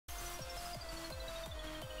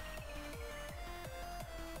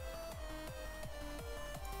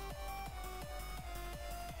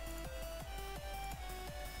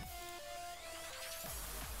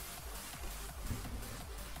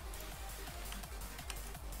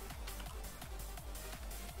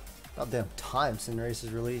Goddamn time Cinderace is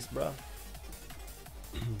released, bro.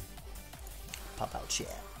 Pop out chat.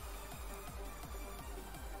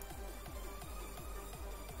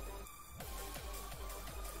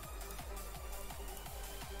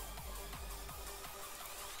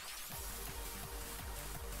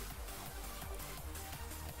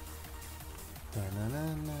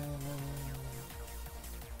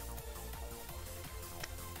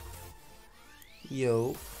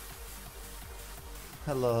 Yo.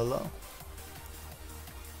 Hello, hello.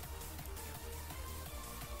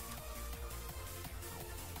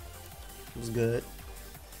 It's good.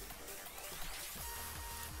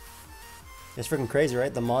 It's freaking crazy,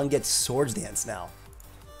 right? The Mon gets Swords Dance now.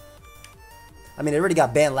 I mean, it already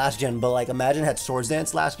got banned last gen, but like, imagine it had Swords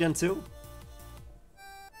Dance last gen too.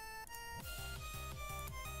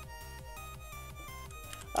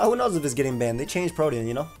 Who knows if it's getting banned? They changed Protean,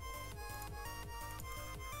 you know?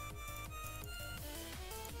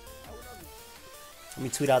 Let me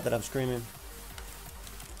tweet out that I'm screaming.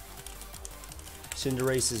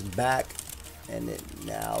 Cinderace is back, and it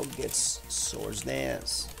now gets Swords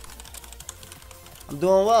Dance. I'm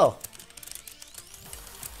doing well.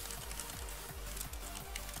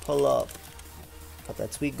 Pull up. Got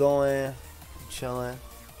that tweet going. Chilling.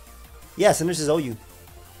 Yeah, Cinderace is OU.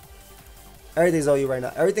 Everything's OU right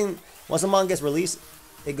now. Everything, once a Mon gets released,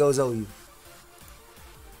 it goes OU.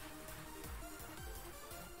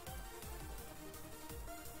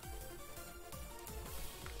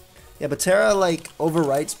 Yeah, but Terra like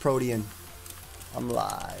overwrites Protean. I'm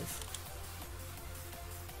live.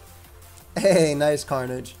 Hey, nice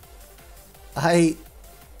Carnage. I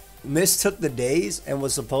mistook the days and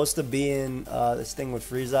was supposed to be in this thing with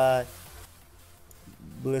Frieza,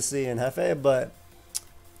 Blissey, and Hefe, but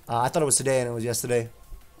I thought it was today and it was yesterday.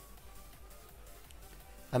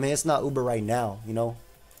 I mean, it's not Uber right now, you know?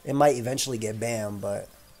 It might eventually get banned, but...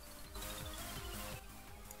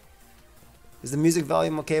 Is the music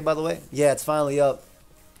volume okay, by the way? Yeah, it's finally up.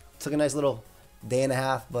 Took a nice little day and a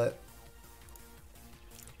half, but...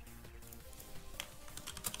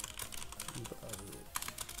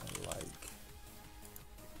 I like...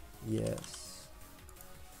 Yes.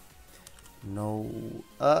 No...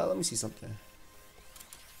 let me see something.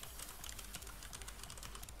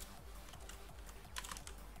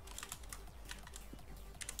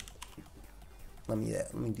 Let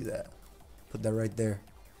me do that. Put that right there.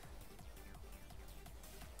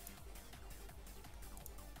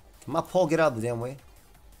 Can my pole get out of the damn way?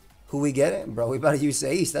 Who we getting? Bro, we about to use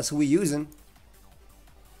Ace. That's who we using.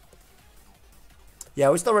 Yeah,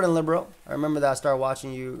 we're still running Libero. I remember that I started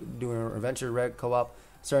watching you doing an Adventure Red co-op.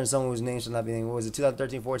 Certain someone whose name should not be named. What was it?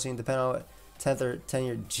 2013, 14, depending on 10th or 10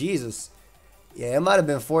 year. Jesus. Yeah, it might have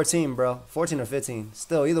been 14, bro. 14 or 15.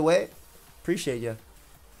 Still, either way, appreciate you.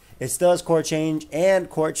 It still has court change, and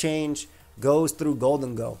court change goes through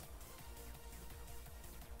Golden Go.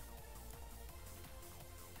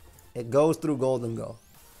 It goes through Golden Go.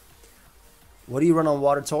 What do you run on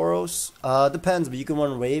Water Tauros? Depends, but you can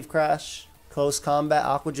run Wave Crash, Close Combat,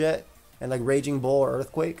 Aqua Jet, and like Raging Bull or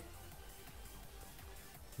Earthquake.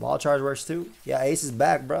 Ball Charge works too. Yeah, Ace is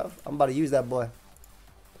back, bro. I'm about to use that boy.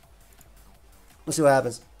 Let's see what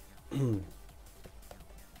happens.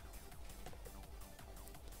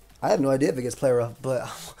 I have no idea if it gets player up, but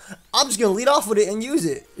I'm just going to lead off with it and use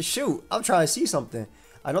it. Shoot, I'm trying to see something.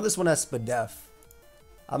 I know this one has Spadef.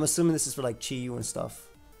 I'm assuming this is for like Chi-Yu and stuff.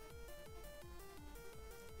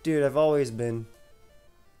 Dude, I've always been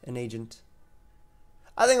an agent.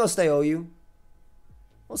 I think I'll stay OU.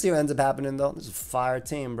 We'll see what ends up happening though. This is a fire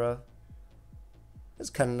team, bro. This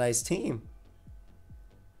is kind of a nice team.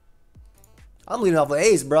 I'm leading off with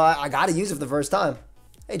Ace, bro. I got to use it for the first time.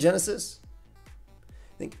 Hey, Genesis.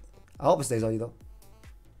 I hope it stays on you though.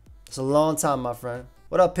 It's a long time, my friend.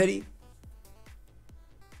 What up, Pity?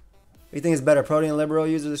 What do you think is better, Protean Libero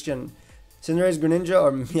user this gen? Cinderace, Greninja,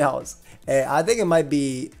 or Meows? Hey, I think it might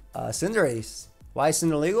be Cinderace. Why is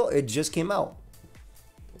Cinder legal? It just came out.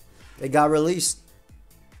 It got released.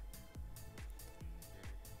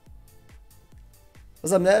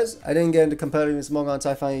 What's up, Nez? I didn't get into competitive smoke on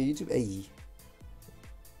Typhon YouTube. Hey.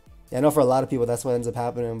 Yeah, I know for a lot of people that's what ends up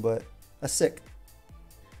happening, but that's sick.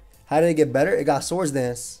 How did it get better? It got Swords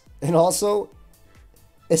Dance. And also,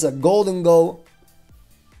 it's a Golden Go.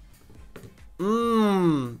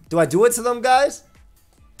 Do I do it to them, guys?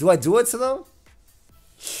 Do I do it to them?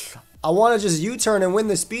 I want to just U-turn and win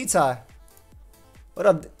the speed tie. What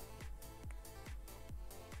up?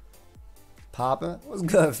 Poppin'? What's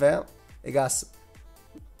good, fam? It got...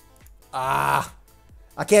 I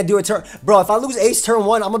can't do it turn... Bro, if I lose Ace turn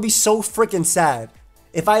 1, I'm going to be so freaking sad.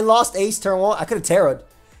 If I lost Ace turn 1, I could have tarot.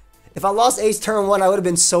 If I lost ace turn 1, I would have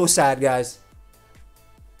been so sad, guys.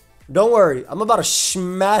 Don't worry. I'm about to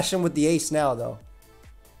smash him with the ace now, though.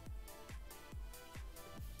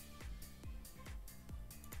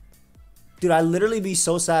 Dude, I'd literally be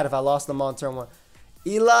so sad if I lost them on turn 1.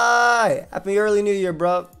 Eli! Happy early new year,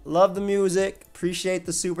 bro. Love the music. Appreciate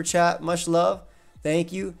the super chat. Much love.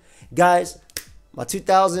 Thank you. Guys, my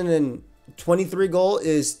 2023 goal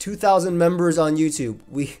is 2,000 members on YouTube.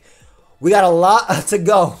 We got a lot to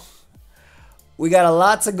go. We got a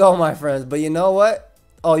lot to go, my friends. But you know what?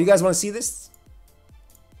 Oh, you guys want to see this?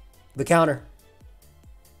 The counter.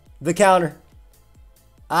 The counter.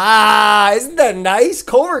 Ah, isn't that nice?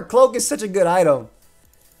 Covert Cloak is such a good item.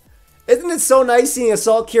 Isn't it so nice seeing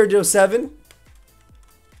Assault Kyoto 7?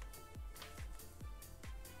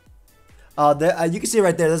 You can see it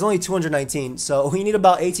right there. There's only 219. So we need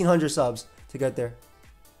about 1,800 subs to get there.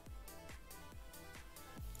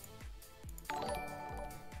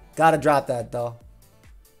 Gotta drop that, though.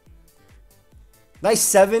 Nice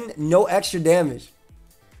 7. No extra damage.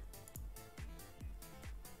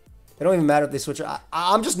 It don't even matter if they switch.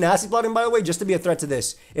 I'm just nasty plotting, by the way, just to be a threat to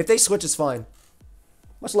this. If they switch, it's fine.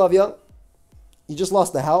 Much love, young. You just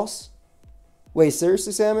lost the house? Wait,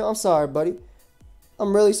 seriously, Samuel? I'm sorry, buddy.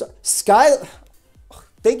 I'm really sorry. Skylar,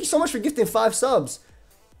 thank you so much for gifting 5 subs.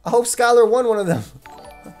 I hope Skylar won one of them.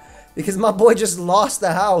 Because my boy just lost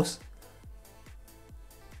the house.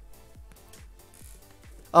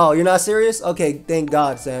 Oh, you're not serious? Okay, thank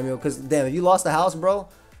God, Samuel. Because, damn, if you lost the house, bro,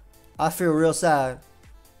 I feel real sad.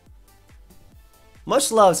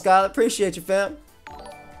 Much love, Skylar. Appreciate you, fam.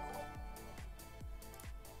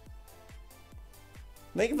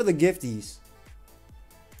 Thank you for the gifties.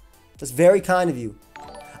 That's very kind of you.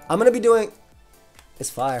 I'm going to be doing... It's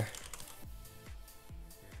fire.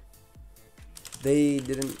 They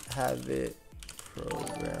didn't have it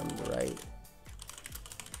programmed right.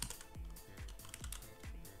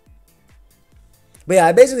 But yeah,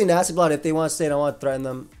 I basically nasty plot. If they want to stay, I don't want to threaten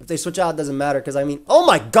them. If they switch out, it doesn't matter. Because I mean, oh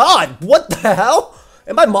my God, what the hell?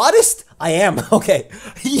 Am I modest? I am. Okay.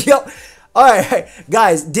 Yo. All right,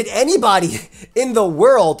 guys. Did anybody in the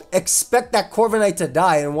world expect that Corviknight to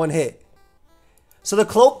die in one hit? So the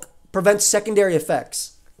cloak prevents secondary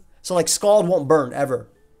effects. So like Scald won't burn ever.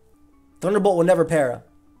 Thunderbolt will never para.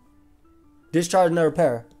 Discharge never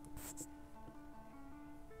para.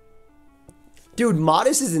 Dude,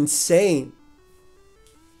 modest is insane.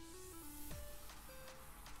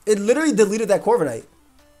 It literally deleted that Corviknight.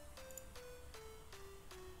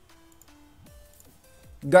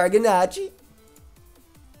 Garganacci.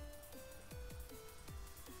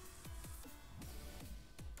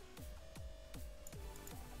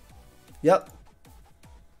 Yep.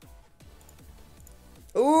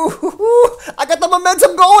 Ooh, I got the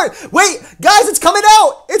momentum going. Wait, guys, it's coming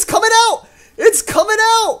out. It's coming out. It's coming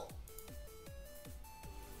out.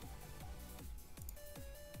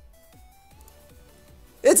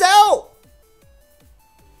 It's out.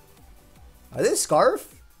 Are they Scarf?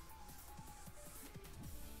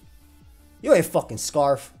 You ain't fucking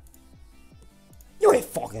Scarf. You ain't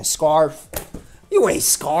fucking Scarf. You ain't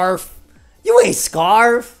Scarf. You ain't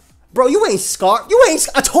Scarf. Bro, you ain't Scarf. You ain't.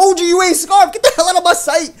 I told you you ain't Scarf. Get the hell out of my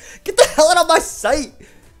sight. Get the hell out of my sight.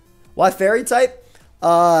 Why fairy type?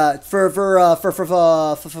 My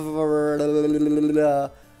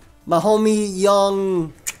homie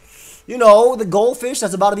young, you know, the goldfish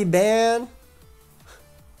that's about to be banned.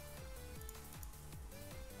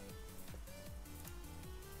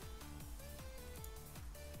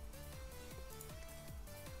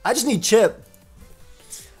 I just need Chip.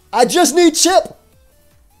 I just need Chip.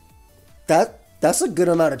 That's a good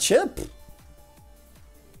amount of Chip.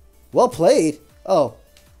 Well played. Oh,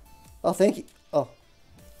 thank you. Oh,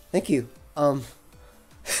 thank you. That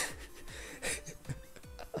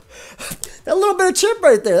little bit of Chip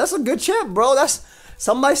right there. That's a good Chip, bro. That's,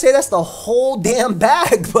 some might say that's the whole damn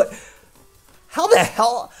bag, but how the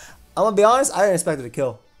hell? I'm gonna be honest. I didn't expect it to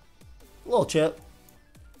kill. A little Chip.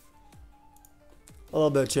 A little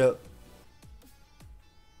bit of Chip.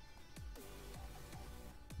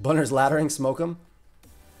 Blunder's laddering, smoke him.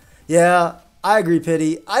 Yeah, I agree,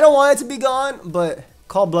 Pity. I don't want it to be gone, but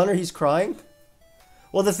call Blunder, he's crying.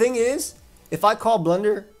 Well, the thing is, if I call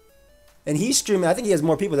Blunder, and he's streaming, I think he has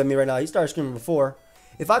more people than me right now. He started streaming before.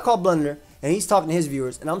 If I call Blunder, and he's talking to his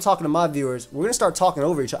viewers, and I'm talking to my viewers, we're going to start talking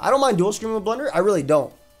over each other. I don't mind dual streaming with Blunder. I really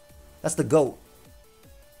don't. That's the GOAT.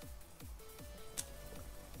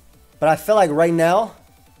 But I feel like right now,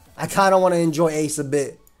 I kind of want to enjoy Ace a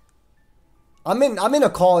bit. I'm in a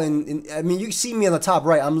call, and I mean, you see me on the top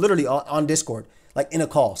right. I'm literally on Discord, like in a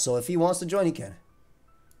call. So if he wants to join, he can.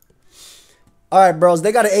 All right, bros.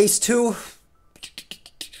 They got an Ace 2.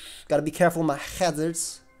 Gotta be careful with my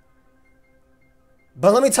hazards.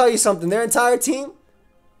 But let me tell you something. Their entire team.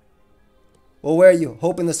 Well, where are you?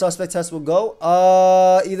 Hoping the suspect test will go?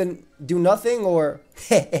 Either do nothing or...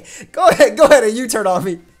 Go ahead and U-turn on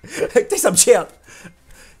me. Take some champ.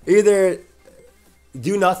 Either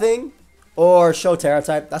do nothing or show Terra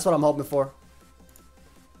type. That's what I'm hoping for.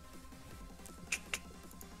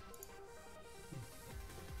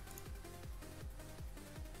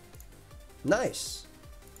 Nice.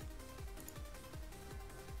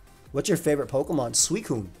 What's your favorite Pokemon?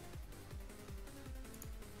 Suicune.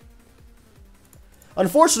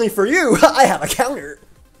 Unfortunately for you, I have a counter.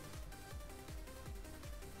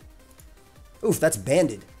 Oof, that's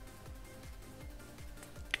banded.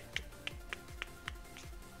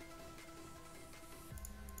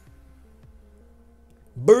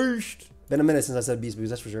 Burst. Been a minute since I said Beast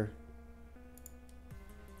Boost, that's for sure.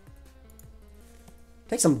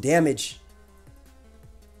 Take some damage.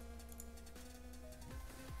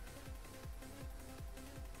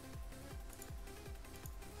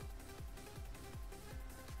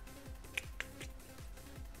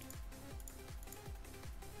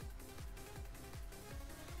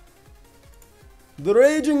 The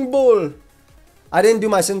Raging Bull. I didn't do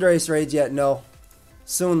my Cinderace raids yet, no.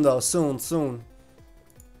 Soon though, soon.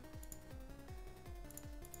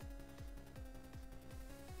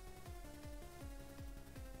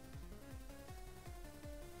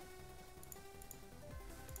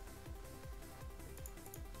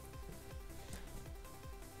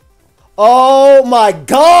 Oh my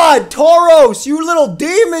god, Tauros, you little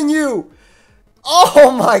demon, you!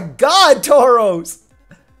 Oh my god, Tauros!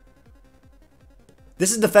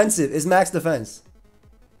 This is defensive. It's max defense.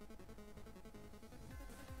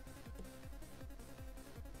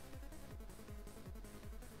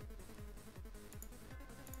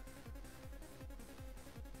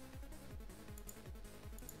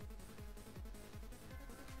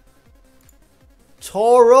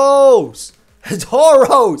 Tauros!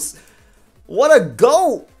 Tauros! What a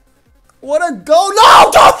go! What a go! No!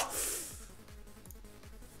 Don't!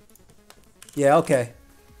 Yeah, okay.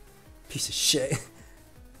 Piece of shit.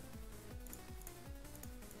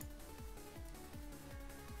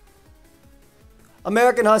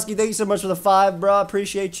 American Husky, thank you so much for the 5, bro.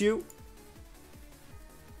 Appreciate you.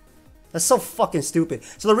 That's so fucking stupid.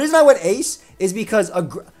 So the reason I went Ace is because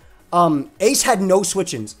Ace had no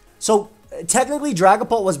switch-ins. So technically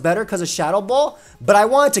Dragapult was better because of Shadow Ball, but I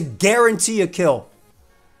wanted to guarantee a kill.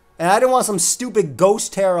 And I didn't want some stupid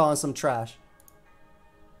Ghost Terra on some trash.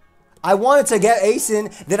 I wanted to get Ace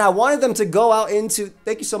in, then I wanted them to go out into...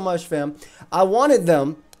 Thank you so much, fam. I wanted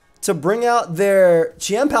them to bring out their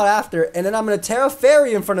Chiempout after, and then I'm going to Terra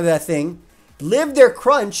Fairy in front of that thing, live their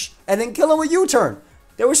crunch, and then kill him with U-turn.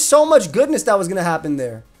 There was so much goodness that was going to happen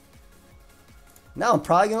there. Now I'm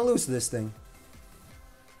probably going to lose to this thing.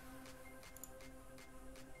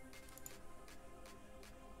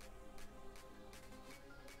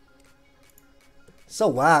 So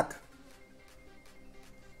whack.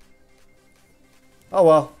 Oh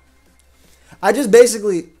well. I just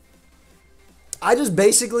basically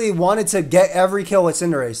wanted to get every kill with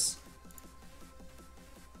Cinderace.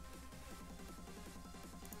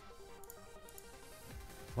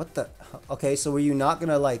 What the? Okay, so were you not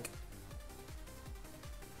gonna like...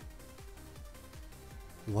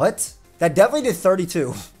 What? That definitely did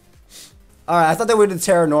 32. Alright, I thought they would do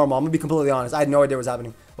Terra normal. I'm gonna be completely honest. I had no idea what was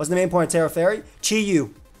happening. What's the main point of Terra Fairy?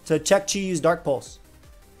 Chi-Yu. To check Chi-Yu's Dark Pulse.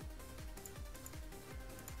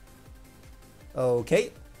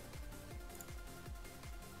 Okay.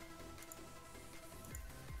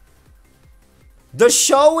 The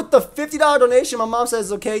show with the $50 donation. My mom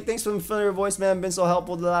says, okay, thanks for the familiar voice, man. Been so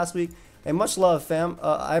helpful the last week. And much love, fam.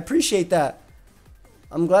 I appreciate that.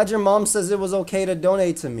 I'm glad your mom says it was okay to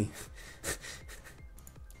donate to me.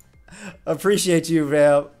 Appreciate you,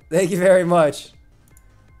 fam. Thank you very much.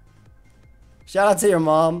 Shout out to your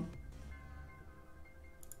mom.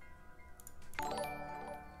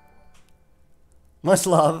 Much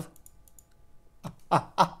love.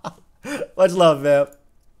 Much love, man.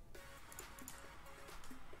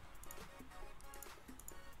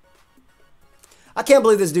 I can't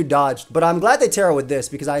believe this dude dodged, but I'm glad they Terra with this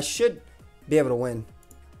because I should be able to win.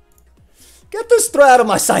 Get this threat out of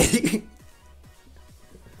my sight.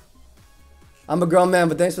 I'm a grown man,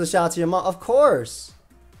 but thanks for the shout out to your mom. Of course.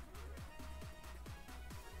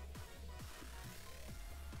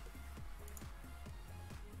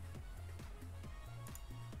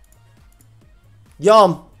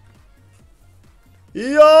 Yum.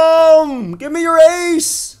 Yum. Give me your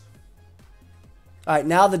ace. All right,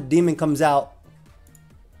 now the demon comes out.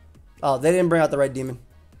 Oh, they didn't bring out the right demon.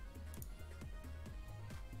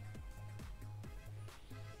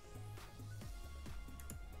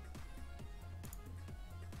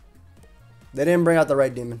 They didn't bring out the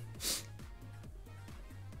right demon.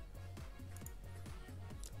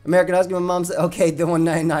 American Husky, my mom said, okay, the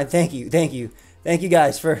 199. Thank you. Thank you. Thank you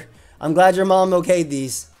guys for... I'm glad your mom okayed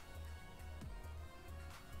these.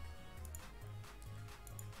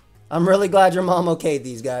 I'm really glad your mom okayed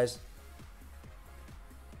these, guys.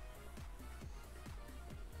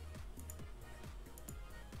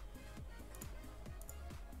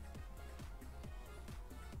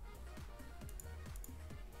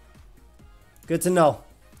 Good to know.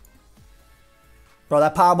 Bro,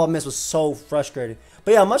 that Powerball miss was so frustrating.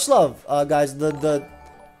 But yeah, much love, guys. The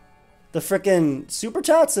freaking super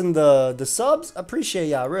chats and the subs, appreciate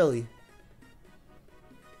y'all, really.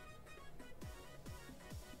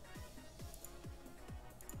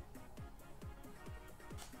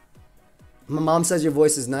 My mom says your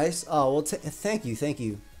voice is nice. Oh, well, thank you, thank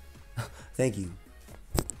you. Thank you.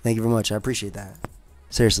 Thank you very much. I appreciate that.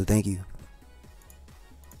 Seriously, thank you.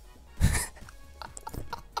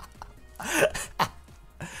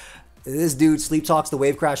 This dude sleep talks the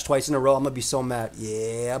wave crash twice in a row. I'm gonna be so mad.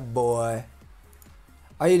 Yeah, boy.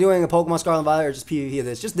 Are you doing a Pokemon Scarlet and Violet or just PvP of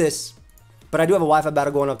this? Just this. But I do have a Wi-Fi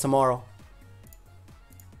battle going up tomorrow.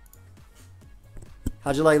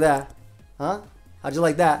 How'd you like that? Huh? How'd you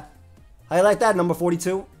like that? How you like that, number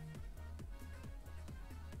 42?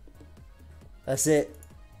 That's it.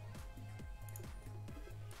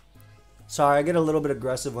 Sorry, I get a little bit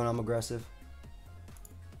aggressive when I'm aggressive.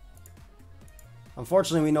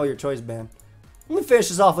 Unfortunately, we know your choice, man. Let me finish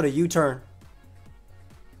this off with a U-turn.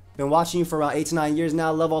 Been watching you for around 8 to 9 years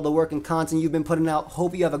now. Love all the work and content you've been putting out.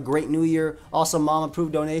 Hope you have a great new year. Also, mom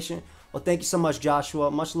approved donation. Well, thank you so much,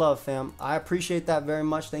 Joshua. Much love, fam. I appreciate that very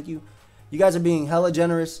much. Thank you. You guys are being hella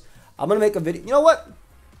generous. I'm going to make a video. You know what?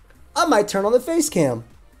 I might turn on the face cam.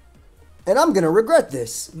 And I'm going to regret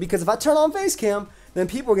this. Because if I turn on face cam, then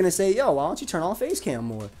people are going to say, yo, why don't you turn on face cam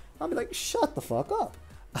more? I'll be like, shut the fuck up.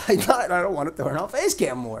 I don't want to turn on face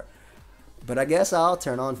cam more. But I guess I'll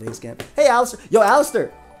turn on face cam. Hey, Alistair. Yo,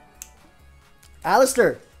 Alistair.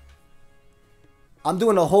 Alistair. I'm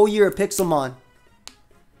doing a whole year of Pixelmon.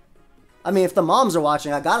 I mean, if the moms are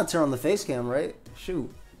watching, I gotta turn on the face cam, right? Shoot.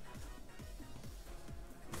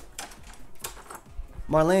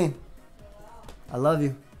 Marlene. I love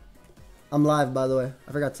you. I'm live, by the way.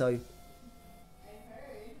 I forgot to tell you.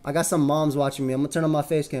 I got some moms watching me. I'm gonna turn on my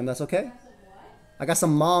face cam. That's okay? I got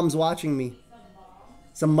some moms watching me.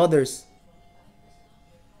 Some mothers.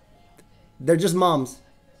 They're just moms.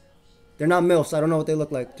 They're not MILFs. I don't know what they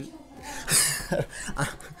look like.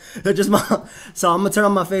 They're just moms. So I'm going to turn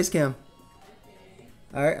on my face cam.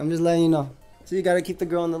 Alright, I'm just letting you know. So you got to keep the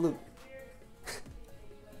girl in the loop.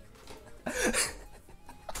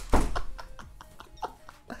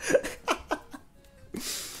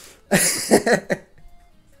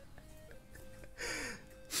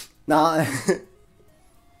 Nah.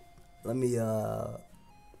 Let me,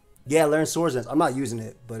 yeah, learn Swords Dance. I'm not using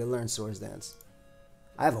it, but it learns Swords Dance.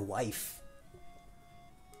 I have a wife.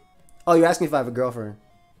 Oh, you're asking if I have a girlfriend.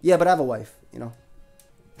 Yeah, but I have a wife, you know.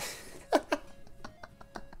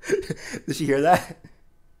 Did she hear that?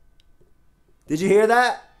 Did you hear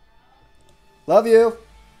that? Love you.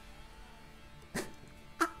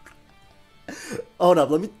 Hold up,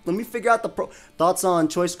 let me figure out the thoughts on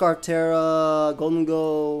Choice Scarf, Terra, Golden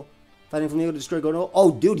Go, Fighting Flamingo to destroy Golden Go.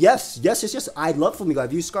 Oh, dude, yes. I love Flamingo.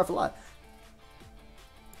 I've used Scarf a lot.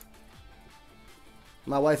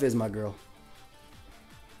 My wife is my girl.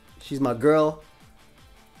 She's my girl.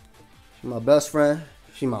 She's my best friend.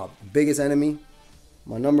 She's my biggest enemy.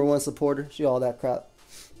 My #1 supporter. She all that crap.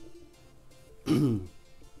 Your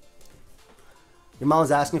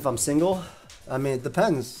mom's asking if I'm single. I mean, it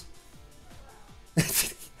depends.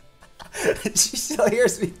 She still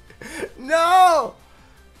hears me. No.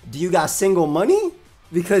 Do you got single money?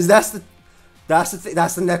 Because that's the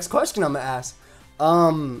next question I'm gonna ask.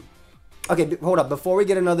 Okay, hold up. Before we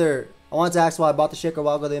get another, I wanted to ask why I bought the shaker a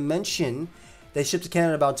while ago. They mentioned they ship to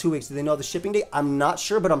Canada in about 2 weeks. Do they know the shipping date? I'm not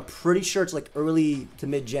sure, but I'm pretty sure it's like early to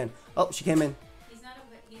mid-Jan. Oh, she came in. He's not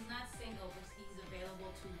single, but he's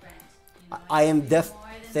available to rent. You know, I am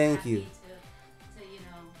thank you. To, you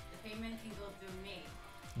know, the payment can go through me.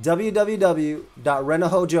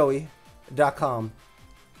 www.renahojoey.com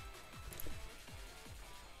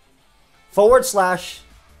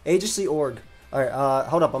 /agency.org. All right,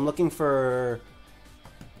 hold up. I'm looking for,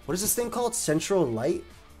 what is this thing called? Central Light?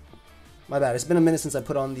 My bad. It's been a minute since I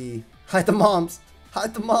put on the, hide the moms.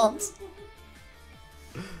 Hide the moms.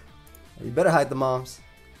 You better hide the moms.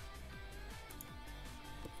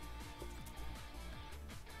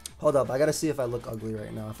 Hold up. I got to see if I look ugly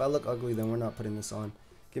right now. If I look ugly, then we're not putting this on.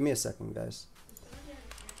 Give me a second, guys.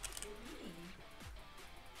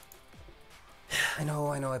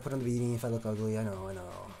 I know. I put on the beanie if I look ugly. I know.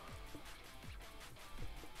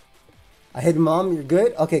 I hid mom. You're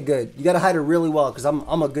good? Okay, good. You gotta hide her really well, because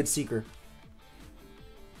I'm a good seeker.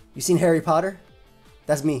 You seen Harry Potter?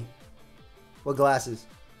 That's me. With glasses.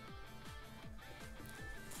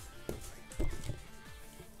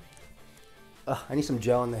 I need some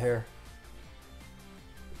gel in the hair.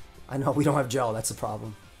 I know we don't have gel. That's the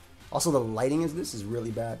problem. Also, the lighting is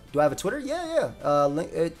really bad. Do I have a Twitter? Yeah. Link,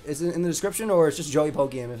 it's in the description, or it's just Joey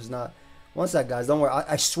Pokemon if it's not. One sec, guys. Don't worry.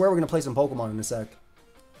 I swear we're gonna play some Pokemon in a sec.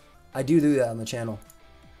 I do that on the channel.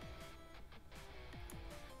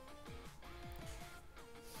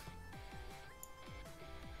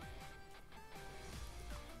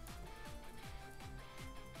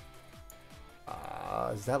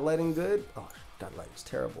 Is that lighting good? Oh, that lighting's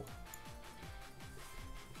terrible.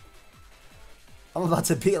 I'm about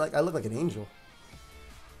to be like, I look like an angel.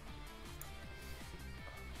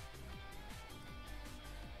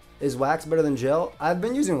 Is wax better than gel? I've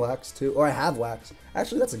been using wax too, or I have wax.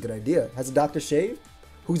 Actually, that's a good idea. Has a doctor shaved?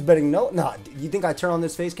 Who's betting no? Nah, you think I turn on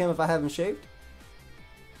this face cam if I haven't shaved?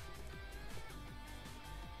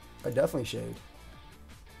 I definitely shaved.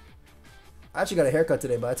 I actually got a haircut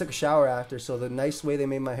today, but I took a shower after, so the nice way they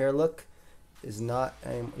made my hair look is not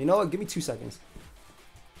anymore. You know what? Give me 2 seconds.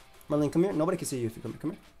 Marlene, come here. Nobody can see you if you come here.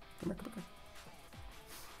 Come here.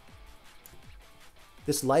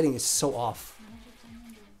 This lighting is so off.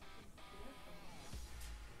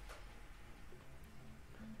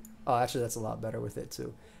 Oh, actually, that's a lot better with it,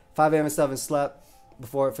 too. 5 a.m. and stuff and slept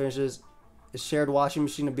before it finishes. Is shared washing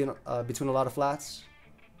machine between a lot of flats?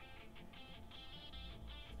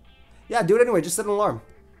 Yeah, do it anyway. Just set an alarm.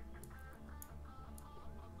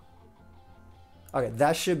 Okay,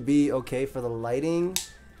 that should be okay for the lighting.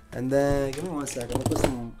 And then, give me 1 second. I'm gonna put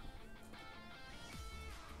some...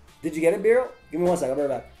 Did you get it, Biro? Give me 1 second. I'll be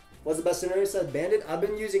right back. What's the best scenario set? Bandit? I've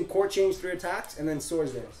been using Core Change 3 attacks and then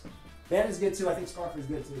Swords Dance. Bandit's good too. I think Scarf is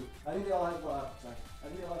good too. I think they all have, sorry. I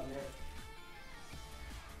think they all have hair.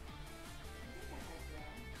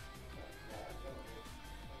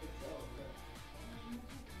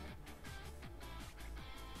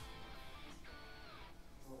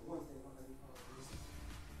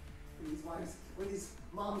 When these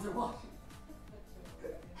moms are watching. I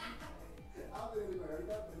don't think anybody heard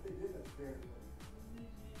that, but if they did, that's very funny.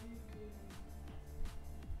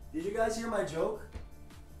 Did you guys hear my joke?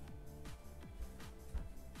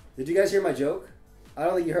 Did you guys hear my joke? I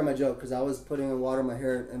don't think you heard my joke because I was putting water in my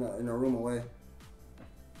hair in a room away.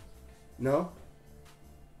 No?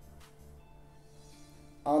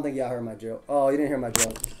 I don't think y'all heard my joke. Oh, you didn't hear my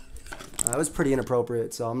joke. It was pretty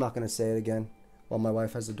inappropriate, so I'm not going to say it again while my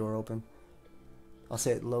wife has the door open. I'll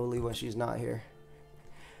say it lowly when she's not here.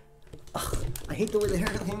 Ugh, I hate the way the hair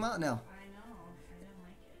came out now. I know. I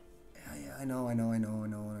didn't like it. Yeah, I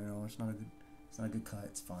know. It's not a good cut.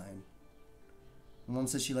 It's fine. Mom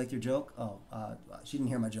says she liked your joke. Oh, she didn't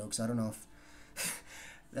hear my joke, so I don't know if...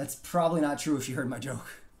 That's probably not true if she heard my joke.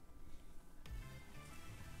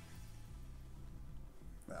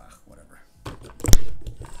 Whatever.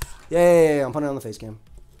 Yeah, I'm putting it on the face cam.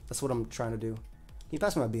 That's what I'm trying to do. Can you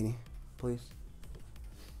pass me my beanie, please?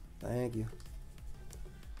 Thank you.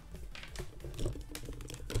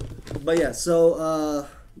 But yeah, so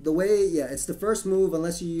the way, it's the first move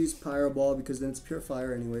unless you use Pyro Ball because then it's pure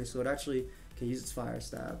fire anyway, so it actually can use its fire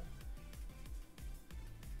stab.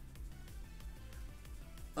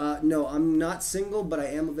 No, I'm not single, but I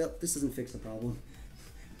am available. This doesn't fix the problem.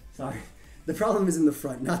 Sorry. The problem is in the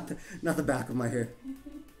front, not the back of my hair.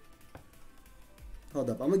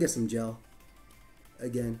 Hold up, I'm gonna get some gel.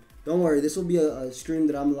 Again, don't worry. This will be a stream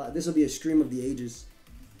that this will be a stream of the ages.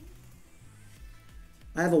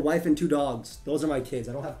 I have a wife and 2 dogs. Those are my kids.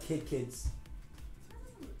 I don't have kids.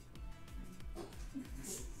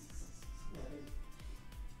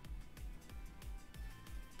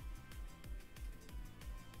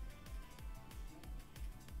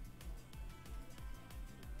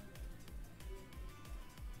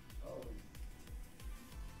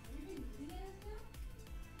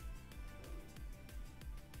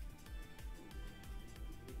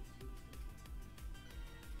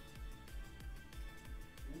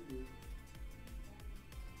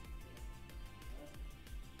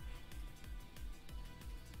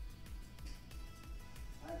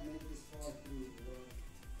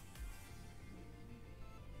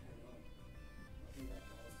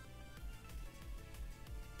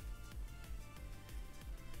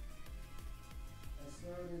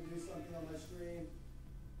 I'm going to do something on my screen.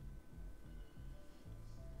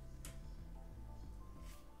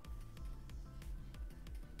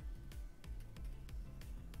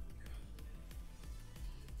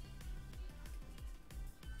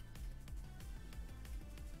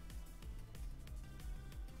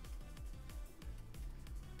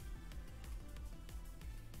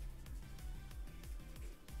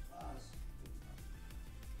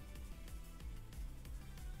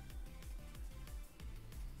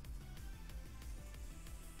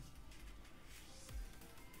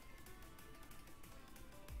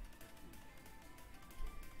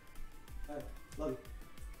 Love you.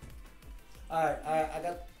 Alright, I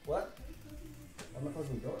got, what? I'm not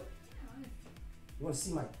closing the door. You want to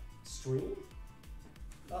see my stream?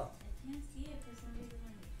 Oh. I can't see it for some reason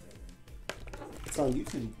on the Twitter. It's on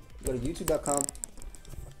YouTube. You go to youtube.com.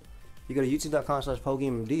 You go to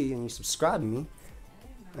youtube.com/pokeaimMD and you subscribe to me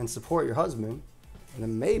and support your husband. And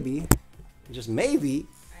then maybe, just maybe,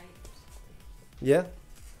 yeah?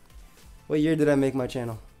 What year did I make my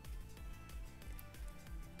channel?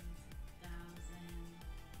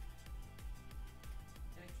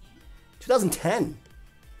 2010.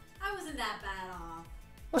 I wasn't that bad off.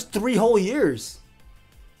 That's 3 whole years.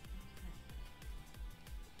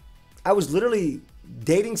 I was literally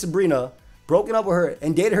dating Sabrina, broken up with her,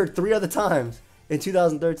 and dated her 3 other times in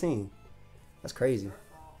 2013. That's crazy.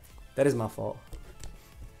 That is my fault.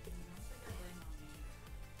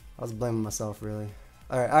 I was blaming myself, really.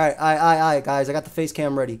 Alright, guys. I got the face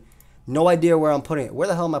cam ready. No idea where I'm putting it. Where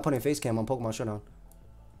the hell am I putting face cam on Pokemon Showdown?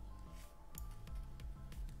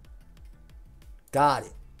 Got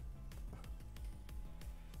it.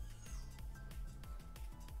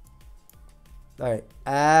 Alright.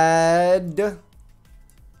 Add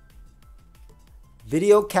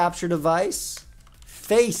video capture device.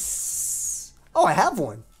 Face. Oh, I have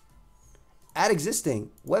one. Add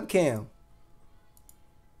existing. Webcam.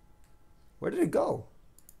 Where did it go?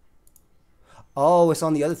 Oh, it's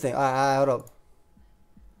on the other thing. Hold up.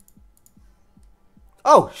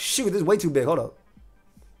 Oh, shoot. This is way too big. Hold up.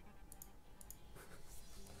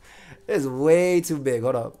 It's way too big.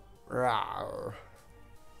 Hold up. Rawr.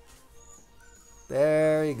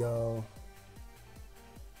 There you go.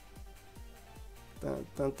 Dun,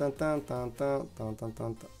 dun, dun, dun, dun, dun, dun, dun,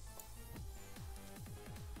 dun.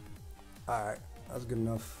 Alright. That was good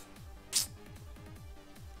enough.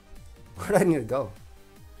 Where do I need to go?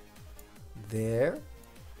 There.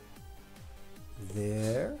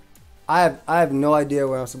 There. I have no idea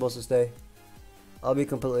where I'm supposed to stay. I'll be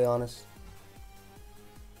completely honest.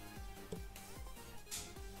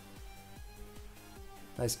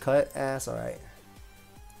 Nice cut, ass. Alright.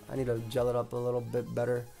 I need to gel it up a little bit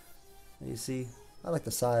better. You see? I like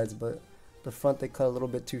the sides, but the front they cut a little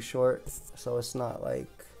bit too short. So it's not like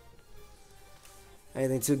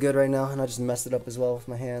anything too good right now. And I just messed it up as well with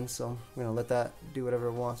my hands. So I'm going to let that do whatever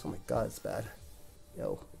it wants. Oh my god, it's bad.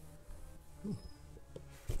 Yo.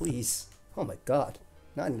 Please. Oh my god.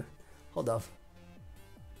 Not in, hold up.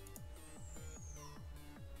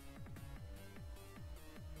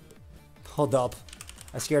 Hold up.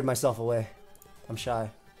 I scared myself away. I'm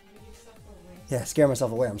shy. Yeah, scare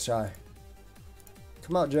myself away. I'm shy.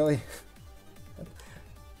 Come out, Joey.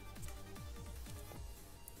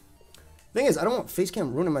 Thing is, I don't want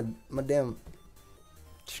facecam ruining my damn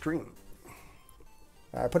stream.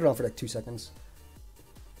 I put it on for like 2 seconds.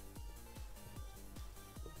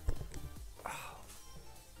 Oh,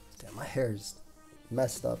 damn, my hair is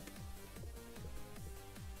messed up.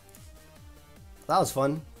 That was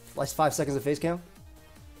fun. Last 5 seconds of facecam.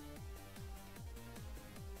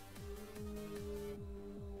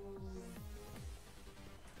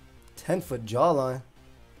 10-foot jawline.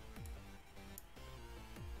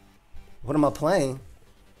 What am I playing?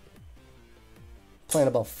 Playing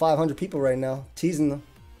about 500 people right now, teasing them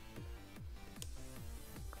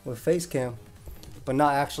with face cam, but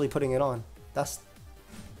not actually putting it on. That's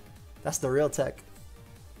the real tech.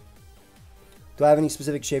 Do I have any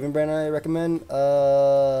specific shaving brand I recommend?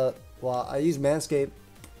 Well, I use Manscaped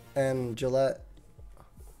and Gillette,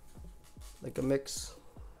 like a mix.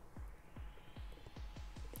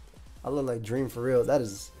 I look like Dream for real. That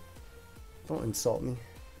is, don't insult me.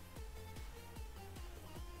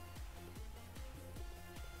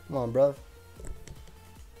 Come on, bruv.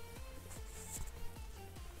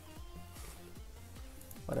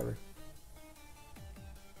 Whatever.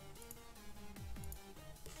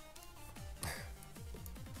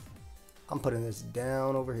 I'm putting this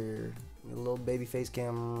down over here. A little baby face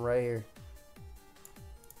cam right here.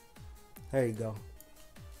 There you go.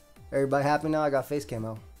 Everybody happy now? I got face cam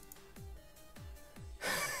out.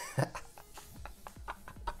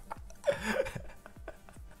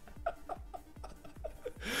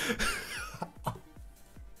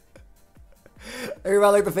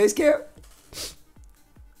 Everybody like the face cam?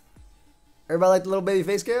 Everybody like the little baby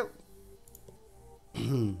face cam?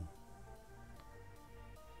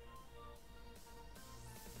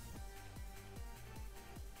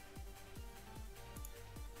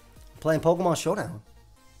 Playing Pokemon Showdown.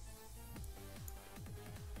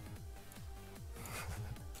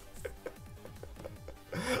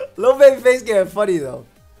 Little baby face cam, funny though.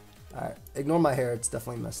 Alright, ignore my hair. It's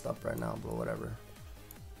definitely messed up right now, but whatever.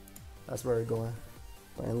 That's where we're going.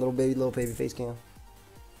 Playing little baby face cam.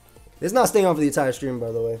 It's not staying on for the entire stream,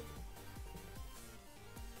 by the way.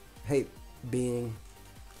 Hate being.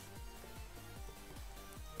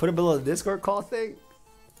 Put it below the Discord call thing.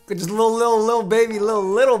 Just little baby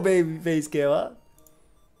face cam, huh?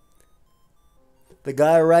 The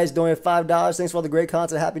guy who writes donated $5. Thanks for all the great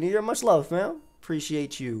content. Happy New Year. Much love, fam.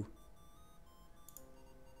 Appreciate you.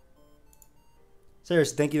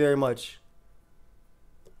 Seriously, thank you very much.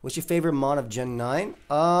 What's your favorite mon of Gen 9?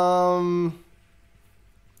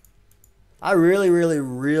 I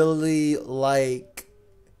really like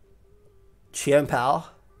Chien-Pao.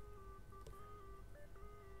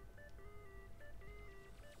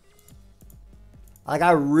 Like,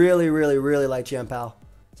 I really like Chien-Pao.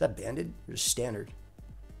 Is that banded or standard?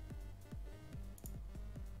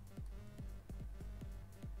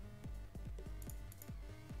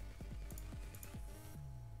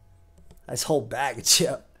 Nice whole bag of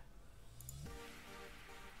chip.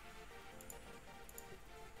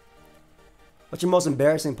 What's your most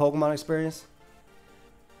embarrassing Pokemon experience?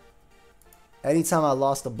 Anytime I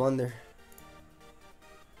lost a blunder.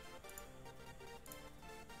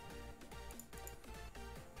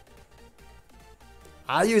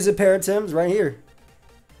 I use a pair of Tims right here.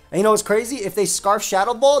 And you know what's crazy? If they Scarf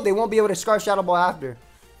Shadow Ball, they won't be able to Scarf Shadow Ball after.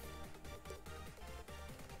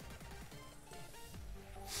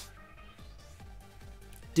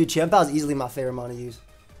 Dude, Chien-Pao is easily my favorite mon to use.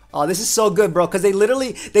 Oh, this is so good, bro. Because they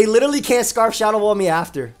literally can't Scarf Shadow Ball me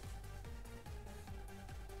after.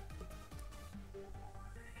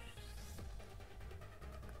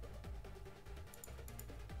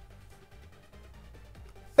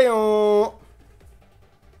 Pew.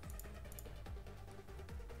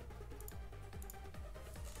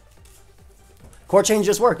 Core change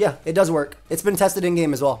just work. Yeah, it does work. It's been tested in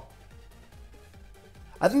game as well.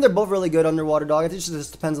 I think they're both really good underwater, dog. I think it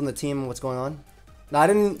just depends on the team and what's going on. No, I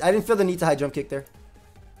didn't feel the need to high jump kick there.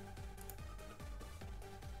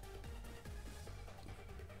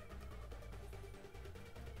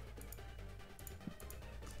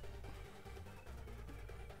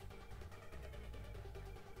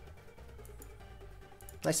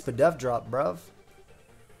 Nice Spadef drop, bruv.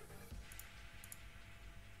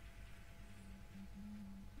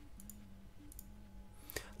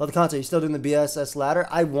 Love the content. You still doing the BSS ladder?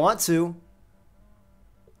 I want to.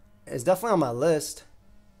 It's definitely on my list.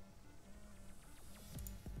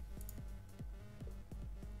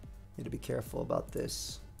 Need to be careful about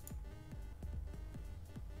this.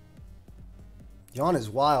 Yawn is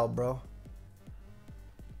wild, bro.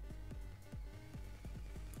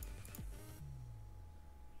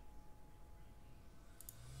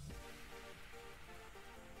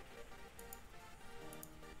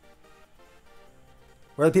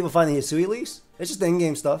 Where do people find the Hisui leaks? It's just the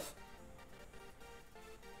in-game stuff.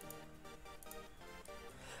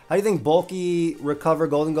 How do you think bulky recover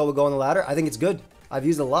golden go would go on the ladder? I think it's good. I've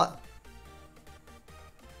used it a lot.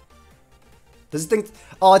 Does it think...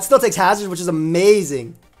 Oh, it still takes hazards, which is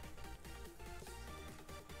amazing.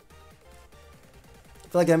 I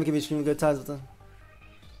feel like Envy can be streaming good times with them.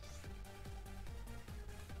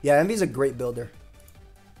 Yeah, Envy's a great builder.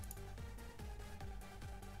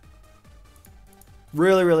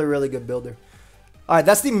 Really good builder. Alright,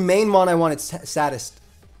 that's the main one I wanted saddest.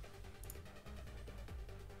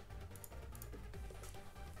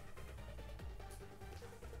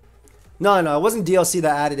 No, it wasn't DLC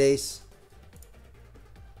that added Ace.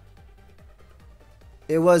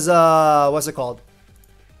 It was, what's it called?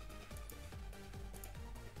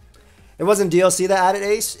 It wasn't DLC that added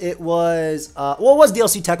Ace. It was, well, it was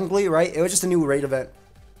DLC technically, right? It was just a new raid event.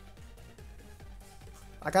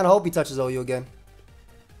 I kind of hope he touches OU again.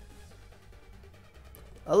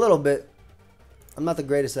 A little bit. I'm not the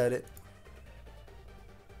greatest at it.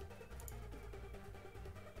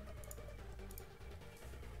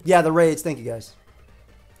 Yeah, the raids. Thank you, guys.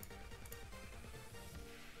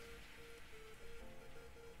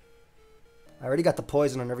 I already got the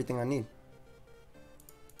poison on everything I need.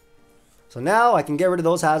 So now I can get rid of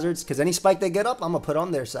those hazards, because any spike they get up, I'm going to put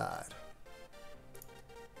on their side.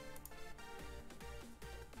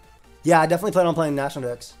 Yeah, I definitely plan on playing National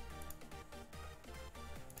decks.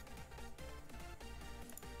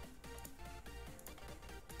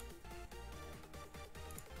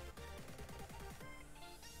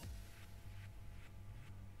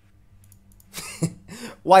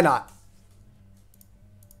 Why not?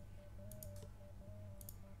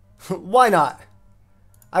 Why not?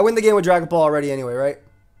 I win the game with Dragon Ball already anyway, right?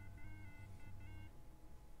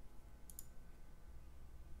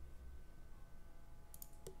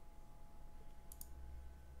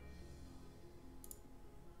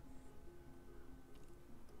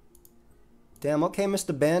 Damn, okay,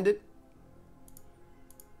 Mr. Bandit.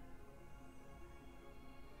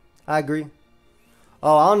 I agree.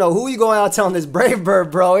 Oh, I don't know who you going out telling this Brave Bird,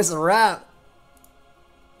 bro. It's a wrap.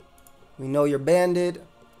 We know you're banded.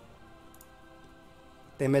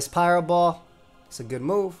 They missed Pyro Ball. It's a good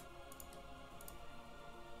move.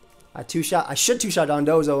 I should two-shot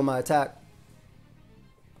Dondozo with my attack.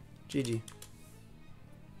 GG.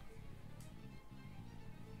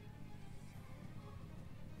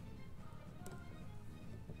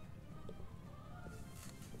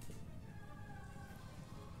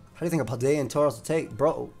 How do you think a Paldea and Tauros will take?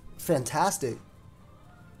 Bro, fantastic.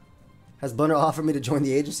 Has Blender offered me to join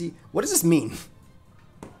the agency? What does this mean?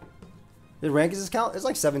 Did rank this count? It's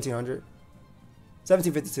like 1700.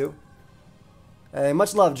 1752. Hey,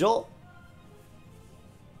 much love, Joel.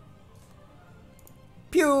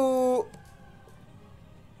 Pew!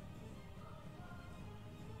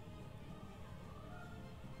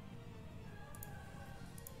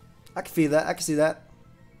 I can feel that. I can see that.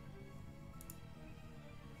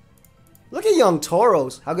 Look at young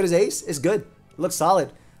Tauros. How good is Ace? It's good. It looks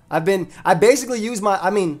solid. I basically use my,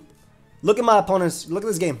 look at my opponents. Look at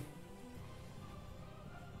this game.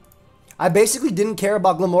 I basically didn't care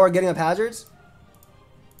about Glamora getting up hazards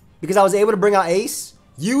because I was able to bring out Ace,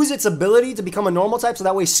 use its ability to become a normal type so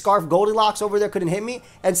that way Scarf Goldilocks over there couldn't hit me,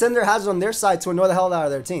 and send their hazard on their side to annoy the hell out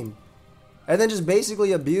of their team. And then just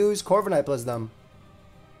basically abuse Corviknight plus them.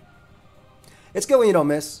 It's good when you don't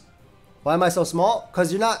miss. Why am I so small?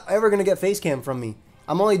 Because you're not ever going to get face cam from me.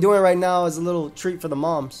 I'm only doing it right now as a little treat for the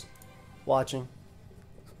moms watching.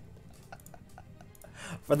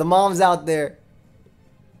 For the moms out there.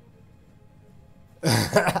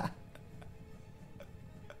 Yeah,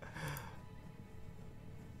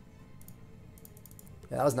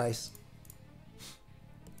 that was nice.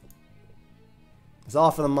 It's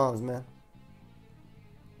all for the moms, man.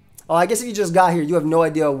 Oh, I guess if you just got here, you have no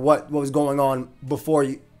idea what was going on before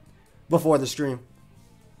the stream.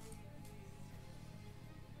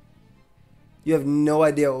 You have no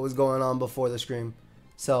idea what was going on before the stream.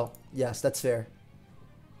 So, yes, that's fair.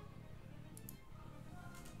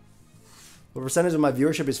 What percentage of my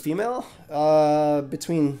viewership is female?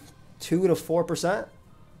 Between 2 to 4%.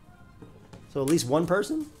 So at least one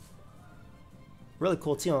person. Really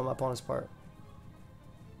cool team on my opponent's part.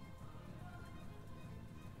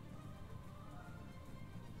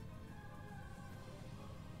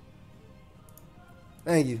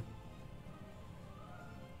 Thank you.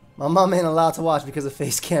 My mom ain't allowed to watch because the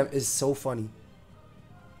face cam is so funny.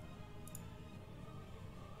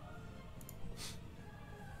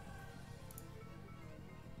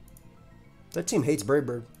 That team hates Brave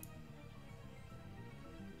Bird.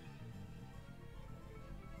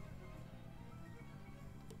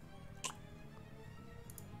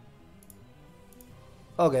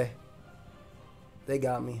 Okay. They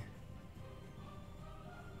got me.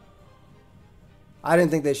 I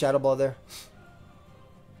didn't think they Shadow Ball there.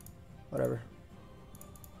 Whatever.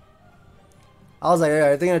 I was like,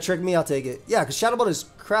 alright, if they're gonna trick me, I'll take it. Yeah, because Shadow Ball is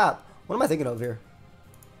crap. What am I thinking of here?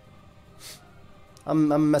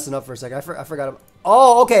 I'm messing up for a second. I forgot.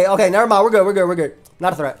 Oh, okay, okay, never mind. We're good.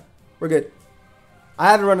 Not a threat. We're good.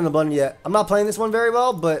 I haven't run in the blender yet. I'm not playing this one very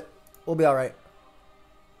well, but we'll be alright.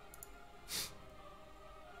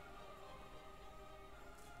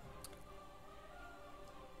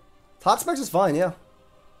 Hot specs is fine, yeah.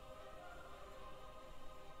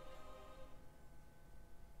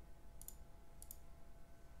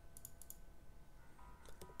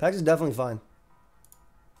 Pegs is definitely fine.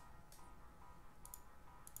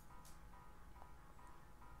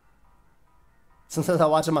 Sometimes I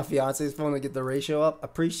watch on my fiance's phone to get the ratio up.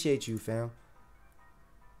 Appreciate you, fam.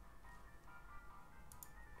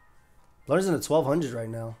 Blunder's in the 1200 right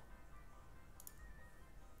now.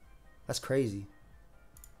 That's crazy.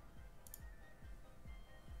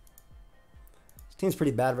 This team's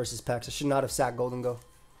pretty bad versus Pex. I should not have sacked Golden Go.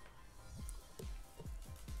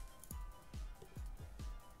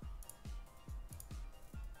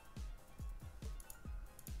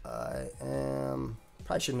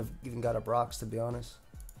 Probably shouldn't have even got up rocks, to be honest.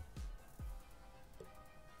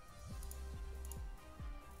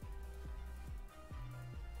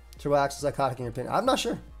 Turbo Axe is psychotic in your opinion? I'm not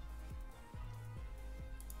sure.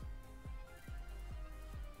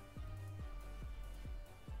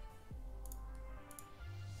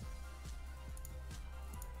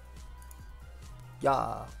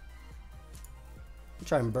 Yeah. I'm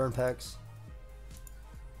trying to burn Pex.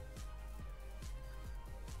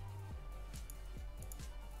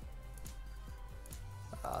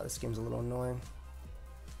 This game's a little annoying.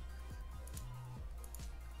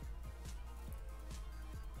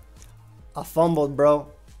 I fumbled, bro.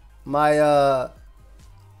 My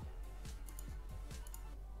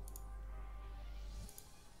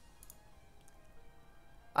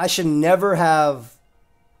I should never have.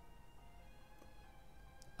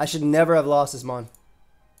 I should never have lost this mon.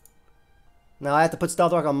 Now I have to put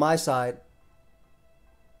Stealth Rock on my side,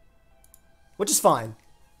 which is fine.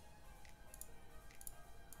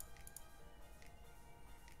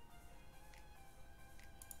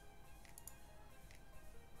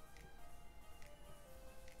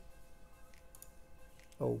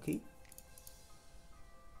 Okay.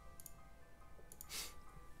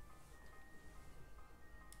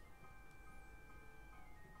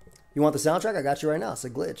 You want the soundtrack? I got you right now. It's a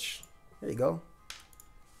glitch. There you go.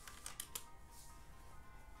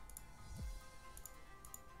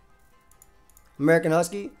 American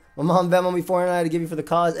Husky. My mom Venmo me $4.99 to give you for the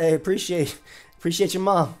cause. Hey, appreciate your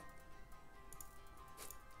mom.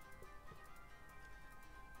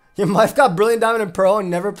 Your wife got Brilliant Diamond and Pearl and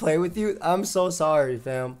never play with you? I'm so sorry,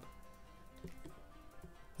 fam.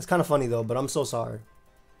 That's kind of funny though, but I'm so sorry.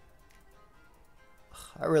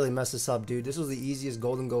 I really messed this up, dude. This was the easiest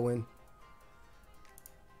golden go win.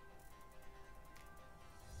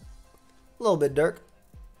 A little bit, Dirk.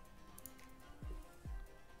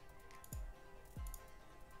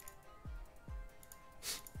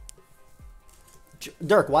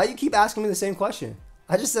 Dirk, why do you keep asking me the same question?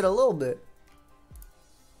 I just said a little bit.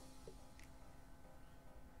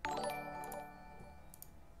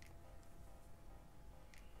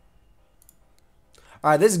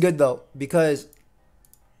 Alright, this is good though, because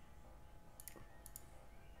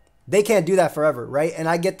they can't do that forever, right? And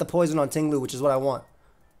I get the poison on Tinglu, which is what I want.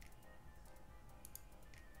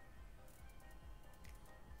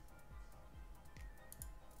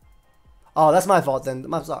 Oh, that's my fault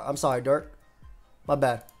then. I'm sorry, Dirk. My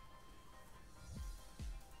bad.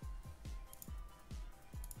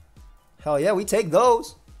 Hell yeah, we take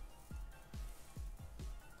those.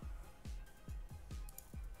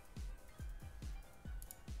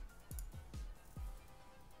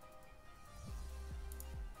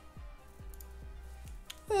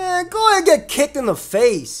 Man, go ahead and get kicked in the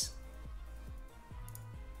face.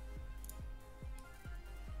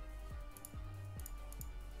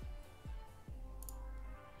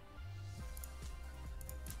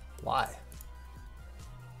 Why?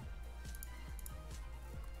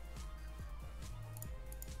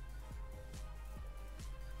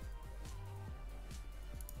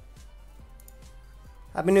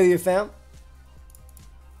 Happy New Year, fam.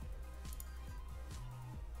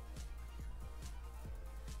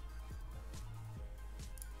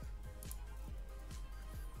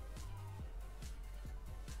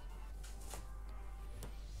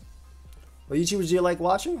 What YouTubers do you like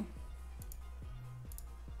watching?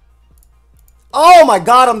 Oh my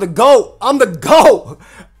god, I'm the GOAT! I'm the GOAT!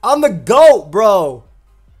 I'm the GOAT, bro!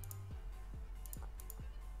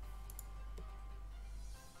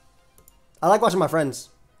 I like watching my friends.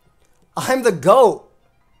 I'm the GOAT!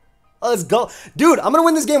 Oh, let's go. Dude, I'm gonna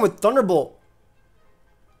win this game with Thunderbolt.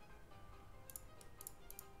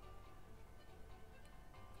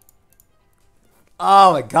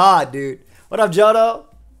 Oh my god, dude. What up, Jodo?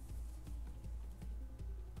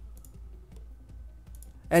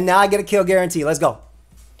 And now I get a kill guarantee. Let's go.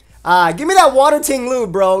 Give me that Water Tinglu,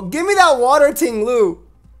 bro. Give me that Water Tinglu.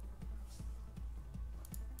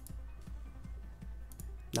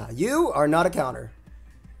 Nah, you are not a counter.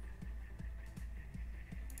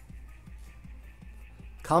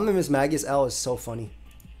 Common Miss Magus L is so funny.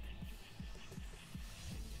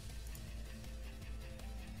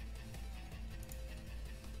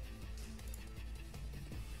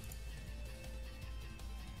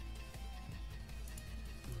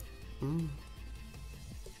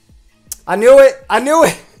 I knew it. I knew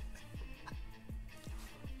it.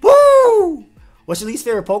 Woo! What's your least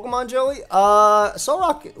favorite Pokemon, Joey?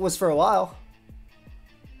 Solrock was for a while.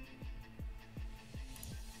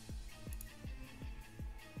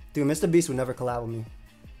 Dude, Mr. Beast would never collab with me.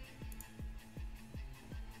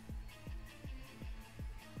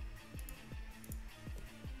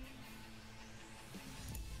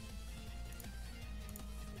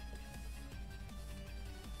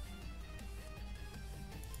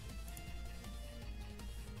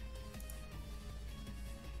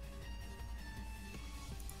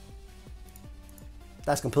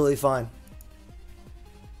 That's completely fine.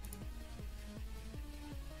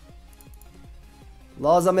 As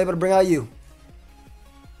long as I'm able to bring out you.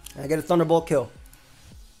 And I get a Thunderbolt kill.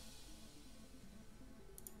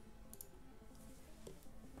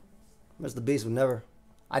 Mr. Beast would never.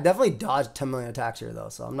 I definitely dodged 10 million attacks here though,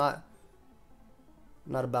 so I'm not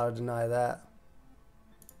about to deny that.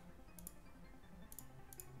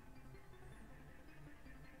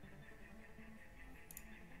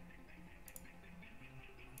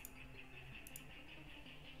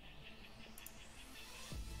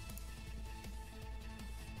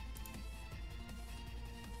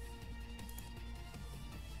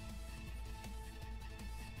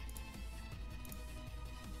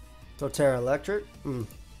 Torterra Electric.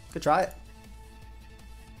 Could try it.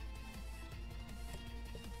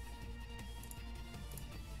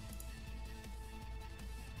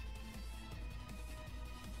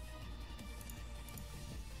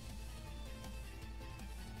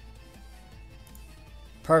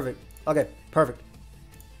 Perfect. Okay, perfect.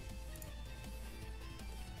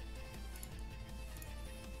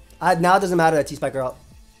 Now it doesn't matter that T-Spike are out.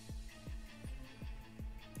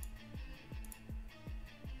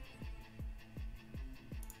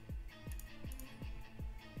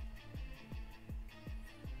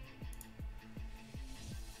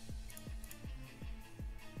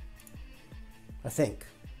 I think.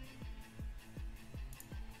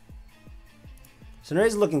 Cinderace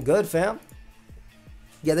is looking good, fam.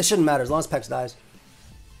 Yeah, this shouldn't matter as long as Pex dies.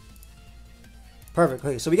 Perfect.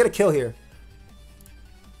 Okay, so we get a kill here.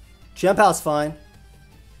 Champal's fine.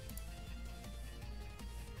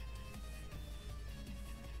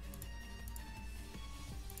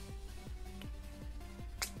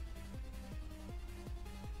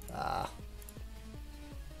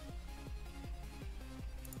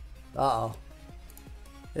 Uh-oh.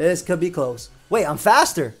 This could be close. Wait, I'm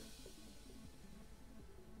faster.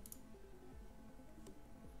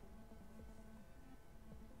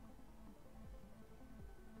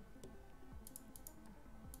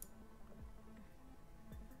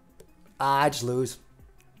 I just lose.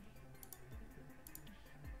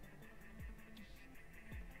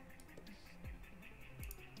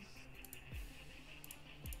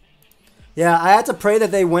 Yeah, I had to pray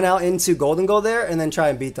that they went out into Golden Go there and then try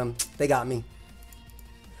and beat them. They got me.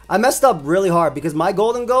 I messed up really hard because my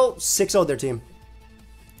Golden Go 6-0'd their team.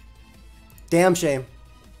 Damn shame.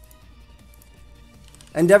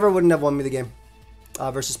 Endeavor wouldn't have won me the game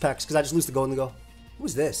versus Pex because I just lose the Golden Go.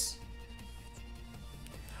 Who's this?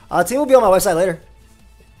 Team will be on my website later.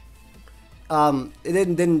 It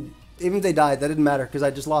didn't even if they died, that didn't matter because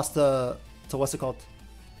I just lost to what's it called?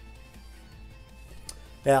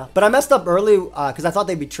 Yeah, but I messed up early because I thought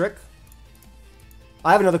they'd be Trick.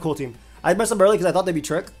 I have another cool team. I messed up early because I thought they'd be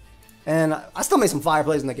Trick, and I still made some fire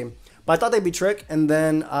plays in that game. But I thought they'd be Trick, and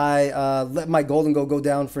then I let my Golden go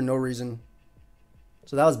down for no reason.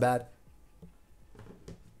 So that was bad.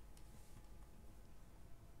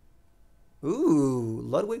 Ooh,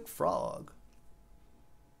 Ludwig Frog.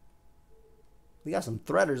 We got some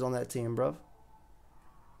threaders on that team, bro.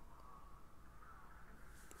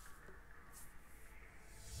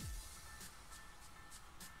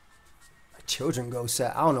 My children go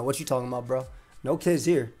set. I don't know what you talking about, bro. No kids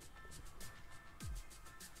here.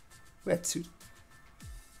 We had two.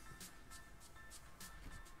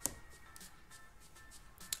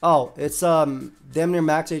 Oh, it's damn near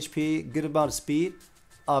max HP, good amount of speed,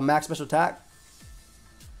 max special attack.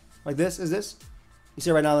 Like this, is this? You see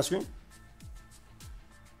it right now on the screen?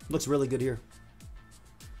 Looks really good here.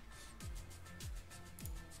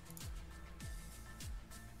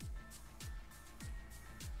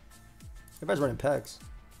 Everybody's running pegs.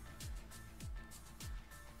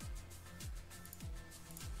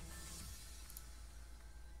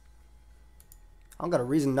 I don't got a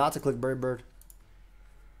reason not to click Bird.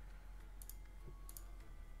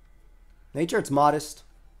 Nature, it's modest.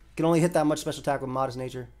 Can only hit that much special attack with modest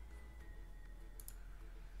nature.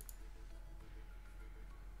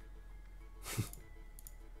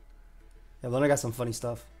 Yeah, but then I got some funny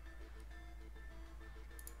stuff.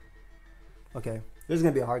 Okay, this is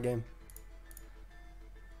gonna be a hard game.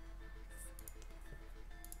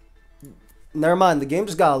 Never mind, the game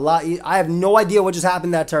just got a lot easier. I have no idea what just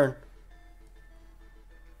happened that turn.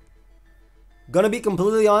 Gonna be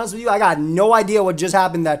completely honest with you, I got no idea what just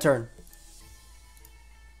happened that turn.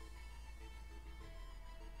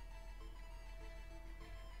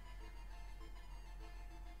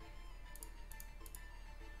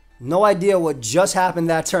 No idea what just happened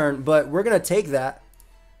that turn, but we're going to take that.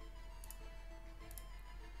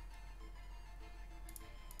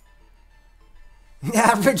 The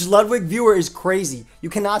average Ludwig viewer is crazy.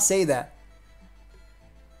 You cannot say that.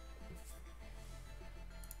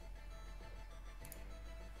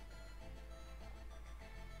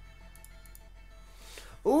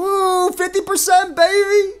 Ooh, 50%,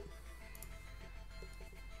 baby.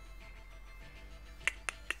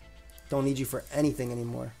 Don't need you for anything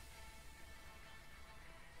anymore.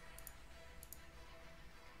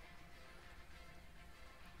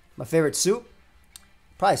 My favorite soup?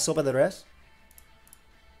 Probably sopa de res.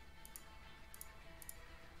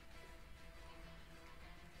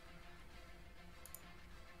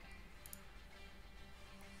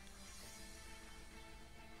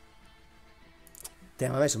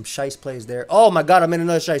 Damn, I made some shice plays there. Oh my god, I made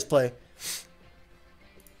another shice play.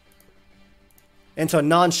 into a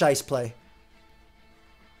non-shice play.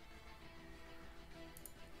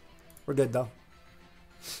 We're good though.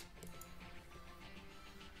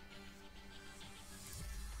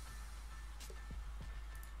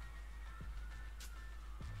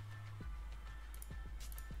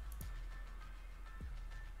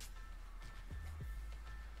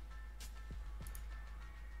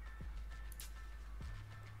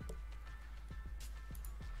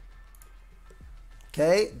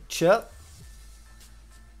 Okay, chip.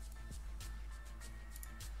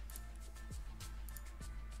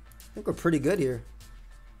 I think we're pretty good here.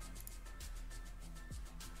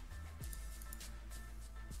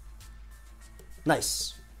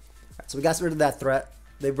 Nice. All right, so we got rid of that threat.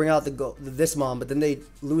 They bring out this mon, but then they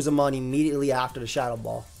lose a mon immediately after the Shadow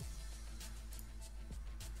Ball.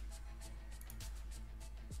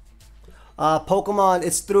 Pokemon,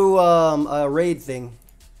 it's through a raid thing.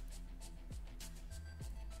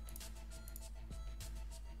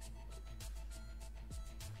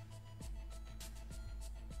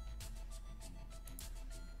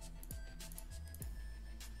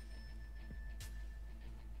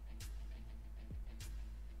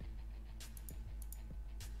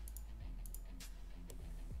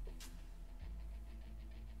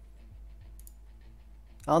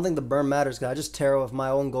 I don't think the burn matters, because I just tear off my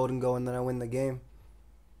own golden go and then I win the game.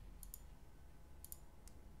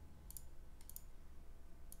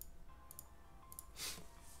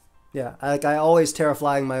 Yeah, I always tear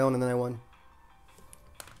flying my own and then I won.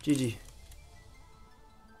 GG.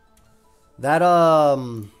 That,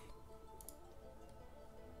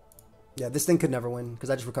 yeah, this thing could never win, because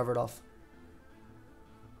I just recovered off.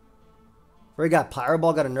 Where he got Pyro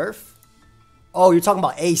Ball got a nerf? Oh, you're talking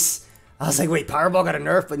about Ace. I was like, wait, Pyro Ball got a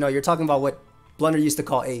nerf? But no, you're talking about what Blunder used to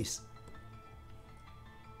call Ace.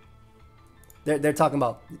 They're talking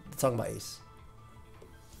about Ace.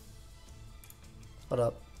 Hold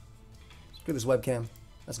up. Screw this webcam.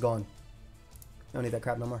 That's gone. I don't need that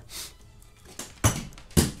crap no more.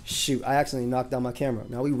 Shoot, I accidentally knocked down my camera.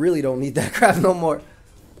 Now we really don't need that crap no more.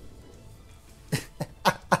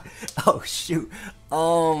 Oh shoot.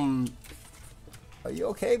 Are you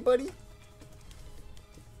okay, buddy?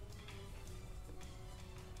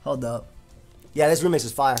 Hold up. Yeah, this remix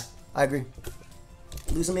is fire. I agree.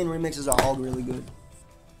 Lusamine remixes are all really good.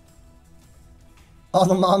 All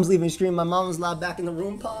the moms leaving stream. My mom's loud back in the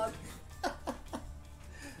room pod.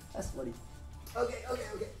 That's funny. Okay.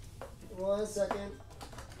 1 second.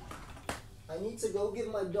 I need to go give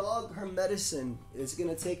my dog her medicine. It's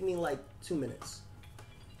gonna take me like 2 minutes.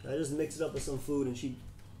 I just mix it up with some food and she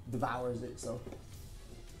devours it, so.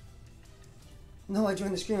 No, I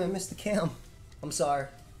joined the stream. I missed the cam. I'm sorry.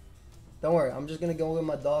 Don't worry. I'm just gonna go give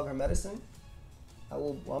my dog her medicine.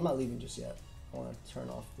 Well, I'm not leaving just yet. I want to turn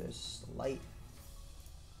off this light.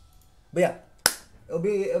 But yeah, it'll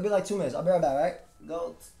be like 2 minutes. I'll be right back. Right?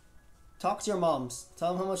 Go talk to your moms.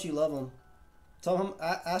 Tell them how much you love them. Tell them,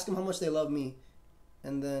 ask them how much they love me,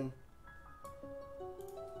 and then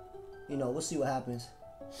we'll see what happens.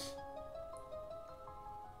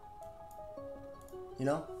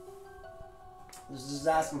 Just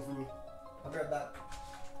ask them for me. I'll be right back.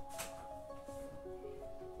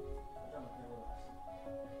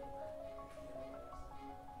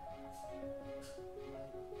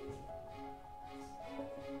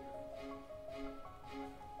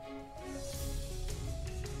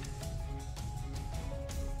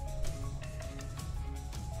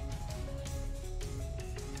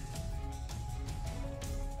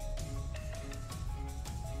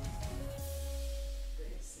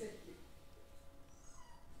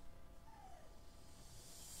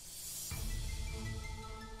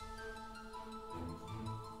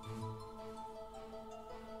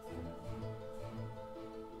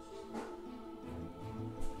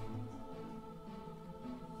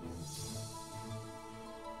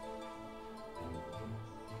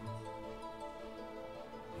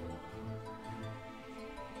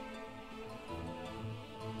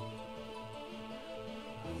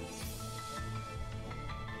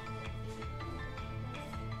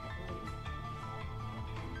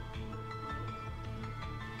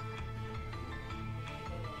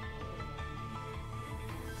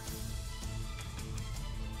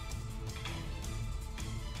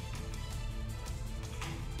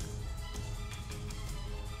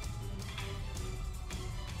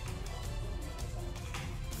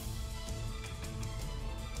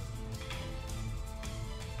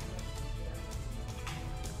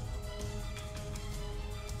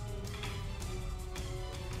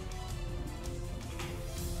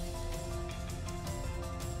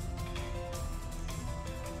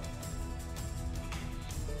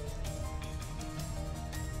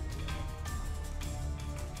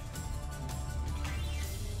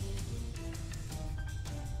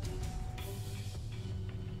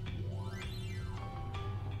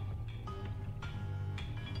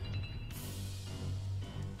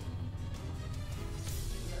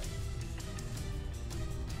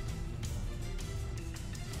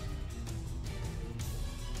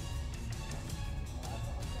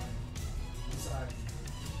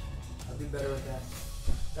 better with that.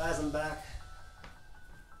 Guys, I'm back.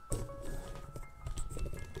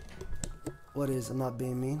 What is? I'm not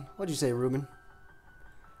being mean. What'd you say, Ruben?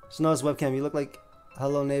 So no, it's webcam. You look like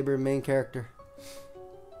Hello Neighbor main character.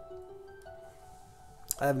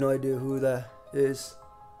 I have no idea who that is.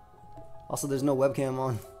 Also, there's no webcam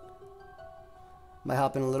on. Might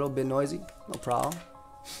hop in a little bit noisy. No problem.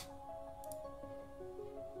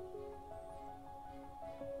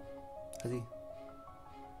 Has he?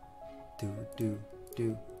 Do.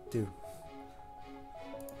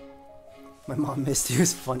 My mom missed you.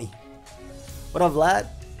 It's funny. What up, Vlad?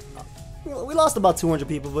 We lost about 200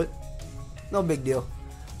 people, but no big deal.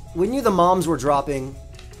 We knew the moms were dropping.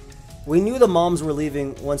 We knew the moms were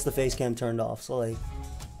leaving once the face cam turned off. So, like,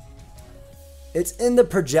 it's in the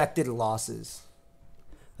projected losses.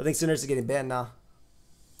 I think Cinderace is getting banned now.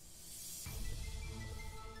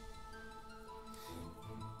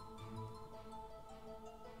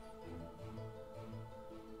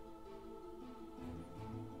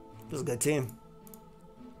 This is a good team.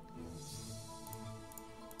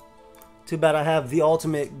 Too bad I have the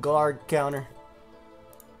ultimate guard counter.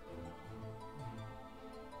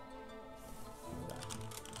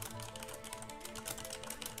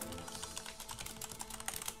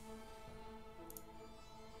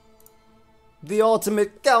 The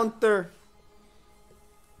ultimate counter.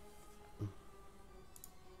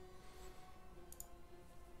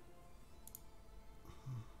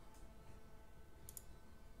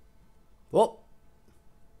 Well,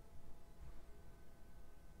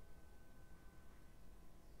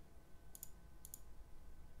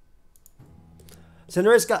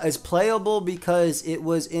 Cinderace is playable because it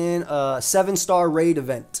was in a 7-star raid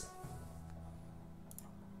event.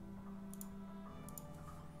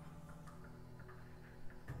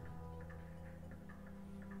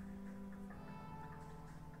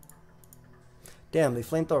 Damn, the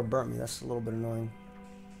flamethrower burnt me. That's a little bit annoying.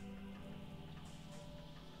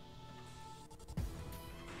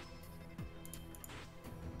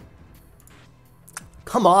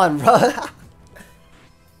 Come on, bro.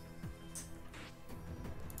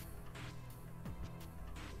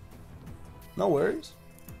 No worries.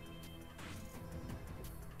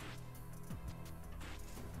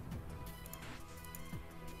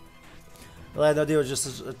 Well, that deal was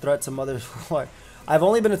just a threat to mothers worldwide. I've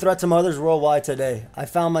only been a threat to mothers worldwide today. I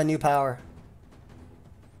found my new power.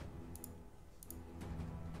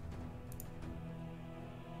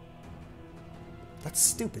 That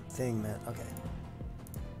stupid thing, man. Okay.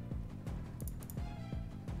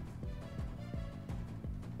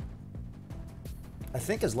 I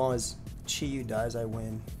think as long as Chi-Yu dies, I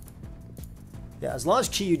win. Yeah, as long as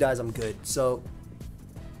Chi-Yu dies, I'm good. So,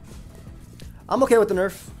 I'm okay with the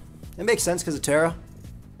nerf. It makes sense because of Terra.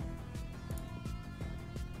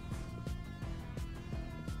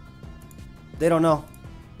 They don't know.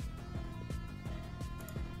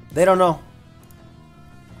 They don't know.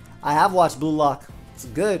 I have watched Blue Lock. It's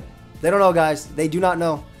good. They don't know, guys. They do not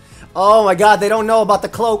know. Oh my god, they don't know about the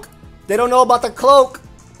cloak. They don't know about the cloak.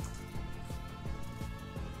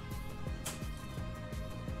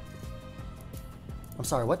 I'm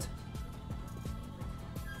sorry, what?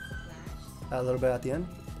 A little bit at the end?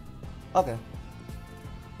 Okay.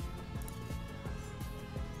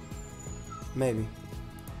 Maybe.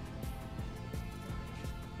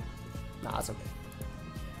 Nah, it's okay.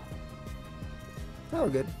 No, we're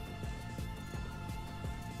good.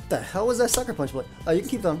 What the hell was that sucker punch play? Oh, you can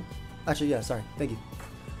keep them. Actually, yeah, sorry. Thank you.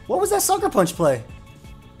 What was that sucker punch play?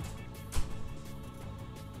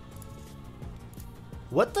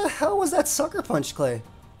 What the hell was that sucker punch play?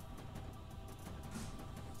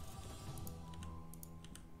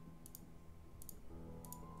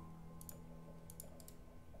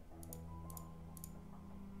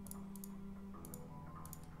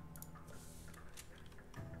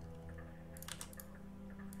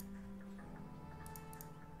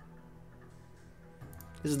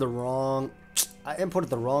 This is the wrong... I imported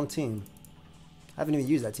the wrong team. I haven't even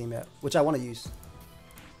used that team yet, which I want to use.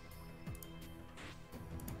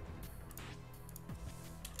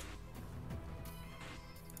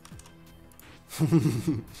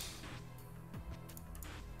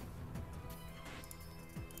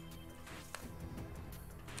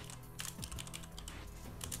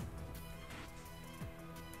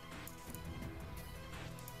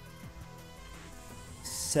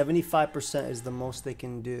 $75% is the most they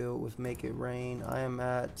can do with Make It Rain. I am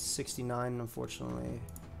at 69, unfortunately.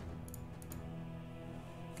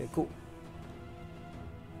 Okay, cool.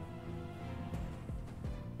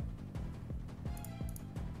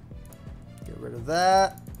 Get rid of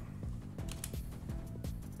that.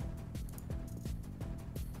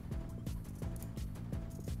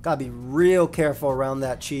 Gotta be real careful around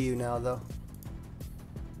that Chi-Yu now, though.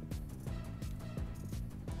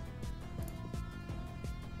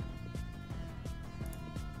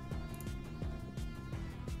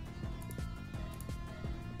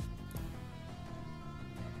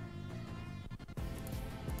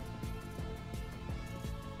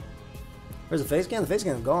 Where's the face scan? The face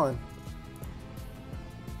scan is gone.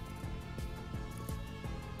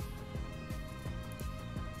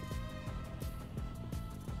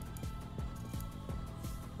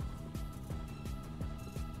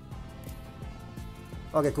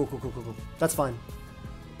 Okay, cool. That's fine.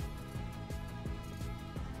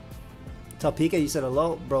 Tell Pika you said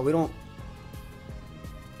hello. Bro, we don't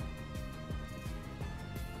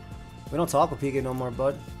talk with Pika no more,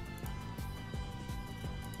 bud.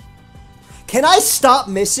 Can I stop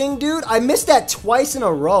missing, dude? I missed that twice in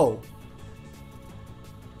a row.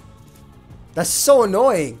 That's so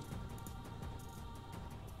annoying.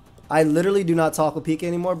 I literally do not talk with Pika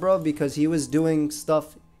anymore, bro, because he was doing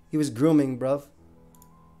stuff. He was grooming, bro.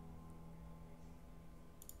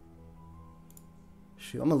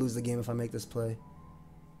 Shoot, I'm gonna lose the game if I make this play.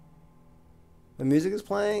 The music is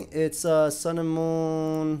playing. It's Sun and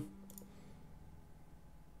Moon.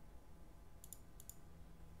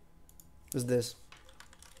 What's this?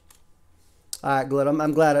 Alright, good.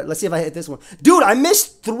 I'm glad. Let's see if I hit this one. Dude, I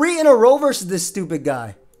missed 3 in a row versus this stupid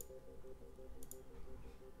guy.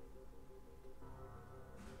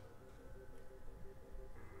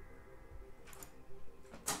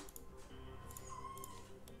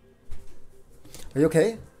 Are you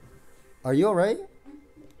okay? Are you alright?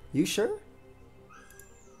 You sure?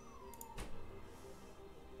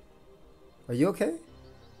 Are you okay?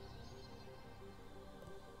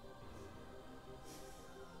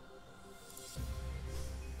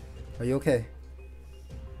 Are you okay?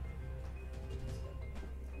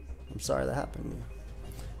 I'm sorry that happened to you.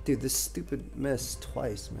 Dude, this stupid miss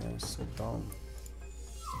twice, man. It's so dumb.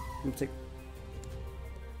 Let me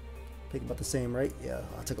take about the same, right? Yeah,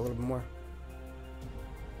 I'll take a little bit more.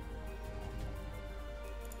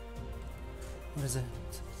 What is it?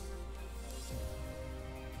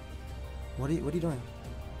 What are you doing?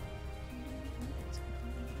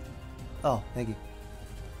 Oh, thank you.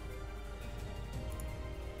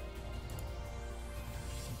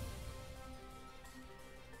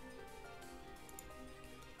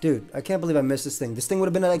 Dude, I can't believe I missed this thing. This thing would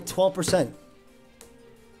have been at like 12%.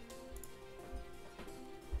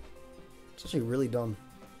 It's actually really dumb.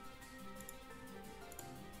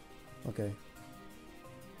 Okay.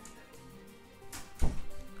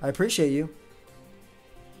 I appreciate you.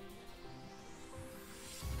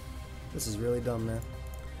 This is really dumb, man.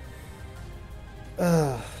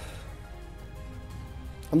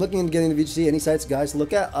 I'm looking into getting the VGC. Any sites, guys, to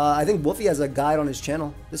look at? I think Wolfie has a guide on his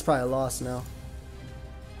channel. This is probably a loss now.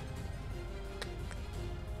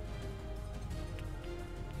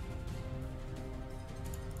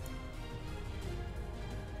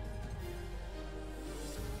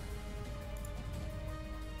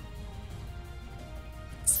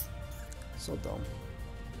 So dumb.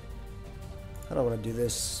 How do I want to do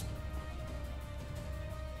this?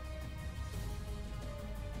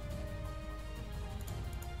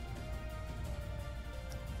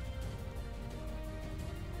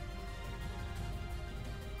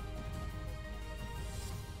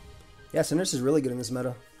 Yeah, Cinderace is really good in this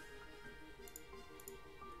meta.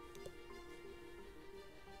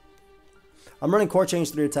 I'm running core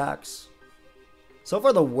change 3 attacks. So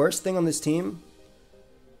far, the worst thing on this team.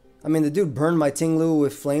 I mean, the dude burned my Tinglu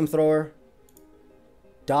with flamethrower.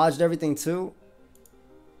 Dodged everything too.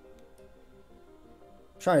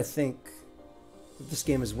 I'm trying to think if this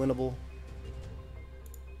game is winnable.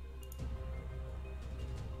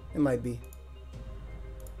 It might be.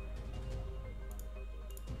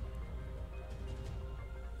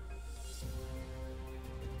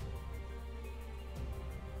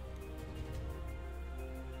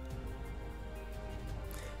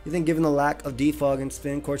 You think given the lack of defog and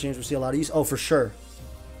spin, core change will see a lot of use? Oh, for sure.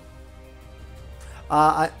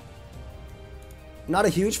 I'm not a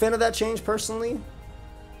huge fan of that change personally.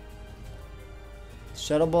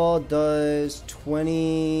 Shadow Ball does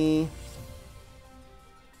 20.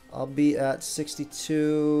 I'll be at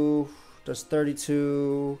 62. Does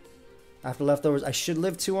 32. After leftovers, I should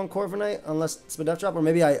live 2 on Corviknight unless it's a death drop, or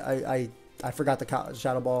maybe I forgot the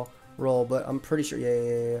Shadow Ball roll, but I'm pretty sure.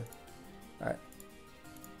 Yeah. All right.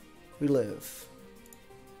 We live.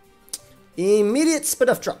 Immediate spit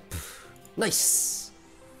off drop. Nice.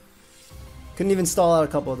 Couldn't even stall out a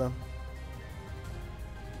couple of them.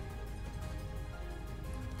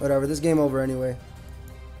 Whatever, this game over anyway.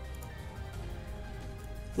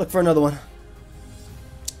 Look for another one.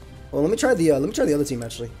 Well, let me try the other team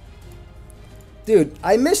actually. Dude,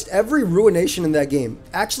 I missed every Ruination in that game.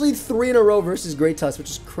 Actually, 3 in a row versus Great Tusk, which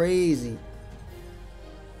is crazy.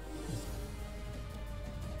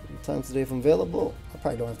 Time today if I'm available. I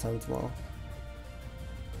probably don't have time tomorrow.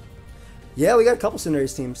 Yeah, we got a couple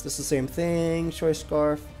Cinderace teams. This is the same thing. Choice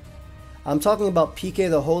Scarf. I'm talking about PK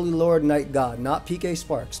the Holy Lord Night God, not PK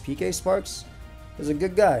Sparks. PK Sparks is a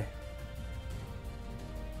good guy.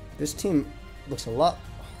 This team looks a lot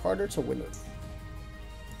harder to win with.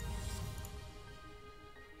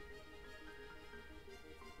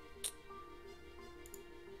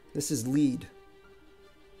 This is lead.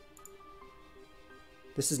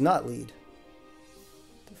 This is not lead.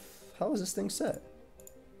 How is this thing set?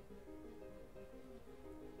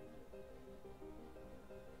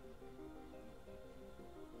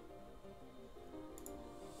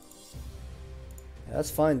 Yeah,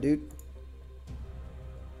 that's fine, dude.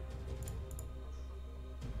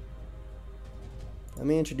 Let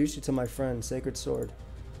me introduce you to my friend, Sacred Sword.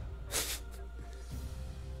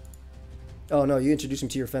 Oh no, you introduce him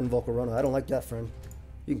to your friend Volcarona. I don't like that friend.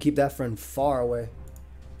 You can keep that friend far away.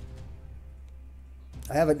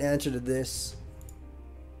 I have an answer to this.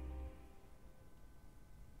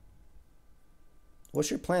 What's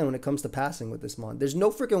your plan when it comes to passing with this mon? There's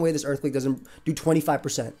no freaking way this Earthquake doesn't do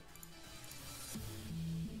 25%.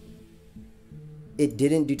 It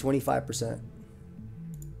didn't do 25%.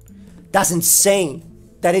 That's insane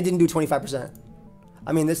that it didn't do 25%.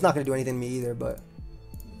 I mean, it's not going to do anything to me either, but...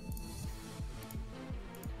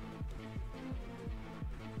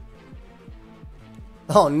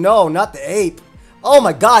 Oh no, not the ape. Oh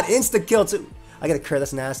my god, insta kill too. I got a crit,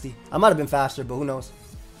 that's nasty. I might have been faster, but who knows.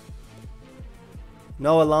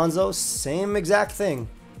 No Alonzo, same exact thing.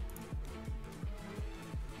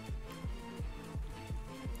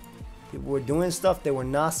 People were doing stuff they were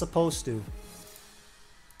not supposed to.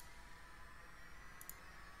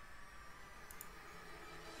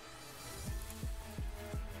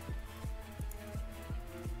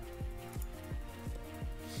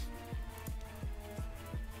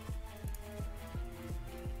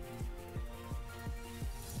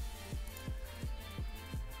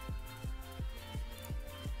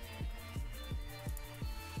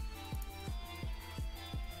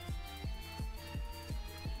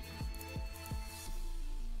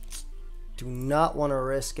 Do not want to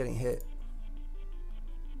risk getting hit.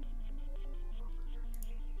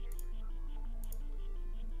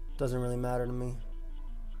 Doesn't really matter to me.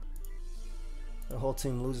 The whole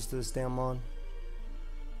team loses to this damn mon.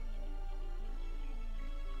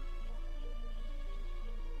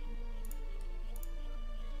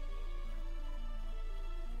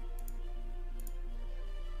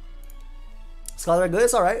 Scholar good,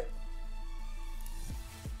 it's alright.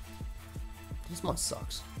 This mon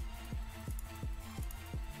sucks.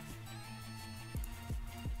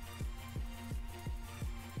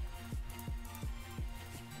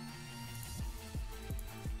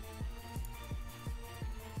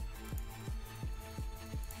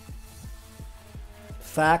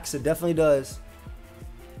 Facts, it definitely does.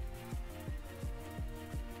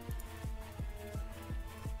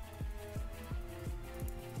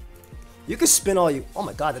 You can spin all you... Oh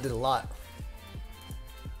my god, that did a lot.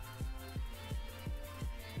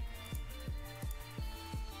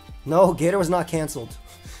 No, Gator was not canceled.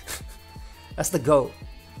 That's the GOAT.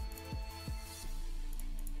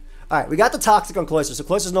 Alright, we got the Toxic on Cloyster, so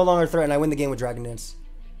Cloyster's no longer a threat and I win the game with Dragon Dance.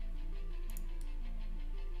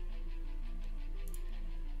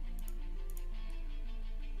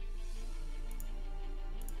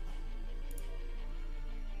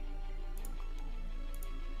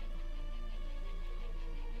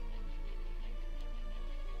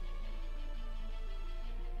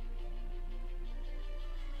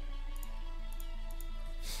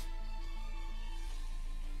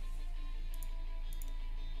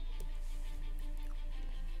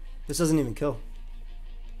 This doesn't even kill.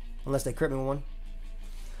 Unless they crit me with one.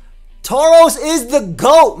 Tauros is the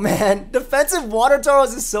GOAT, man. Defensive water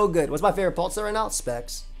Tauros is so good. What's my favorite Pulsar right now?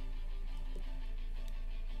 Specs.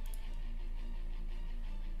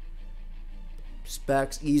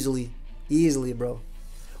 Specs, easily. Easily, bro.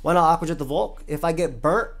 Why not Aqua Jet the Volk? If I get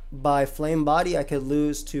burnt by Flame Body, I could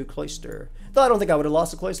lose to Cloyster. Though I don't think I would have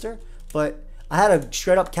lost to Cloyster. But I had a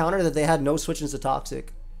straight up counter that they had no switch into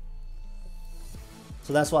Toxic.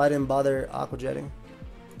 So that's why I didn't bother Aqua Jetting.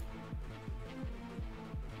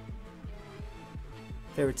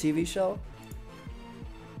 Favorite TV show?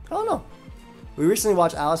 I don't know. We recently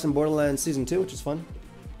watched Alice in Borderland Season 2, which is fun.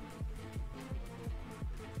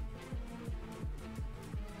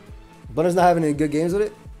 Bunner's not having any good games with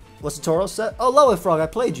it. What's the Tauros set? Oh, Loa Frog, I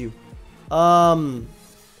played you.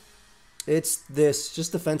 It's this.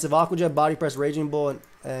 Just defensive. Aqua Jet, Body Press, Raging Bull,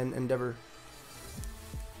 and Endeavor.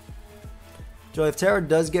 Joey, if Terra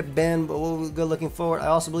does get banned, but we'll be good looking forward. I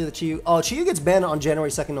also believe that Chiyu... Oh, Chiyu gets banned on January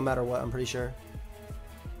 2nd no matter what, I'm pretty sure.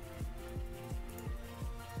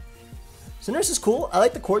 Cinderace is cool. I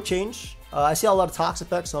like the court change. I see a lot of tox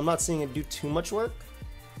effects, so I'm not seeing it do too much work.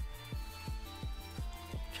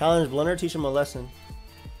 Challenge Blender, teach him a lesson.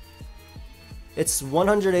 It's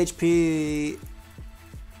 100 HP,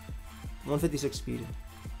 156 speed.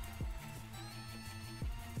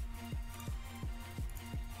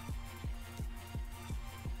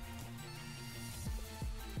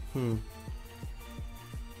 No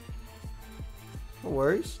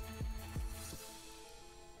worries.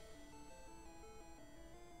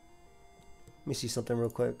 Let me see something real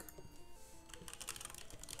quick.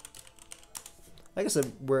 I guess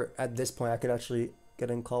we're at this point. I could actually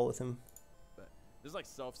get in call with him. There's like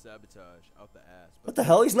self-sabotage out the ass. What the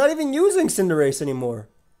hell? He's not even using Cinderace anymore.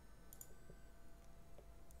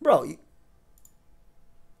 Bro.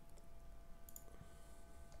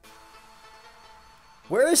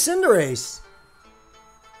 Where is Cinderace?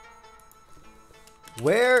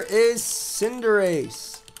 Where is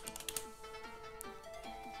Cinderace?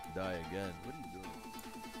 Die again. What are you doing?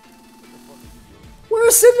 What the fuck are you doing? Where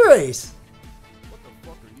is Cinderace? What the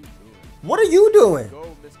fuck are you doing? What are you doing?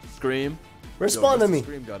 Go, Mr. Scream. Respond Yo, to Mr. me.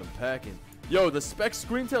 Scream got him packing. Yo, the Specs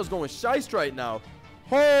Scream Tail's going shiest right now.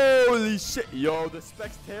 Holy shit. Yo, the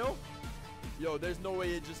Specs Tail. Yo, there's no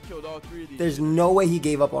way it just killed all three of these. There's no way he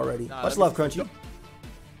gave up already. Nah, Much love, Crunchy.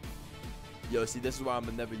 Yo, see, this is why I'm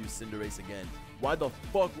gonna never use Cinderace again. Why the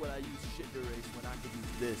fuck would I use Cinderace when I could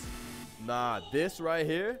use this? Nah, this right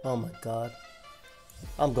here. Oh my god.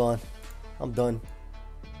 I'm gone. I'm done.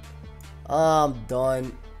 I'm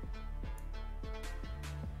done.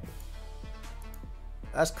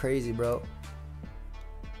 That's crazy, bro.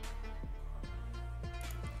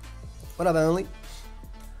 What up, Emily?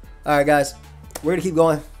 Alright, guys. We're gonna keep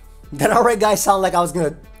going. That alright, guys, sound like I was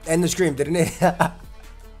gonna end the stream, didn't it?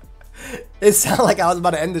 It sounded like I was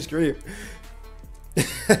about to end the stream.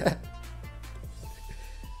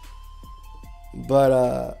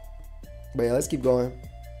 But yeah, let's keep going.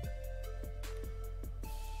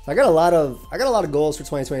 I got a lot of goals for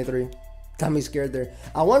 2023. Got me scared there.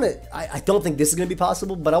 I don't think this is gonna be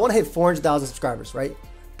possible, but I want to hit 400,000 subscribers, right?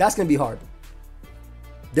 That's gonna be hard.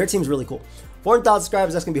 Their team's really cool. 400,000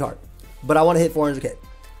 subscribers, that's gonna be hard. But I want to hit 400K.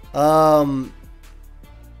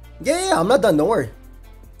 Yeah, I'm not done. Don't worry.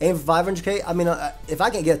 Aim for 500K. I mean, if I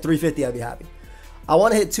can get 350, I'd be happy. I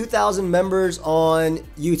want to hit 2,000 members on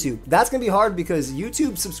YouTube. That's going to be hard because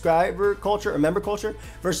YouTube subscriber culture or member culture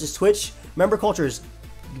versus Twitch member culture is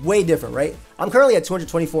way different, right? I'm currently at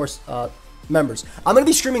 224 members. I'm going to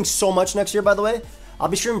be streaming so much next year, by the way. I'll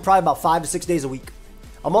be streaming probably about 5 to 6 days a week.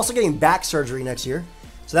 I'm also getting back surgery next year,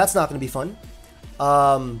 so that's not going to be fun.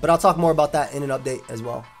 But I'll talk more about that in an update as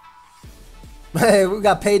well. Hey, we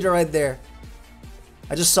got Pedro right there.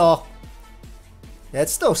 I just saw. Yeah,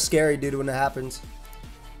 it's still scary, dude, when it happens.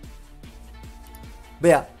 But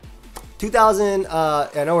yeah, 2,000.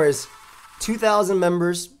 Yeah, no worries. 2,000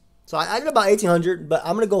 members. So I did about 1,800, but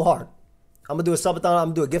I'm gonna go hard. I'm gonna do a subathon.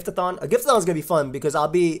 I'm gonna do a giftathon. A giftathon is gonna be fun because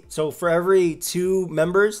so for every 2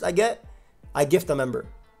 members I get, I gift a member,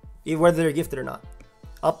 even whether they're gifted or not.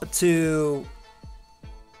 Up to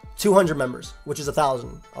 200 members, which is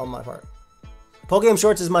 1,000 on my part. Pokeaim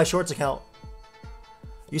Shorts is my shorts account.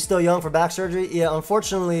 You still young for back surgery? Yeah,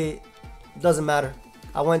 unfortunately, it doesn't matter.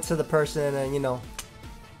 I went to the person and, you know,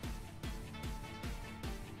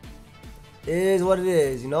 it is what it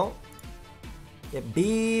is, you know? It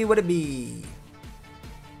be what it be.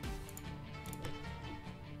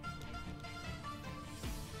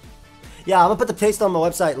 Yeah, I'm gonna put the taste on my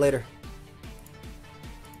website later.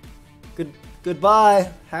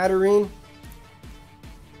 Goodbye, Hatterene.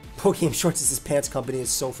 Pokeaim Shorts is his pants company.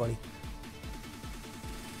 It's so funny.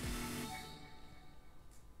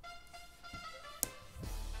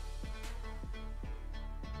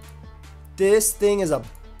 This thing is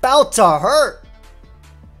about to hurt.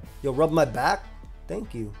 Yo, rub my back.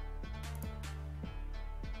 Thank you.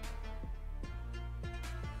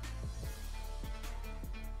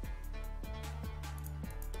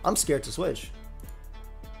 I'm scared to switch.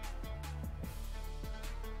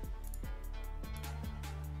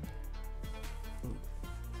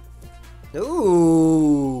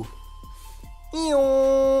 Ooh.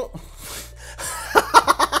 Ew.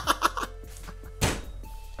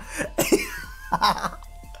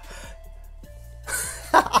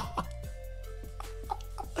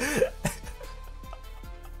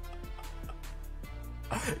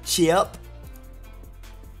 Chip.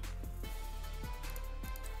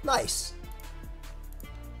 Nice.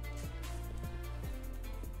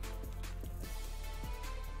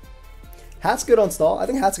 Hat's good on stall. I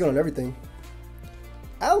think Hat's good on everything.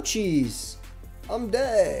 Ouchies. I'm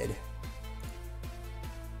dead.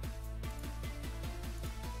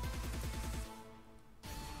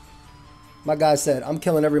 My guy said, I'm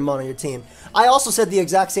killing every mon on your team. I also said the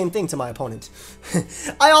exact same thing to my opponent.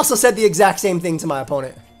 I also said the exact same thing to my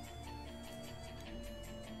opponent.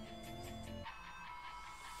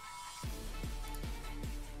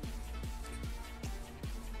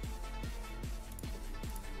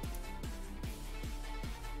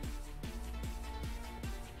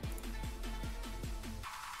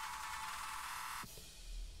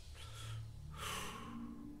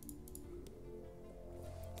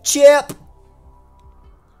 Chip!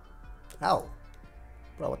 Ow.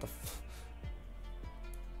 Bro, what the f...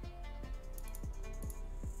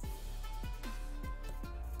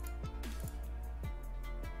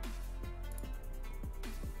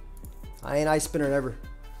 I ain't ice spinner ever.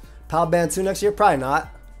 Pal Band 2 next year? Probably not.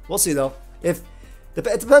 We'll see though. It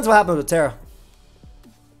depends what happens with Terra.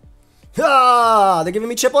 Ah, they're giving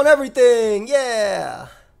me chip on everything. Yeah.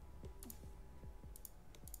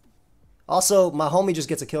 Also, my homie just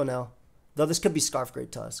gets a kill now. Though this could be Scarf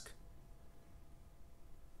Great Tusk.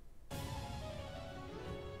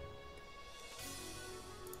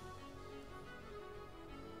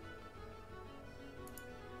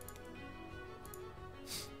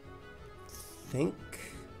 Think.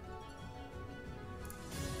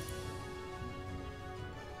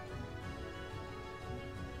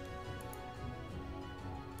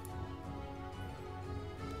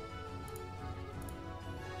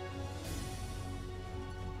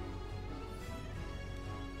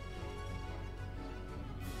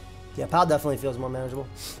 Yeah, Pal definitely feels more manageable.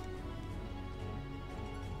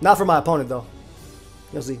 Not for my opponent, though.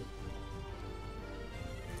 You'll see.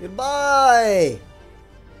 Goodbye!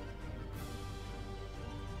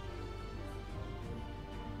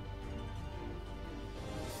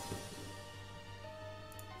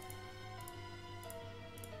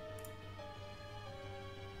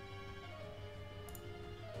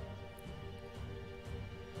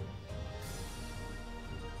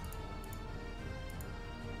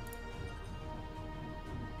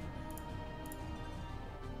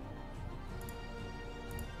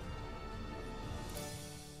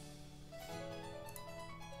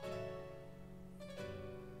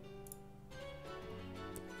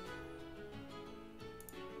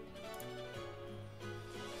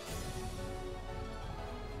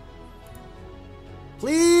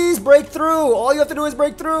 Please break through. All you have to do is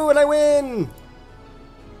break through and I win.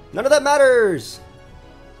 None of that matters.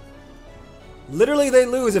 Literally, they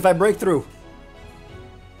lose if I break through.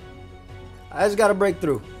 I just gotta break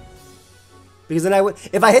through. Because then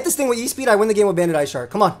if I hit this thing with E-Speed, I win the game with Bandit Ice Shark.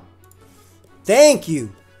 Come on. Thank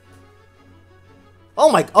you.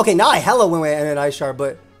 Oh my, okay, now I hella win with Bandit Ice Shark,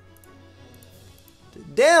 but...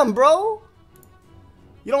 Damn, bro.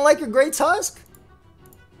 You don't like your Great Tusk?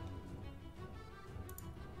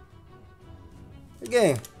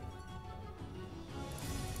 Game.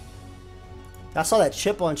 I saw that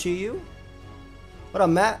chip on Chi-Yu. What up,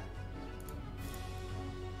 Matt?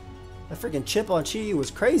 That freaking chip on Chi-Yu was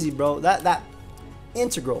crazy, bro. That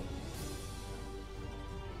integral.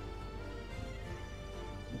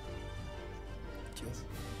 Just,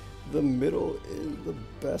 the middle is the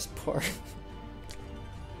best part.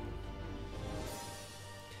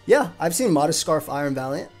 Yeah, I've seen Modest Scarf Iron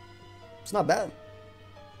Valiant. It's not bad.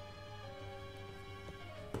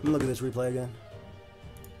 Let me look at this replay again.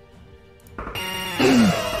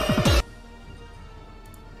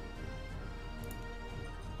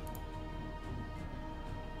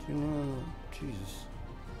 Jesus.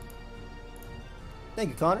 Thank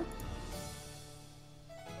you, Connor.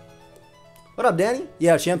 What up, Danny?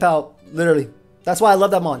 Yeah, Champal, literally. That's why I love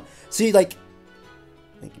that mon. See, like...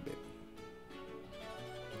 Thank you, babe.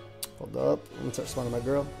 Hold up. Let me start spawning my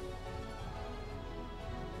girl.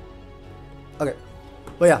 Okay.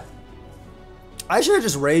 But yeah, I should have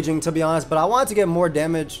just raging, to be honest, but I wanted to get more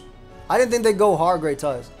damage. I didn't think they'd go hard Great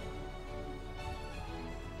Tusk.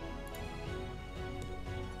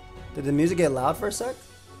 Did the music get loud for a sec?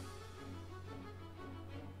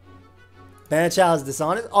 Bandit Child is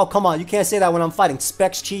dishonest? Oh, come on, you can't say that when I'm fighting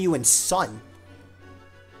Specs, Chi-Yu, and Sun.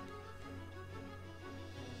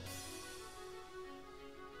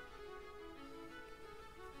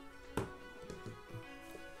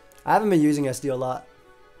 I haven't been using SD a lot.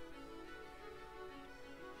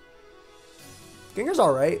 Ginger's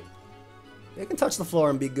alright. It can touch the floor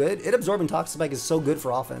and be good. It absorbing Toxic Spike is so good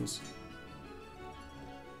for offense.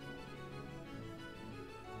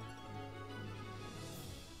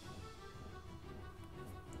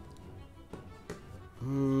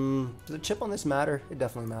 Does the chip on this matter? It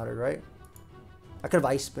definitely mattered, right? I could have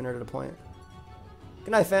Ice Spinner at a point.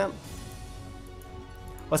 Good night, fam.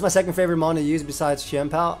 What's my second favorite mon to use besides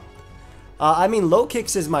Chimpao? I mean, Low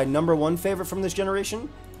Kicks is my #1 favorite from this generation.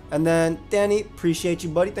 And then, Danny, appreciate you,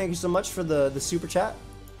 buddy. Thank you so much for the super chat.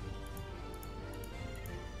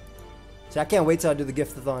 See, I can't wait till I do the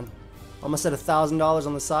gift-a-thon. Almost at $1,000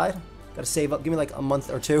 on the side. Gotta save up. Give me like a month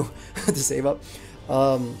or two to save up.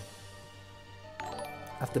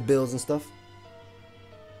 After bills and stuff.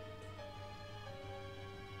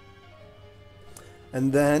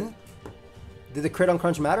 And then, did the crit on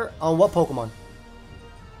Crunch matter? On what Pokemon?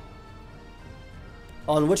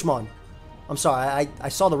 On which mon? I'm sorry, I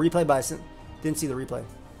saw the replay, but I didn't see the replay.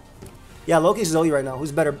 Yeah, Loki's Zoe right now.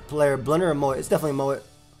 Who's a better player, Blender or Moet? It's definitely Moet.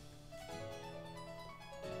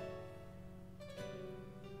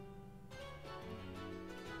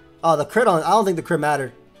 Oh, the crit on... I don't think the crit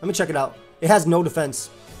mattered. Let me check it out. It has no defense.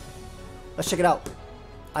 Let's check it out.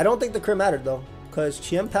 I don't think the crit mattered, though. Because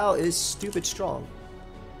Chimpao is stupid strong.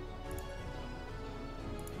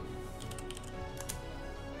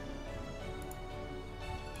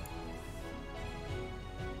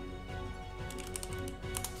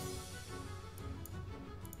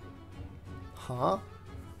 Huh?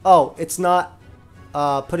 Oh, it's not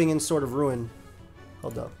putting in Sword of Ruin.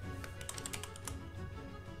 Hold up.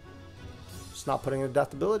 It's not putting in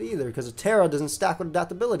adaptability either, because a Terra doesn't stack with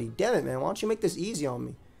adaptability. Damn it, man. Why don't you make this easy on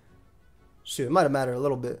me? Shoot, it might have mattered a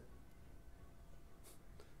little bit.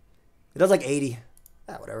 It does like 80.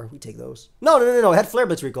 Ah, whatever. We take those. No. It had Flare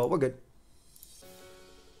Blitz recall. We're good.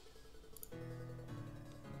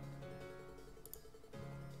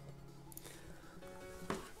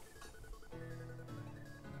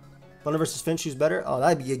 Thunder versus Finch, who's better? Oh,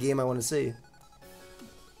 that'd be a game I want to see.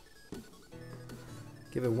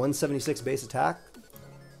 Give it 176 base attack.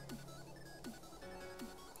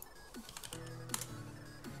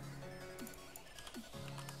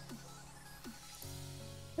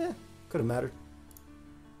 Yeah, could have mattered.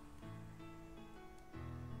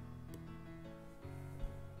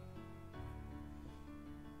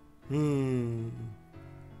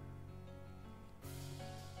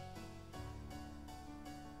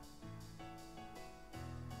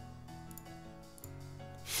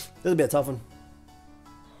 This'll be a tough one.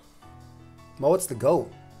 Mo, it's the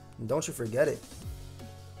GOAT. Don't you forget it.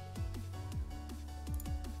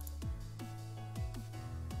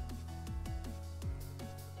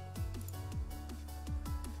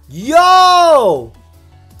 Yo!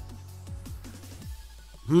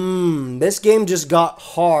 This game just got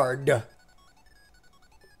hard.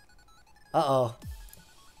 Uh-oh.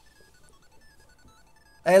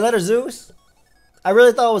 Hey, letter Zeus. I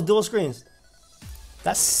really thought it was dual screens.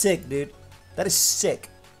 That's sick, dude. That is sick.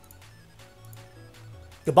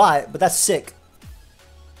 Goodbye, but that's sick.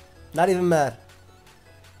 Not even mad.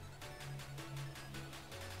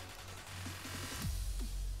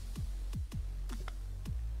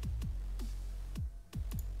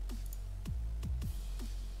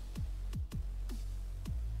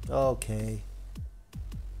 Okay.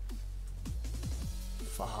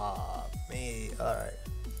 Fuck me. Alright.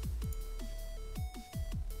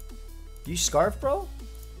 You Scarf, bro?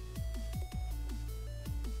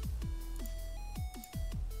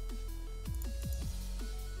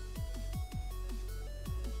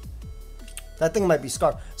 That thing might be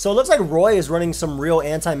Scarf. So it looks like Roy is running some real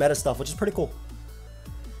anti-meta stuff, which is pretty cool.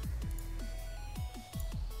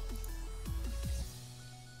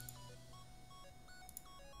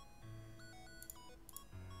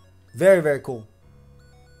 Very, very cool.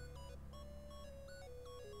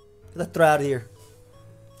 Get that threat out of here.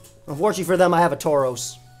 Unfortunately for them, I have a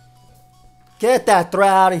Tauros. Get that threat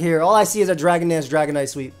out of here. All I see is a Dragon Dance, Dragonite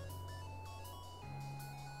sweep.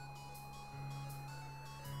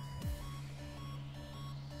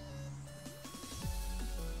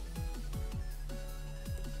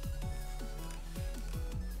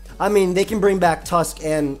 I mean, they can bring back Tusk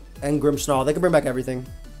and Grimmsnarl. They can bring back everything.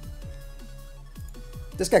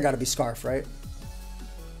 This guy gotta be Scarf, right?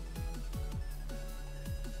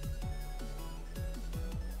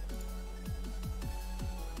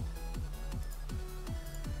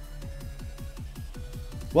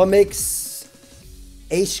 What makes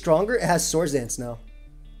Ace stronger? It has Swords Dance now.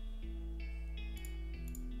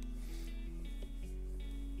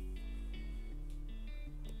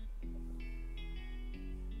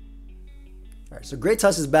 Alright, so Great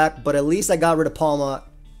Tusk is back, but at least I got rid of Palmot.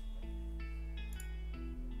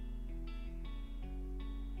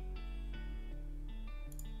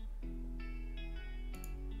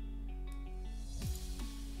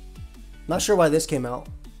 Not sure why this came out.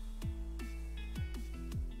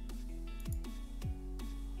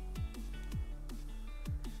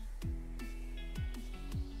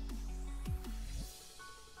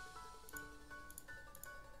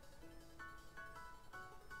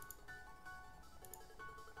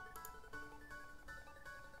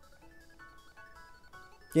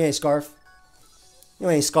 You ain't Scarf. You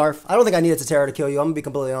ain't Scarf. I don't think I needed Tera to kill you. I'm gonna be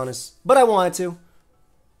completely honest. But I wanted to.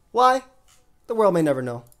 Why? The world may never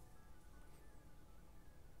know.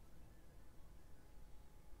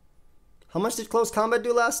 How much did close combat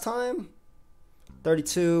do last time?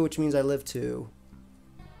 32, which means I live 2.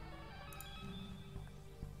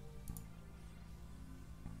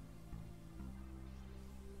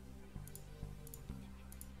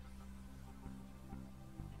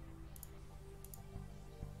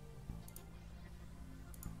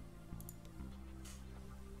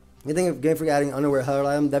 You think of Game Freak adding underwear held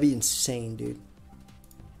item? That'd be insane, dude.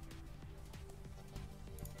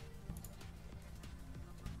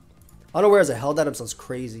 Underwear as a held item sounds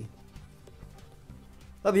crazy.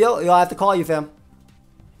 Love you, yo. I have to call you, fam.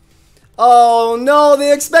 Oh no,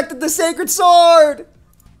 they expected the Sacred Sword!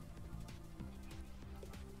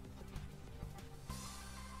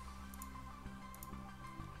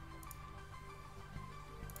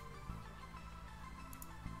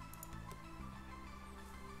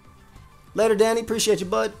 Later, Danny. Appreciate you,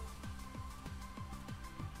 bud.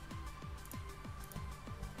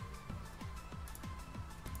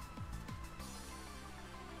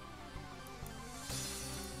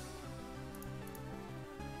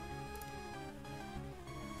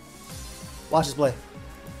 Watch this play.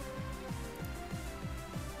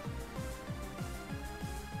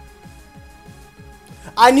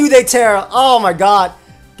 I knew they Tera. Oh my god.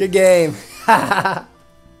 Good game.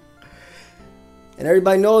 And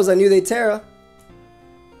everybody knows I knew they Tera.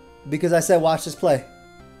 Because I said watch this play.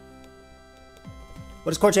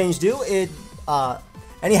 What does Core Change do? It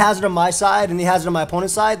any hazard on my side, any hazard on my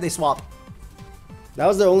opponent's side, they swap. That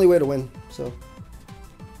was their only way to win, so.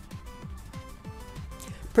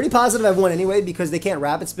 Pretty positive I've won anyway because they can't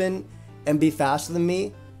rapid spin and be faster than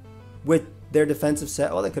me with their defensive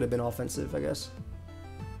set. Oh, they could have been offensive, I guess.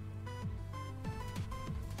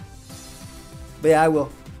 But yeah, I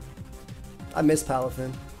will. I miss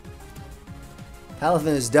Palafin. Palafin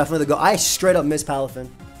is definitely the go. I straight up miss Palafin.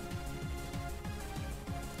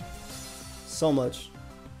 So much.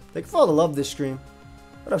 Thank you for all the love this stream.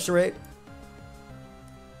 What up, Charade?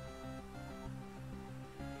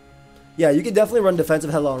 Yeah, you can definitely run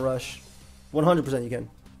defensive headlong rush. 100% you can.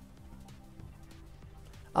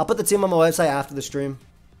 I'll put the team on my website after the stream.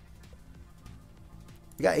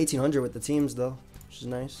 We got 1800 with the teams though, which is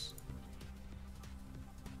nice.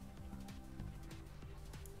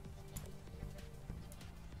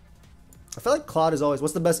 I feel like Claude is always...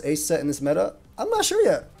 What's the best ace set in this meta? I'm not sure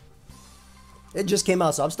yet. It just came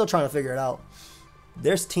out, so I'm still trying to figure it out.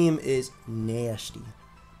 This team is nasty.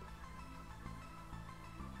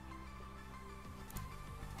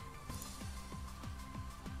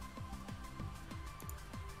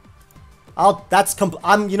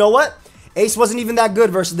 You know what? Ace wasn't even that good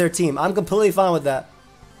versus their team. I'm completely fine with that.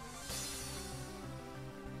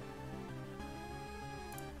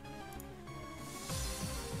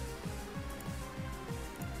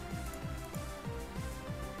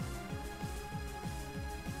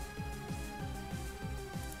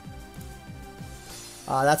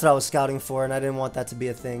 That's what I was scouting for, and I didn't want that to be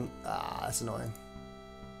a thing. That's annoying.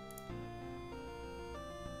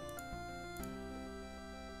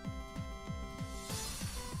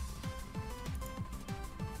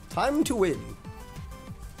 Time to win.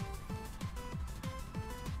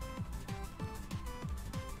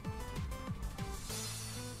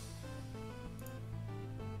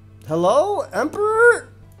 Hello,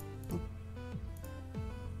 Emperor?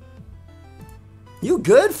 You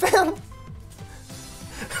good, fam?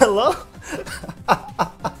 Hello?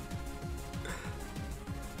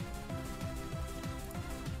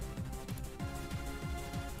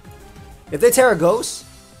 If they Tera Ghost,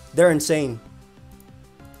 they're insane.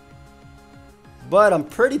 But I'm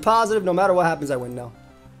pretty positive no matter what happens, I win now.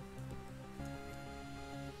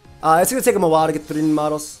 It's going to take them a while to get 3 new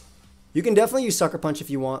models. You can definitely use Sucker Punch if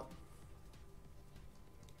you want.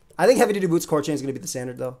 I think Heavy Duty Boots Core Chain is going to be the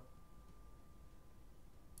standard, though.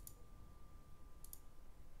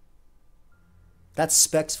 That's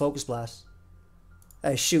Specs Focus Blast.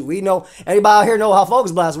 Hey, shoot, we know. Anybody out here know how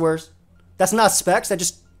Focus Blast works? That's not Specs. That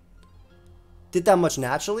just did that much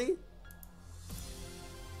naturally.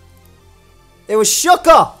 It was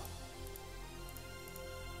Shuka!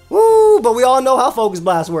 Woo! But we all know how Focus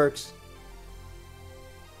Blast works.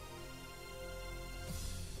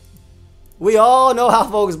 We all know how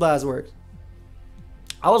Focus Blast works.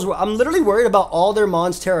 I'm literally worried about all their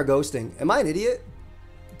Mons Tera ghosting. Am I an idiot?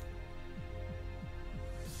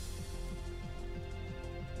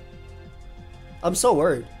 I'm so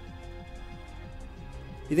worried.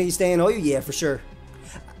 You think he's staying OU? Yeah, for sure.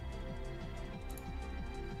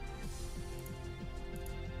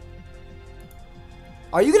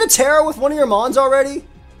 Are you gonna Terra with one of your Mons already?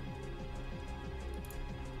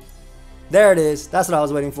 There it is. That's what I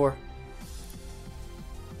was waiting for.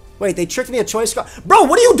 Wait, they tricked me a choice card. Bro,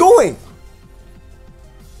 what are you doing?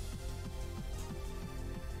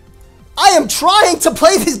 I am trying to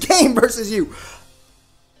play this game versus you.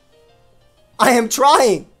 I am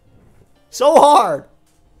trying so hard.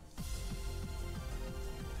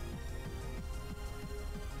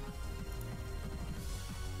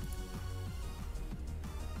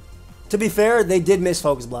 To be fair, they did miss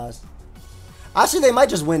Focus Blast. Actually, they might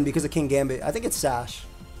just win because of King Gambit. I think it's Sash.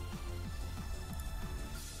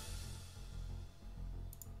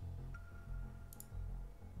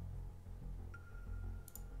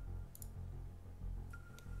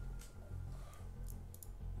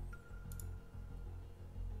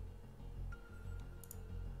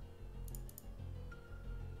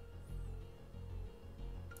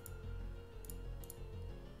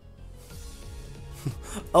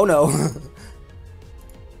 Oh no.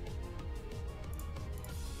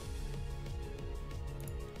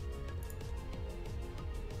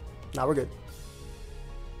 Nah, we're good.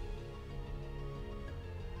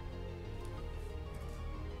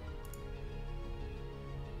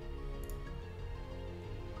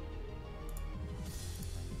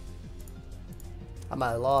 I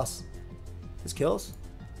might have lost. This kills.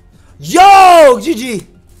 Yo! GG!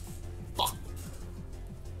 Fuck.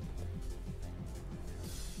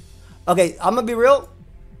 Okay, I'm gonna be real.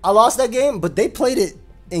 I lost that game, but they played it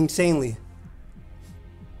insanely.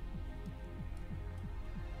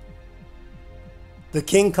 The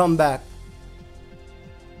King comeback.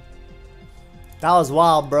 That was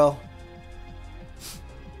wild, bro.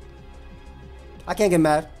 I can't get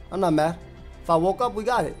mad. I'm not mad. If I woke up, we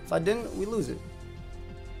got it. If I didn't, we lose it.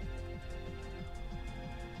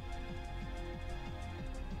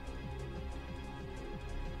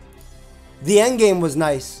 The end game was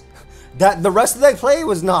nice. That the rest of that play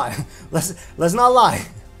was not. Let's not lie.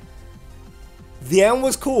 The end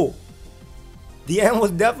was cool. The end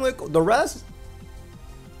was definitely cool. The rest,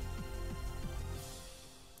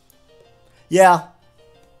 yeah,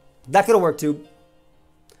 that could have worked too.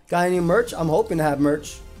 Got any merch? I'm hoping to have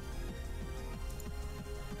merch.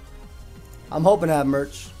 I'm hoping to have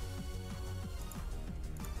merch.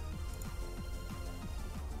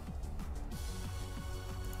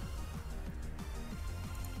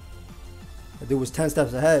 That dude was 10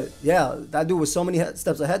 steps ahead. Yeah, that dude was so many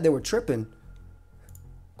steps ahead, they were tripping.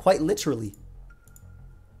 Quite literally.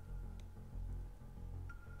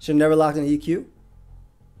 Should have never locked in EQ?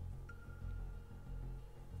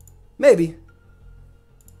 Maybe.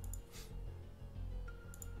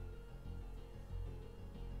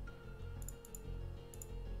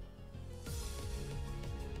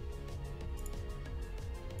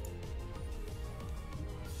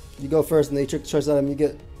 You go first and they trick the choice out of them. You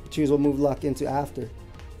get choose what move to lock into after.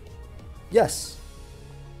 Yes.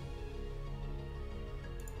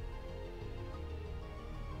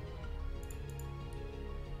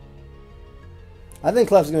 I think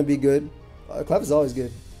Clef's going to be good. Clef is always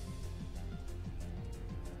good.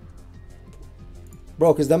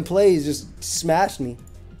 Bro, because them plays just smashed me.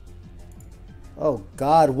 Oh,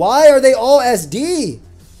 God. Why are they all SD?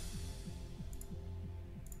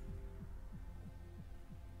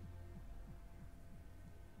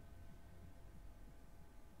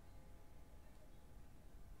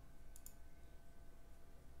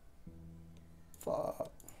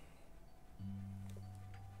 Fuck.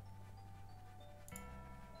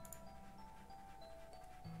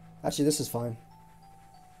 Actually, this is fine.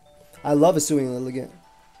 I love Asui and Lilligant.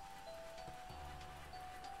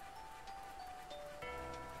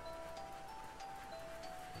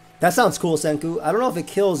 That sounds cool, Senku. I don't know if it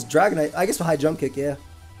kills Dragonite. I guess for high jump kick, yeah.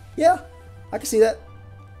 Yeah, I can see that.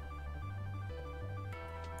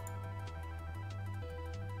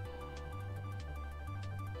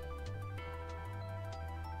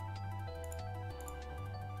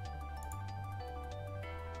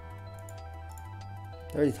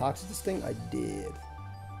 I already toxic this thing? I did.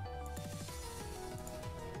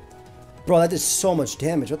 Bro, that did so much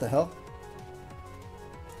damage. What the hell?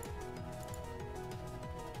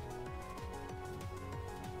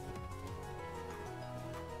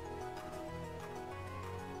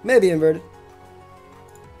 Maybe inverted.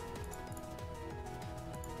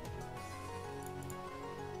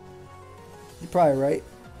 You're probably right.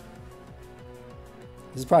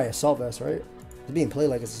 This is probably a Assault Vest, right? It's being played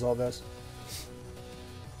like it's Assault Vest.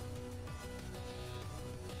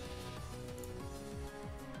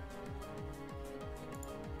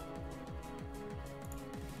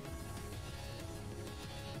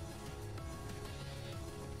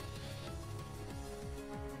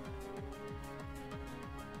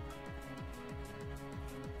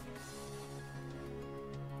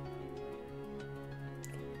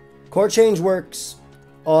 Core change works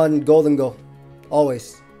on gold and go.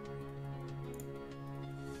 Always.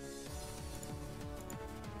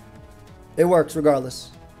 It works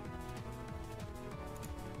regardless.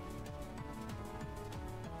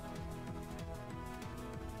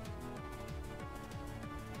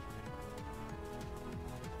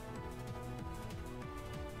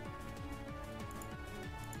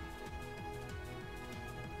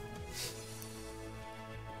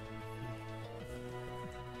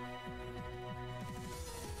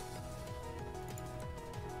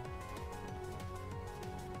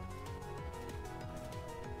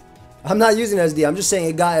 I'm not using SD. I'm just saying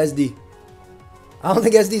it got SD. I don't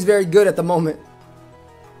think SD is very good at the moment.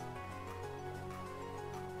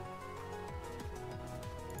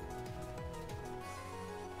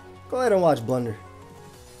 Go ahead and watch Blunder.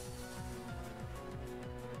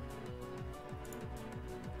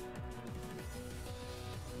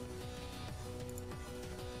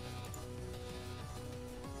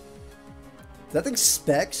 That thing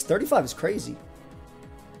specs? 35 is crazy.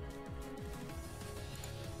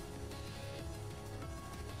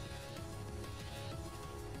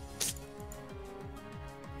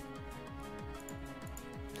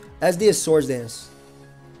 SD is Swords Dance.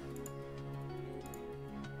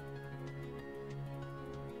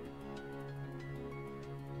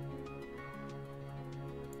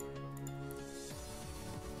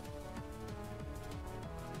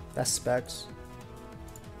 That's specs.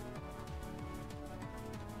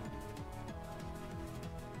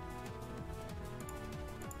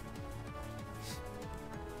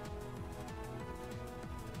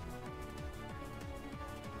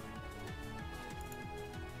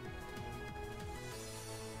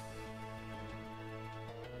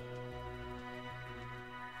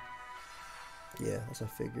 Yeah, as I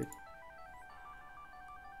figured.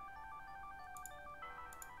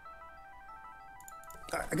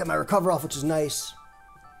 Alright, I got my recover off, which is nice.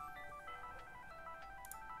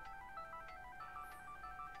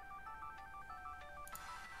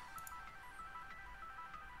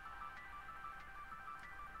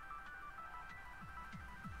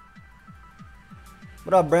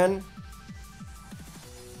 What up, Bren?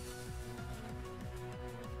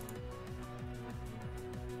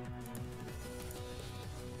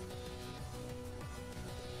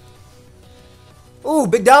 Ooh,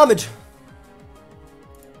 big damage.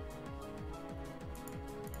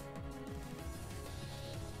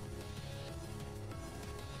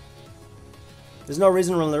 There's no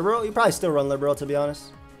reason to run liberal. You probably still run liberal, to be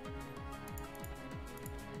honest.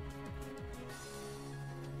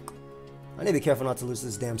 I need to be careful not to lose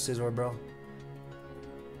this damn scissor, bro.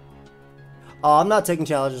 Oh, I'm not taking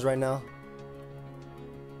challenges right now,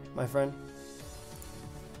 my friend.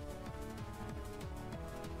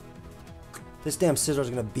 This damn scissor is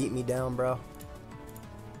gonna beat me down, bro.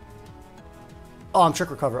 Oh, I'm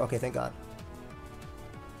trick recover. Okay, thank God.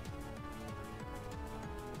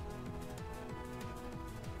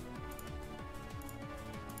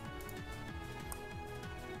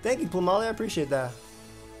 Thank you, Plumali. I appreciate that.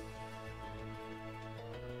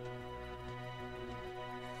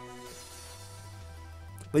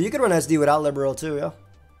 But you could run SD without liberal too, yo.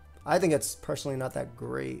 I think it's personally not that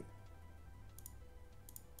great.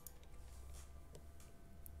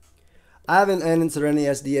 I haven't entered any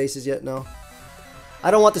SD aces yet, no.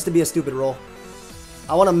 I don't want this to be a stupid roll.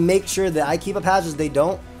 I want to make sure that I keep up hazards, they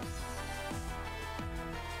don't.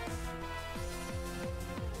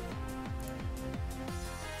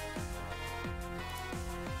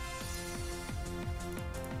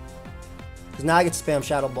 Because now I get to spam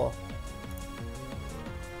Shadow Ball.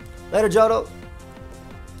 Later, Jodo.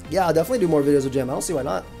 Yeah, I'll definitely do more videos with Jim. I don't see why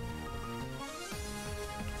not.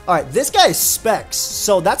 Alright, this guy is specs,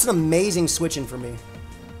 so that's an amazing switch-in for me.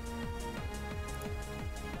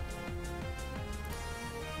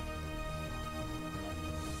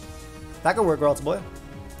 That could work, Girls Boy.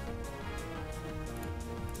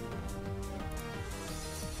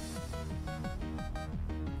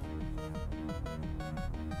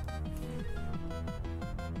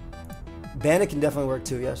 Bandit can definitely work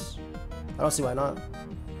too, yes. I don't see why not.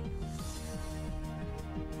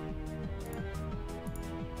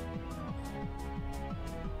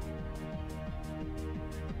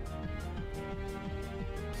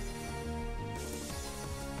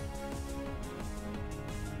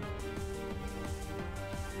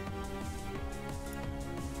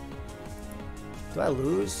 Do I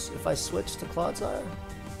lose if I switch to Clodsire?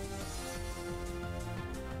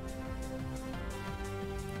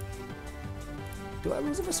 Do I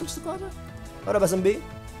lose if I switch to Clodsire? What up, SMB?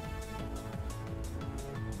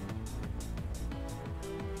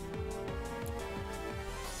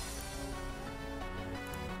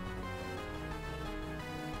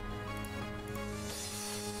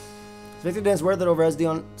 Is Victor Dance worth it over SD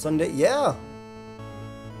on Sunday? Yeah.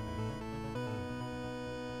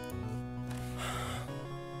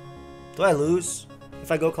 Do I lose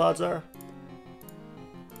if I go Cloudstar?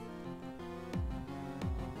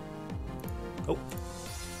 Oh.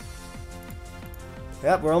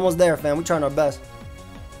 Yep, we're almost there, fam. We're trying our best.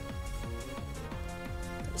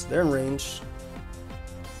 They're in range.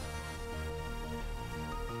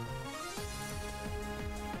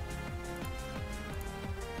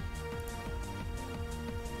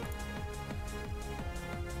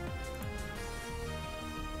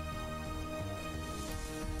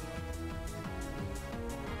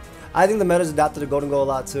 I think the meta's adapted to Golden Goal a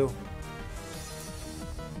lot too.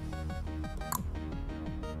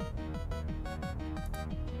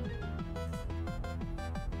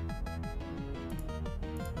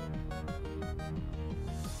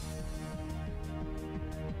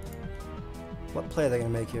 What play are they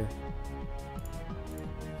going to make here?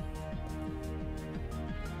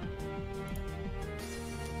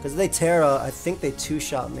 Because if they Terra, I think they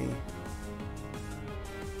two-shot me.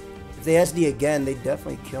 If they SD again, they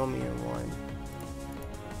definitely kill me in one.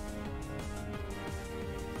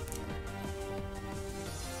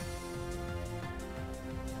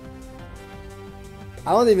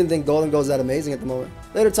 I don't even think Golden Goal's that amazing at the moment.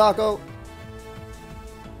 Later, Taco.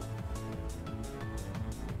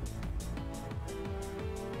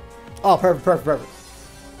 Oh, perfect, perfect, perfect.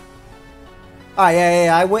 Alright,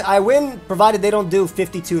 yeah. I win provided they don't do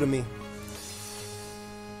 52 to me.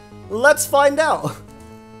 Let's find out.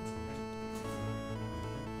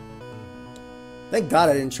 Thank God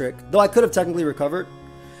I didn't trick. Though I could have technically recovered.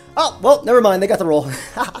 Oh, well, never mind. They got the roll.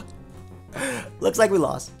 Looks like we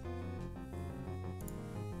lost.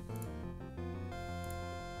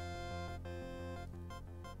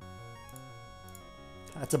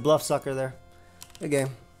 That's a bluff sucker there. Good game.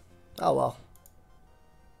 Oh, well.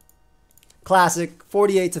 Classic.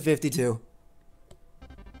 48 to 52.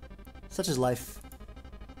 Such is life.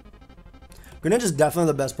 Greninja's definitely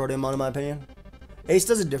the best Pokemon in my opinion. Ace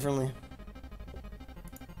does it differently.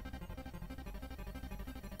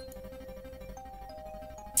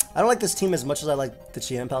 I don't like this team as much as I like the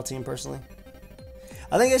Chienpao team personally.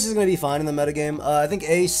 I think Ace is going to be fine in the metagame. I think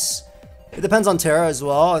Ace, it depends on Terra as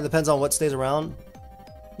well. It depends on what stays around.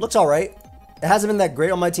 Looks alright. It hasn't been that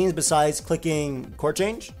great on my teams besides clicking Court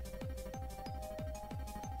Change.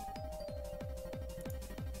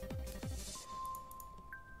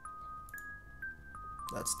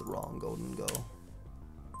 That's the wrong Golden Go.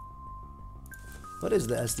 What is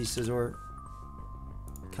the SD Scizor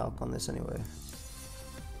calc on this anyway?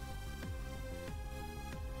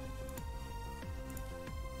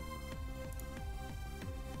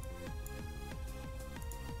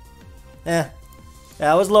 Yeah,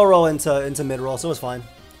 I was low roll into mid roll, so it was fine.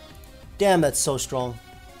 Damn, that's so strong.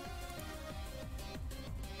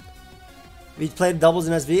 We played doubles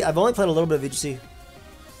in SV. I've only played a little bit of VGC.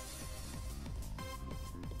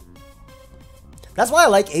 That's why I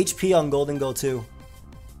like HP on Golden Go too.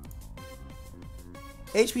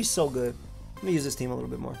 HP's so good. Let me use this team a little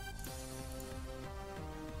bit more.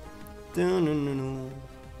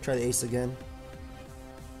 Try the ace again.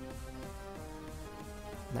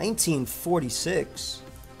 1946.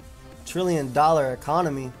 $1 trillion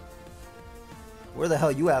economy. Where the hell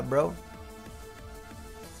you at, bro?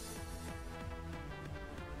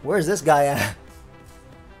 Where's this guy at?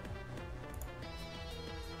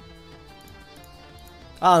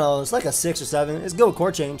 I don't know. It's like a 6 or 7. It's good with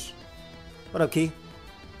Court Change. What up, Key?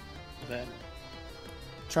 Bad.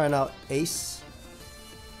 Trying out Ace.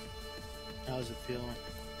 How's it feeling?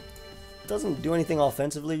 Doesn't do anything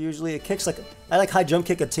offensively usually. It kicks like I like high jump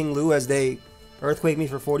kick a Ting Lu as they earthquake me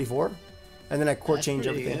for 44, and then I Court Change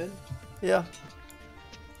everything. Good. Yeah.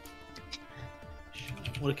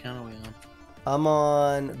 What account are we on? I'm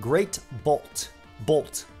on Great Bolt.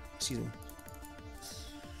 Excuse me.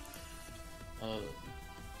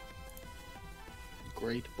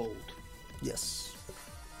 Great Bolt. Yes.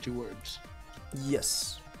 2 words.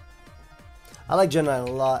 Yes. I like Gen 9 a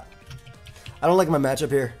lot. I don't like my matchup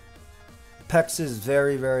here. Pex is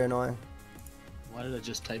very, very annoying. Why did I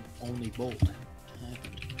just type only Bolt?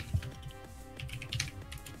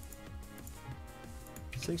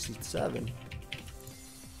 67.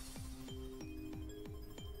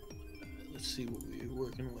 Let's see what we're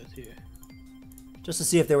working with here. Just to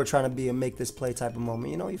see if they were trying to be a make this play type of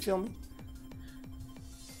moment. You know, you feel me?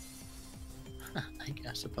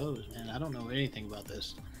 I suppose, man. I don't know anything about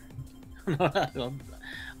this.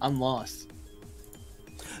 I'm lost.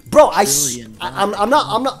 Bro, I'm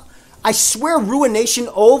not. I swear Ruination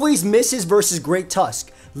always misses versus Great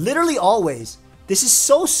Tusk. Literally always. This is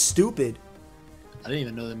so stupid. I didn't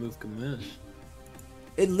even know that move could miss.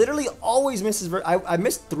 It literally always misses. I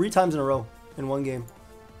missed 3 times in a row in one game.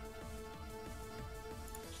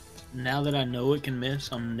 Now that I know it can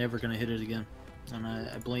miss, I'm never gonna hit it again, and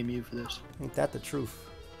I blame you for this. Ain't that the truth?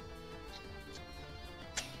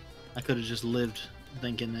 I could have just lived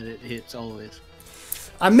thinking that it hits always.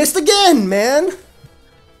 I missed again, man.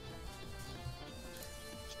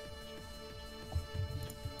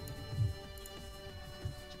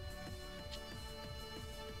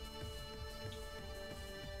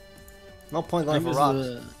 No point going for rocks.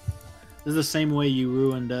 This is the same way you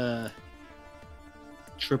ruined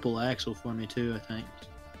triple axle for me too, I think.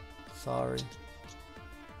 Sorry.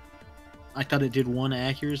 I thought it did 1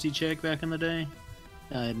 accuracy check back in the day.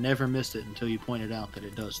 I had never missed it until you pointed out that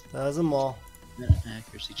it does That was them all. an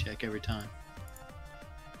accuracy check every time.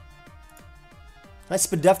 Nice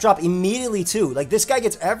Spadef drop immediately too. Like this guy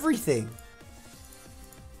gets everything.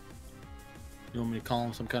 You want me to call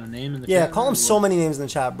him some kind of name in the Yeah, chat? call him so many names in the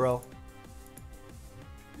chat, bro.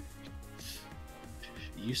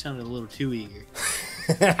 You sounded a little too eager.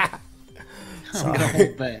 Sorry. I'm gonna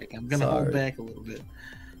hold back. I'm gonna hold Sorry. back a little bit.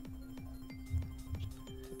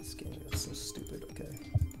 This game is so stupid. Okay.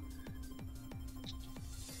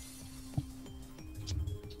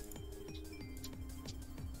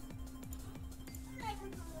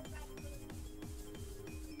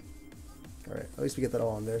 All right. At least we get that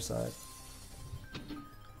all on their side.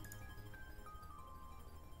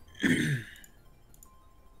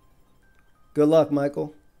 Good luck,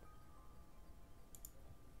 Michael.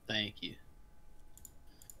 Thank you.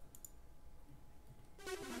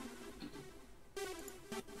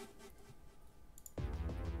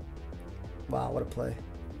 Wow, what a play.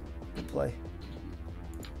 Good play.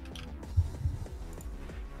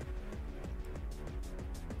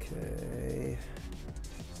 Okay.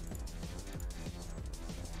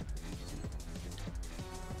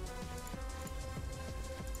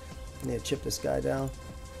 Need to chip this guy down.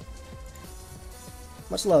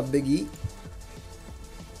 Much love, Big E.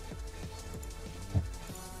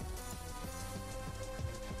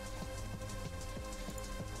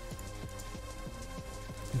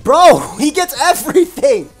 Bro, he gets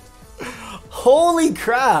everything! Holy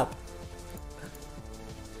crap!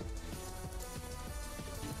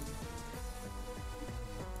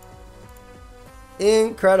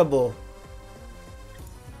 Incredible.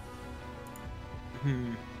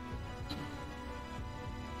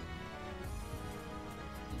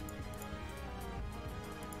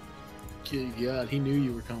 Good God, he knew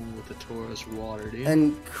you were coming with the Taurus water, dude.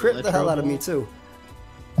 And crit the hell out of me, too.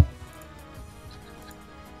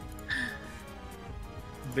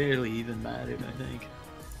 Barely even mattered, I think.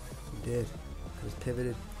 He did. I was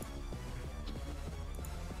pivoted.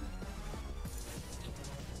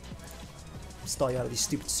 Stall you out of these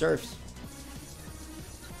stupid surfs.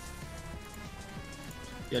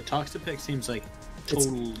 Yeah, Toxapex seems like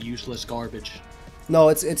total useless garbage. No,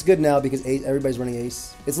 it's good now because everybody's running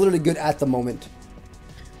ace. It's literally good at the moment.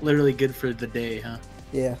 Literally good for the day, huh?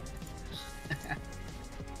 Yeah.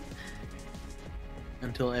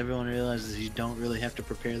 Until everyone realizes you don't really have to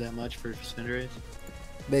prepare that much for Cinderace.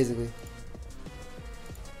 Basically.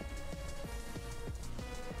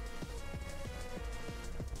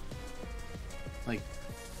 Like,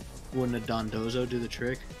 wouldn't a Dondozo do the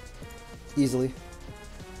trick? Easily.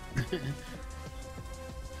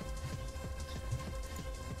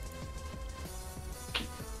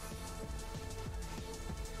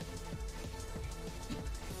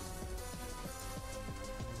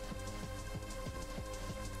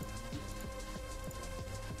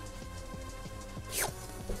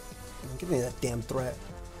 Give me that damn threat.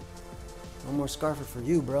 No more Scarfer for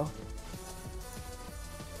you, bro.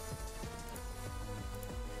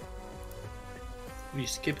 Are you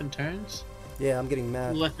skipping turns? Yeah, I'm getting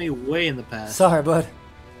mad. You left me way in the past. Sorry, bud.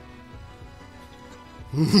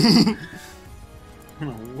 I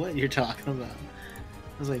don't know what you're talking about.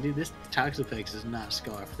 I was like, dude, this Toxapex is not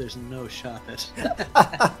Scarf. There's no shot that's...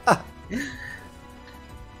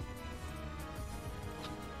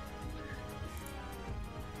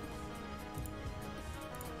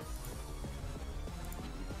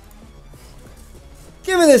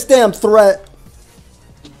 Give me this damn threat.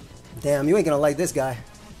 Damn, you ain't gonna like this guy.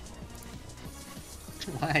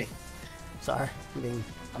 Why? Sorry. I mean,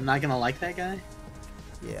 I'm not gonna like that guy?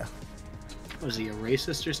 yeah. Was he a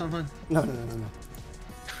racist or something? No.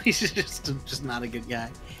 He's just not a good guy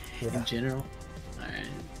Yeah. in general. Alright.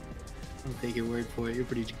 I'll take your word for it. You're a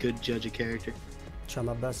pretty good judge of character. Try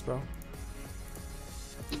my best, bro.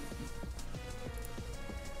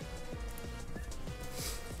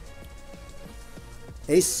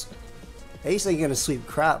 Ace ain't gonna sweep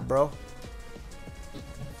crap, bro.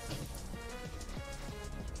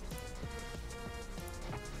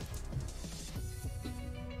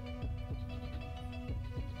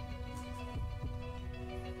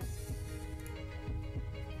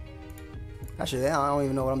 Actually, I don't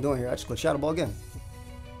even know what I'm doing here. I just click Shadow Ball again.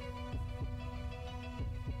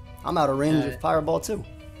 I'm out of range of Fireball too.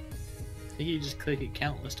 I think you just click it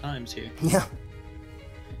countless times here. Yeah.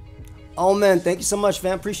 Oh man, thank you so much,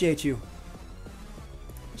 fam. Appreciate you.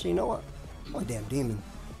 Actually, you know what? Oh, damn demon.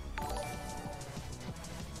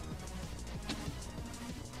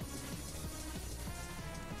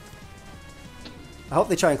 I hope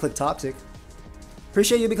they try and click Toxic.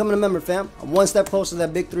 Appreciate you becoming a member, fam. I'm one step closer to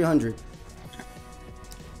that big 300.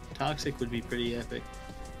 Toxic would be pretty epic.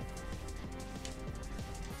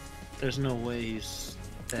 There's no way he's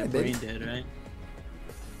that brain dead, right?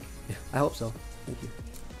 Yeah, I hope so. Thank you.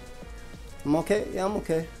 I'm okay. Yeah, I'm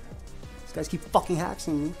okay. These guys keep fucking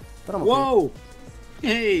hacking me, but I'm okay. Whoa!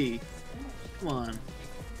 Hey! Come on.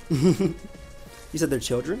 You said they're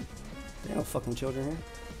children? There are no fucking children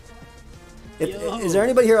here. Is there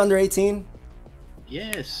anybody here under 18?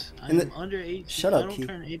 Yes, I'm under 18. Shut up, I don't Keith.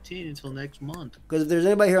 turn 18 until next month. Because if there's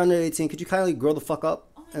anybody here under 18, could you kindly grow the fuck up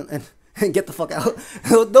and get the fuck out?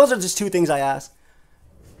 Those are just two things I ask.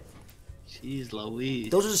 Jeez Louise.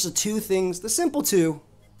 Those are just the two things, the simple two.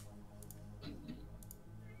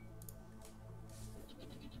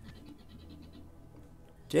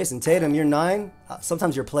 Jason Tatum, you're 9.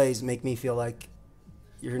 Sometimes your plays make me feel like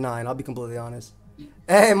you're 9. I'll be completely honest.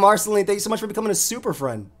 Hey, Marceline, thank you so much for becoming a super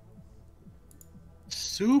friend.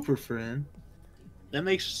 Super friend? That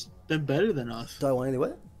makes them better than us. Do I want any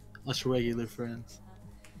what? Us regular friends.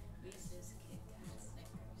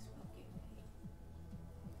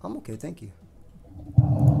 I'm okay, thank you.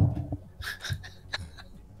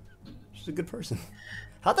 She's a good person.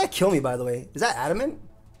 How'd that kill me, by the way? Is that adamant?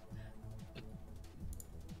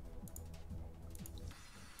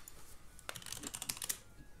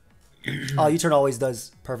 Oh, U-turn always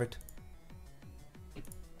does. Perfect.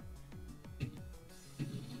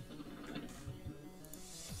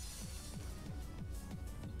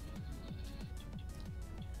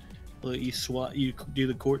 Well, you do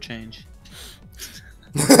the court change.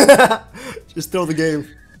 Just throw the game.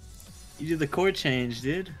 You do the court change,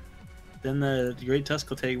 dude. Then the Great Tusk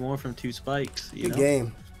will take more from 2 spikes. Good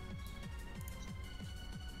game.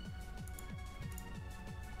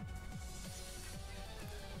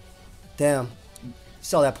 Damn. You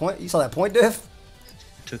saw that point? You saw that point, Diff?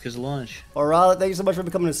 Took his lunch. Alright, thank you so much for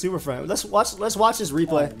becoming a super friend. Let's watch this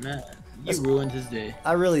replay. Oh, man. You ruined his day.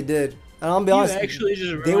 I really did. And I'll be honest, actually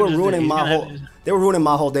just they were ruining my whole they were ruining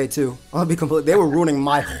my whole day too. I'll be complete. They were ruining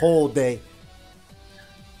my whole day.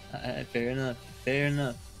 Fair enough. Fair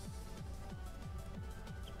enough.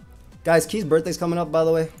 Guys, Key's birthday's coming up, by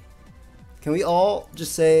the way. Can we all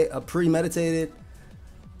just say a premeditated,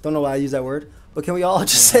 don't know why I use that word, but can we all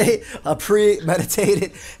just say a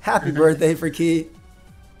premeditated happy birthday for Key?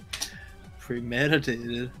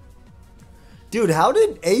 Premeditated? Dude, how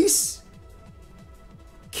did Ace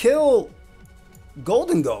kill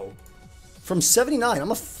Golden Go from 79? I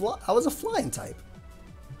was a flying type.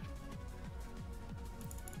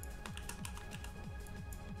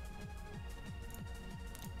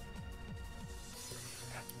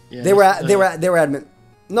 Yeah, they were adamant.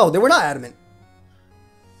 No, they were not adamant.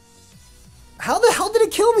 How the hell did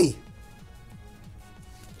it kill me?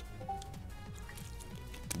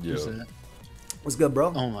 Yo, What's good,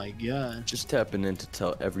 bro? Oh my god. just tapping in to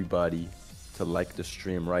tell everybody to like the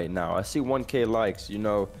stream right now. I see 1K likes. You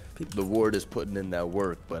know, the ward is putting in that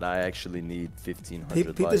work, but I actually need 1,500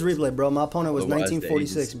 Peep likes. this replay, bro. My opponent was Otherwise, the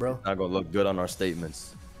 1946, A's bro. Not gonna look good on our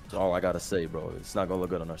statements. That's all I gotta say, bro. It's not gonna look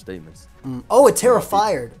good on our statements. Oh, it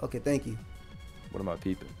terrified. Okay, thank you, What am I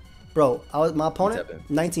peeping? bro. My opponent What's happening?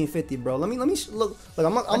 1950, bro. Let me look.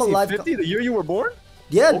 I'm a live. 50, the year you were born?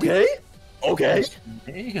 Yeah, Okay. dude. Okay.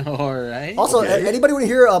 Hey, alright. Also, Okay. anybody want to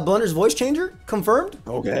hear Blunder's voice changer? Confirmed.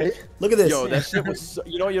 Okay. Look at this. Yo, that shit was so,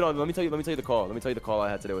 you know, let me tell you the call. Let me tell you the call I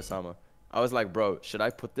had today with Sama. I was like, bro, should I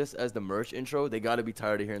put this as the merch intro? They gotta be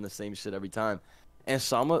tired of hearing the same shit every time. And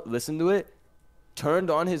Sama listened to it, turned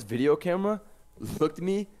on his video camera, looked at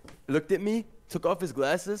me, took off his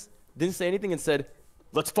glasses, didn't say anything, and said,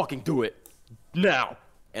 let's fucking do it. Now.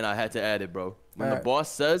 And I had to add it, bro. When the boss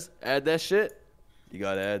says add that shit, you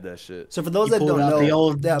gotta add that shit. So for those You that pulled don't out know, the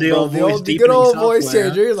old- yeah, the bro, old the voice good deepening old voice software.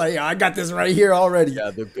 changer. He's like, yeah, I got this right here already.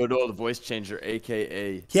 Yeah, the good old voice changer,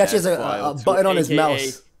 aka He actually has add a file to- button on his AKA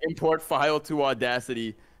mouse. Import file to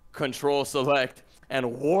Audacity, Control Select,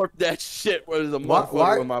 and warp that shit where there's a Why,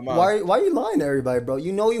 motherfucker with my mouse. why are you lying to everybody, bro?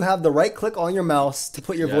 You know you have the right click on your mouse to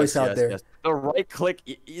put your voice out there. Yes. The right click,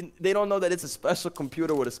 they don't know that it's a special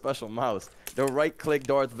computer with a special mouse. The right click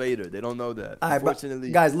Darth Vader. They don't know that. All right, bro.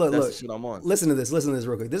 Unfortunately, Guys, look. that's the shit I'm on. Listen to this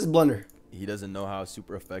real quick. This is Blunder. He doesn't know how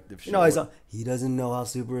super effective shit You know, works. he doesn't know how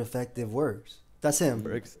super effective works. That's him.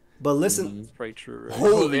 But listen, It's pretty true. Right?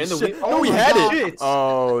 Holy And the shit! we- No, oh we my had God. it.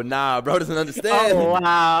 Oh nah, bro doesn't understand. Oh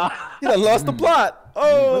wow. He done lost the plot.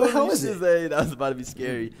 Oh, Where the hell is it? That was about to be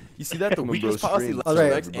scary. You see that the weakest policy left Oh,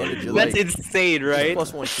 right. Rex and agility. That's insane, right?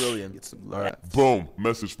 Plus 1 trillion. All right. Boom.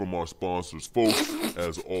 Message from our sponsors. Folks,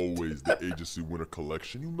 as always, the Agency Winter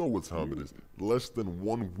Collection. You know what time it is. Less than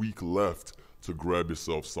 1 week left to grab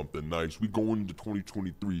yourself something nice. We going into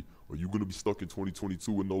 2023. Are you going to be stuck in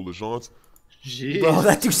 2022 with no Legends? Jeez. bro,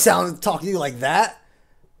 that dude talking to you like that.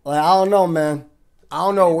 Like, I don't know, man. I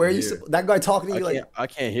don't know where you. That guy talking to you like. I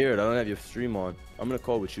can't hear it. I don't have your stream on. I'm gonna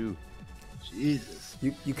call with you. Jesus.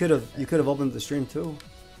 You could have opened the stream too.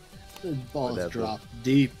 The balls Whatever. dropped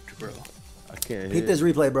deep, bro. I can't hear. Peep this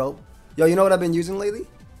replay, bro. Yo, you know what I've been using lately?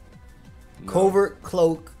 Covert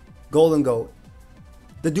Cloak Golden Goat.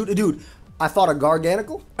 The dude. I fought a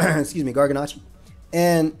Garganical. Excuse me, Garganachi,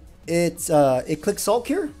 and it clicked Salt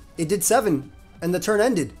Cure. It did 7, and the turn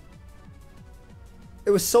ended.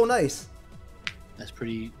 It was so nice. That's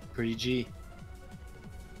pretty G. It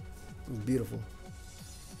was beautiful.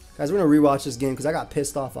 Guys, we're gonna rewatch this game because I got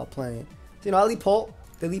pissed off while playing it. So, you know, I lead Pult,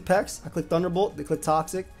 they lead Pex, I click Thunderbolt, they click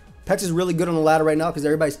Toxic. Pex is really good on the ladder right now because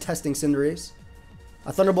everybody's testing Cinderace.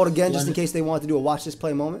 I Thunderbolt again just in case they want to do a watch this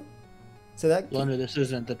play moment. Say that? Blunder, this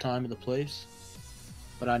isn't the time or the place,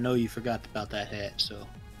 but I know you forgot about that hat, so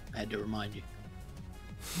I had to remind you.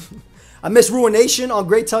 I missed Ruination on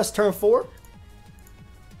Great Tusk turn 4.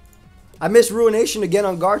 I missed Ruination again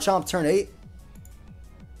on Garchomp turn 8.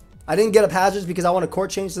 I didn't get up Hazards because I want to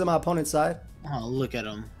court change to my opponent's side. Oh, look at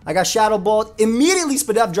him. I got Shadow Ball. Immediately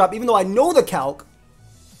Spadef drop even though I know the calc.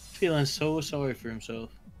 Feeling so sorry for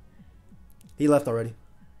himself. He left already.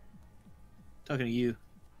 Talking to you.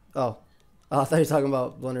 Oh. I thought you were talking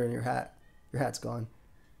about Blunder and your hat. Your hat's gone.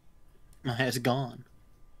 My hat's gone.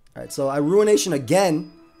 Alright, so I Ruination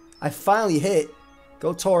again. I finally hit.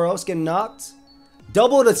 Go Tauros, getting knocked.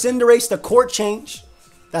 Double the Cinderace, the court change.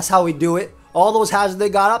 That's how we do it. All those hazards they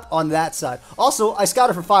got up on that side. Also, I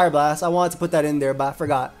scouted for Fire Blast. I wanted to put that in there, but I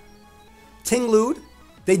forgot. Tinglude.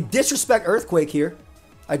 They disrespect Earthquake here.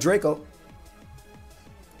 I Draco.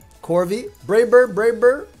 Corvi. Brave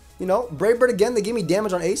Bird. You know, Brave Bird again. They gave me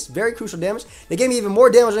damage on Ace. Very crucial damage. They gave me even more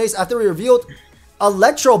damage on Ace after we revealed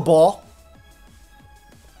Electro Ball.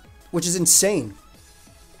 Which is insane.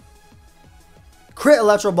 Crit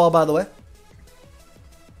Electro Ball, by the way.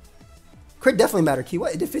 Crit definitely mattered. Key,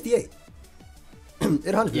 what? It did 58. It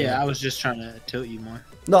 100. Yeah, I was just trying to tilt you more.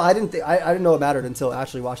 No, I didn't. I didn't know it mattered until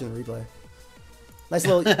actually watching the replay. Nice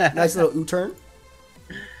little U-turn.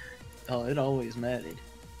 Oh, it always mattered.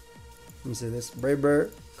 Let me see this. Brave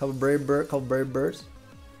Bird, couple Brave Birds.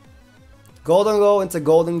 Golden Go into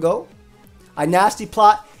Golden Go. I nasty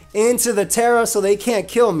plot into the Terra so they can't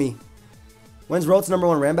kill me. When's Road's #1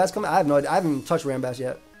 Rambass coming? I have no idea. I haven't touched Rambass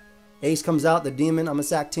yet. Ace comes out, the demon. I'm gonna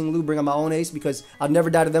sack Tinglu, bring out my own Ace because I've never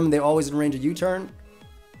died to them and they're always in range of U-turn.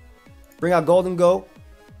 Bring out Golden Go.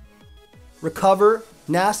 Recover.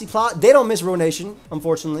 Nasty plot. They don't miss Ruination,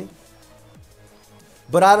 unfortunately.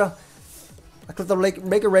 But I click the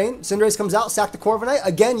Make It Rain. Cinderace comes out, sack the Corviknight.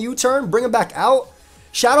 Again, U-turn, bring him back out.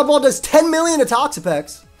 Shadow Ball does 10 million to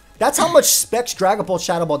Toxapex. That's how much Specs Dragapult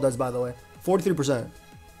Shadow Ball does, by the way. 43%.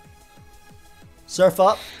 Surf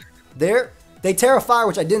up. There. They Terra Fire,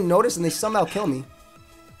 which I didn't notice, and they somehow kill me.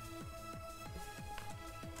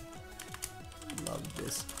 Love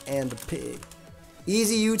this. And the pig.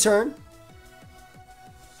 Easy U-turn.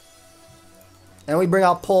 And we bring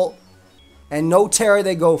out Pult. And no Terra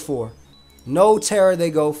they go for. No Terra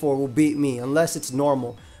they go for will beat me, unless it's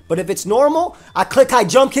normal. But if it's normal, I click high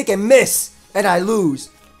jump kick and miss. And I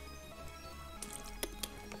lose.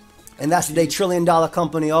 And that's the $1 trillion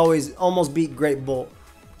company almost beat Great Bolt.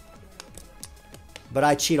 But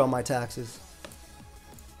I cheat on my taxes.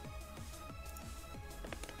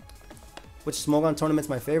 Which Smogon tournament's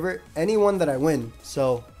my favorite? Anyone that I win.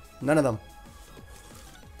 So, none of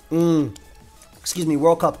them. Excuse me,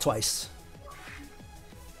 World Cup twice.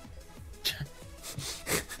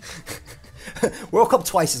 World Cup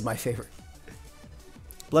twice is my favorite.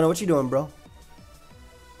 Blunder, what you doing, bro?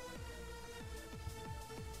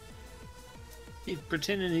 He's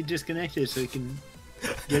pretending he disconnected so he can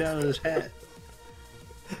get out of his hat.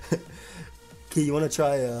 Okay, you want to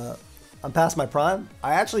try, I'm past my prime?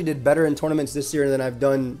 I actually did better in tournaments this year than I've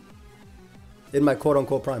done in my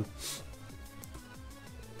quote-unquote prime.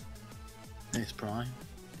 Nice prime.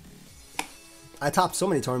 I topped so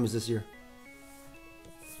many tournaments this year.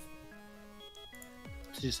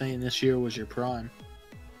 So you're saying this year was your prime?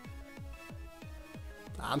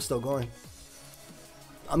 I'm still going.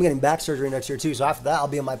 I'm getting back surgery next year too, so after that I'll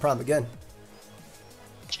be in my prime again.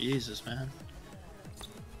 Jesus, man.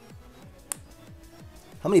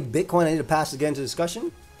 How many Bitcoin I need to pass to get into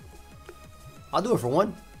discussion? I'll do it for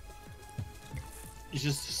one. It's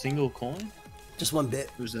just a single coin? Just one bit.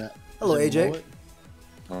 Who's that? Hello, Is it AJ. Mullet?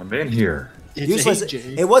 I'm in here. It's Useless.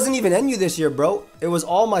 AJ. It wasn't even NU this year, bro. It was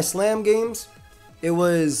all my slam games. It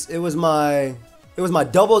was my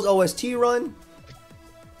doubles OST run.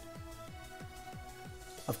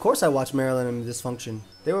 Of course I watched Maryland and Dysfunction.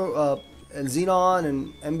 They were and Xenon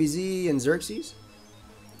and MBZ and Xerxes.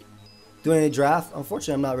 Doing any draft?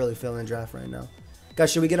 Unfortunately, I'm not really feeling a draft right now.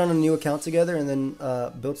 Guys, should we get on a new account together and then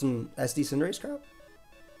build some SD Cinderace crap?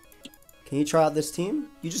 Can you try out this team?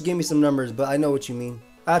 You just gave me some numbers, but I know what you mean.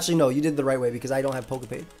 Actually, no, you did the right way because I don't have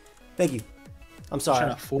PokePay. Thank you. I'm sorry.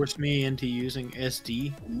 Trying to force me into using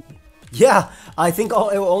SD? Yeah, I think it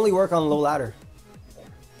will only work on low ladder.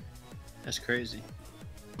 That's crazy.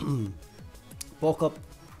 Bulk up.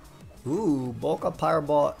 Ooh, bulk up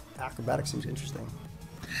Pyreball Acrobatic seems interesting.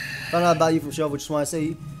 Found out about you from Shelf, just want to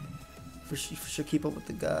say for sure keep up with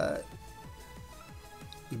the guy.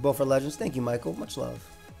 You both are legends. Thank you, Michael. Much love.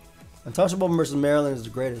 Untouchable versus Maryland is the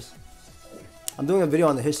greatest. I'm doing a video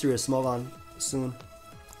on the history of Smogon soon.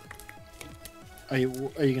 Are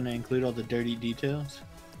you gonna include all the dirty details?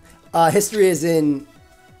 History is in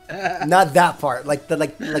not that part, like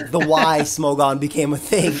the why Smogon became a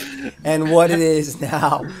thing and what it is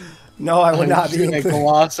now. No, I would not be including.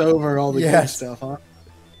 Gloss over all the Yes. good stuff, huh?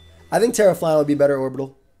 I think Terraflying would be better at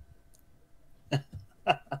Orbital.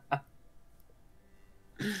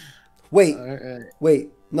 Wait, Alright. wait.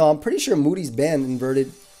 No, I'm pretty sure Moody's banned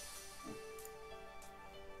inverted.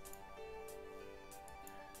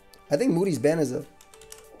 I think Moody's ban is a...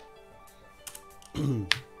 You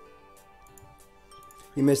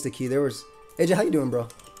missed the key. There was... AJ, how you doing, bro?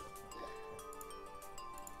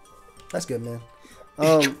 That's good, man.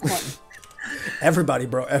 Everybody,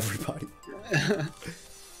 bro. Everybody.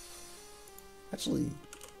 Actually...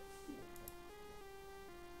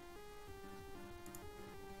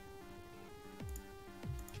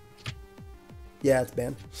 Yeah, it's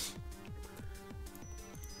banned.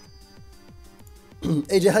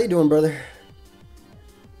 AJ, how you doing, brother?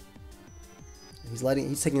 He's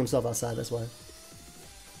taking himself outside, that's why.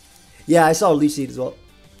 Yeah, I saw Leech Seed as well.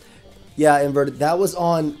 Yeah, inverted. That was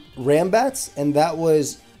on Rambats, and that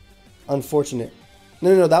was unfortunate.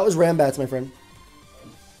 No, that was Rambats, my friend.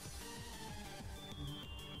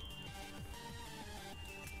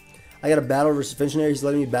 I got a battle versus Finchionary. He's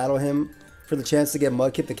letting me battle him for the chance to get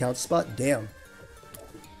Mudkip the count spot. Damn.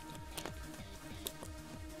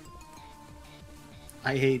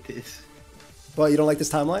 I hate this. But you don't like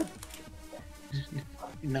this timeline?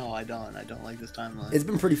 No, I don't. I don't like this timeline. It's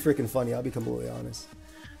been pretty freaking funny, I'll be completely honest.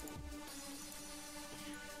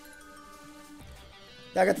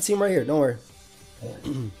 Yeah, I got the team right here, don't worry.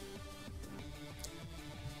 I'm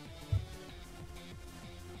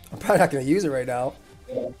probably not going to use it right now.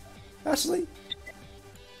 Actually.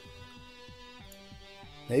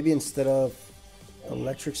 Maybe instead of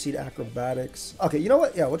Electric Seed Acrobatics. Okay, you know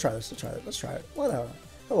what? Yeah, we'll try this. Let's try it. Why the hell not?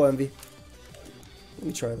 Hello, Envy. Let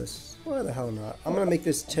me try this. Why the hell not? I'm going to make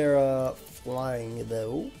this Terra flying,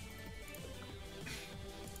 though.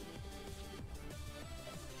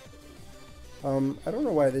 I don't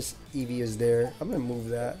know why this Eevee is there. I'm going to move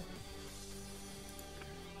that.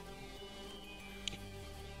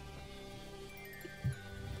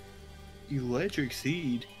 Electric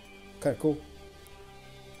Seed. Kind of cool.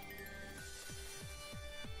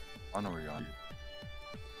 I know where you're on.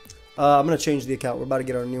 I'm going to change the account. We're about to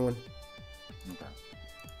get on a new one. Okay.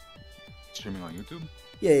 Streaming on YouTube?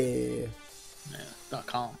 Yeah. Yeah,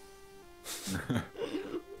 .com.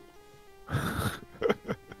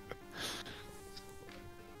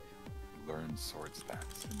 Learn sword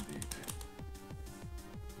stats, indeed.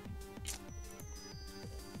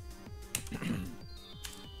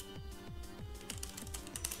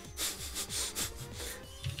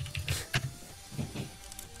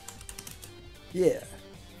 Yeah.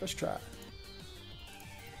 Let's try.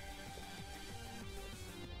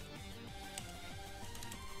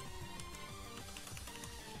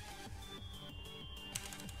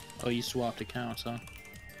 Oh, you swapped accounts, huh?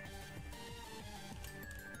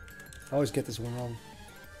 I always get this one wrong.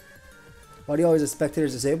 Why do you always have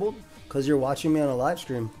spectators disabled? Because you're watching me on a live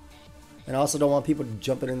stream. And I also don't want people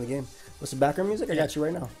jumping in the game. What's the background music? I got you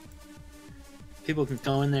right now. People can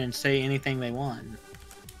go in there and say anything they want.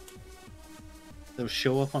 They'll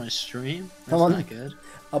show up on a stream? That's Come on. not good.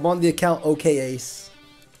 I'm on the account OK Ace.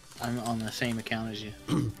 I'm on the same account as you.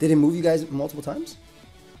 Did it move you guys multiple times?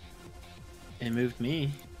 It moved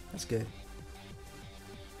me. That's good.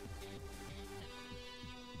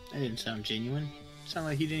 That didn't sound genuine. It sounded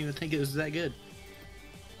like he didn't even think it was that good.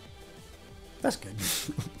 That's good.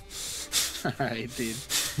 Alright, dude.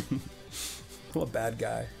 What a bad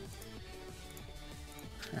guy.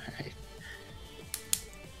 Alright.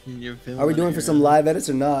 You're Are we villain doing for here, some huh? live edits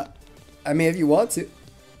or not? I mean, if you want to.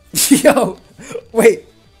 Yo, wait.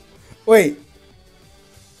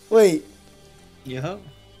 Yo.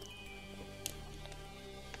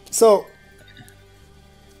 So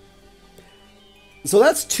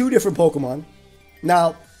that's 2 different Pokemon.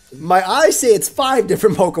 Now, my eyes say it's 5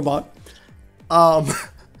 different Pokemon.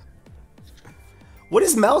 What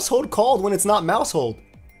is Mousehold called when it's not Mousehold?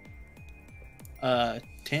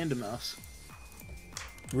 Tandem Mouse.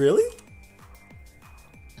 Really?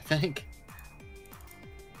 I think.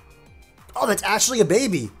 Oh, that's actually a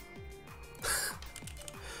baby.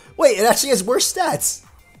 Wait, it actually has worse stats.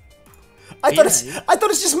 I thought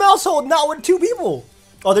it's just Mousehold, not with 2 people.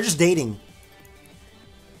 Oh, they're just dating.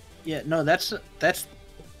 Yeah, no, that's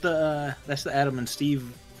the Adam and Steve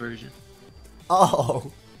version. Oh.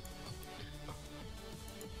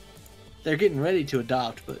 They're getting ready to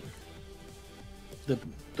adopt, but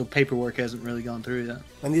the paperwork hasn't really gone through yet.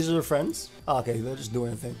 And these are their friends? Oh, okay, they're just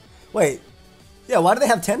doing a thing. Wait. Yeah, why do they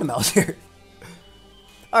have Tandem Mouse here?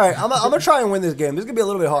 Alright, I'm gonna try and win this game. This is gonna be a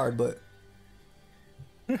little bit hard, but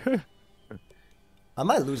I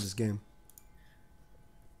might lose this game.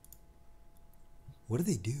 What do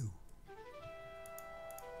they do?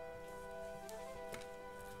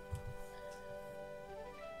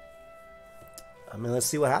 I mean, let's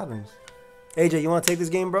see what happens. AJ, you want to take this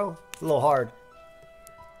game, bro? It's a little hard.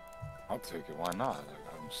 I'll take it. Why not?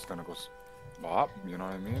 Like, I'm just gonna go bop. You know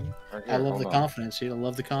what I mean? Right I here, love hold the on. confidence, dude. I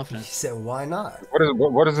love the He confidence. said, why not?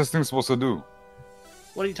 What is this thing supposed to do?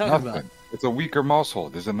 What are you talking Nothing. about? It's a weaker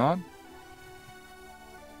mousehold, is it not?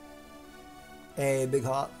 Hey, big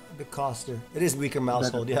coster. It is weaker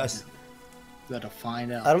mousehold, yes. You gotta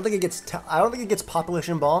find out. I don't think it gets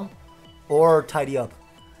population bomb or tidy up.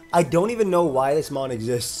 I don't even know why this mon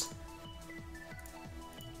exists.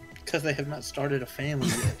 Because they have not started a family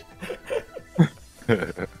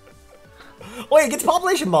yet. Wait, it gets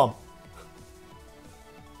population bomb.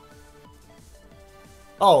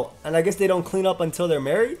 Oh, and I guess they don't clean up until they're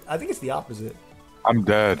married? I think it's the opposite. I'm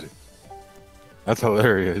dead. That's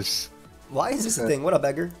hilarious. Why is this a thing? What up,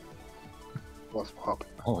 Edgar? What's poppin'?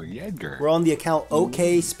 Oh, Edgar. We're on the account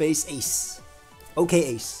OK space Ace. OK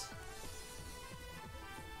Ace.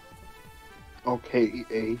 Okay,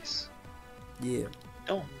 Ace. Yeah.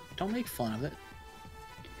 Don't make fun of it.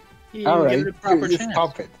 You All didn't right, give it a proper just chance.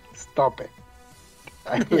 stop it. Stop it.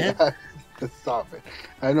 Yeah. Just stop it.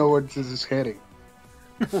 I know where this is heading.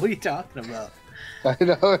 What are you talking about? I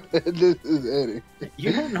know where this is heading.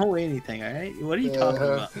 You don't know anything, all right? What are you talking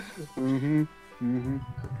about? Mm-hmm. Mm-hmm.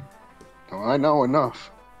 No, I know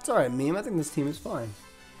enough. It's alright, meme. I think this team is fine.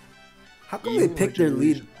 How come You they are picked their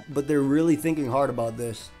lead, delusional. but they're really thinking hard about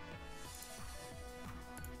this?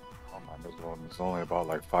 Oh man, this one is only about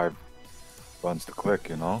like 5 buttons to click,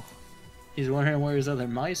 you know? He's wondering where his other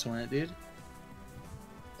mice went, dude.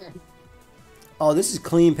 Oh, this is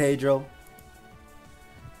clean, Pedro.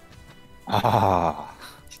 Ah,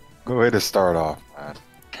 good way to start off,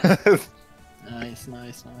 man. Nice,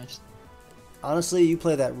 nice, nice. Honestly, you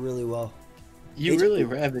play that really well. You Agent- really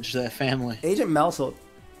ravaged that family. Agent Mousehold.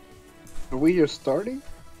 Are we just starting?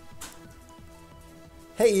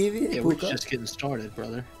 Hey, Evie. Hey, Yeah, we're Puka. just getting started,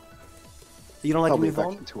 brother. You don't like I'll me be back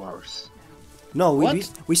phone? in 2 hours. No, we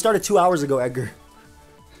What? we started 2 hours ago, Edgar.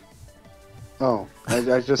 Oh,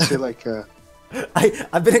 I just feel like,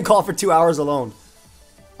 I've been in call for 2 hours alone.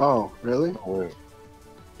 oh, really? Oh, wait.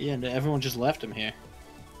 Yeah, and everyone just left him here.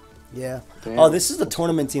 Yeah. Damn. Oh, this is the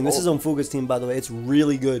tournament team. This is Onfuga's team, by the way. It's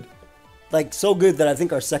really good. Like, so good that I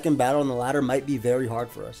think our second battle on the ladder might be very hard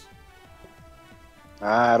for us.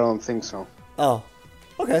 I don't think so. Oh,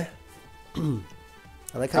 okay. I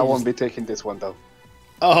like how I you won't just- be taking this one, though.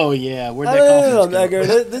 Oh yeah, where'd that No, confidence go?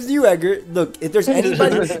 Edgar. This is you, Edgar. Look, if there's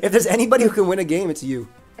anybody who can win a game, it's you.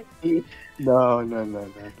 No.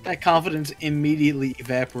 That confidence immediately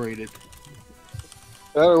evaporated.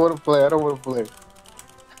 I don't want to play.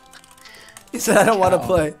 He said, "I don't want to Cow.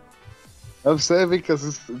 play." I'm saying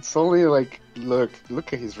because it's only like, look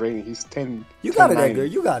at his rating. He's 10. You got it, 10-9. Edgar.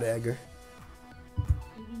 You got it, Edgar.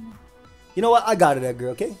 You know what? I got it, Edgar.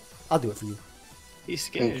 Okay, I'll do it for you. He's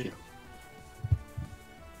Thank scared. you.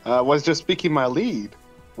 I was just speaking my lead.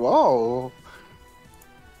 Whoa.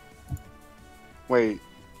 Wait,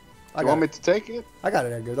 I you got want me it. to take it? I got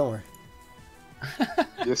it, Edgar. Don't worry.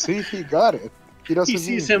 You see, he got it. He doesn't He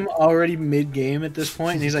sees need- him already mid-game at this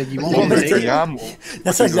point, and he's like, "You want want me me to to take take it? it?" I'm,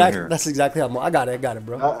 That's you doing here? exactly how I got it,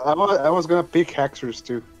 bro. I was gonna pick Haxers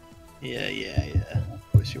too. Yeah.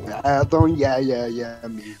 course you were.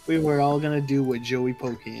 Don't me. We were all gonna do what Joey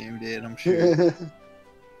Pokeaim did, I'm sure.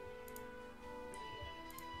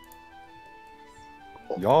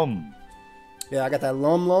 Yum. Yeah, I got that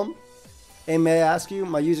lum. Hey, may I ask you?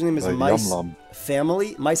 My username is Yum Mice Lum.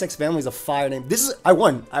 Family. Mice X Family is a fire name. This is I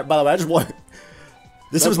won. By the way, I just won.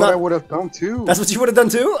 This That's was what not. I would have done too. That's what you would have done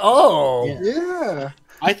too. Oh. Yeah. Yeah.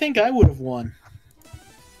 I think I would have won.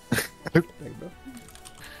 Thank you, bro.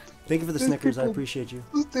 Thank you for the These Snickers. I people- appreciate you.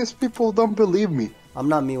 These people don't believe me. I'm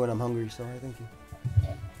not me when I'm hungry, so I thank you.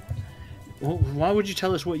 Well, why would you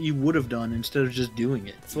tell us what you would have done instead of just doing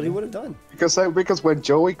it? That's what he would have done. Because when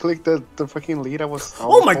Joey clicked the fucking lead, I was.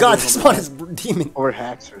 Oh my god, this one is demon. Or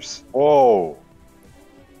hackers. Whoa.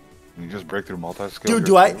 You just break through multi-skill. Dude,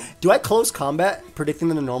 do I close combat predicting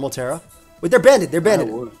them to normal Terra? Wait, they're banded. They're I banded.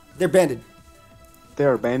 would. They're banded. They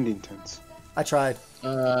are Bandingtons. I tried. I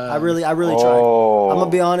Uh, really tried. Oh. I'm gonna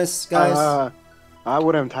be honest, guys. I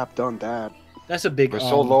wouldn't have done that. that's a big. We're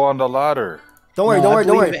so low on the ladder. Don't worry. no, Don't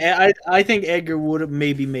I worry. believe- I think Edgar would have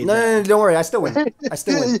maybe made No, that. no, no, don't worry. I still win. I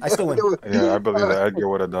still win. I still win. Yeah, I believe that Edgar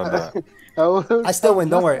would have done that. I still win.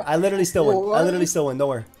 Don't worry. I literally still win. I literally still win. Don't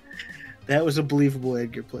worry. That was a believable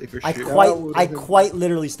Edgar play for I sure. quite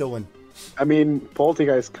literally still win. I mean,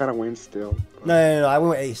 Poltergeist kind of wins still. No. I win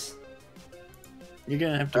with Ace. You're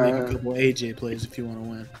gonna have to make a couple AJ plays if you want to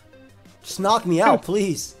win. Just knock me out,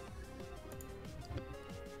 please.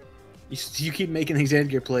 You keep making these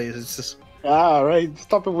Edgar plays. It's just All right,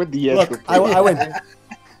 stop it with the edge. Look, I win.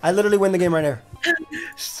 I literally win the game right here.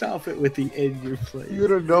 stop it with the Edgar plays. You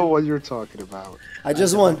don't know what you're talking about. I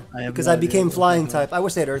just won I have because no I idea became what flying you're talking type. I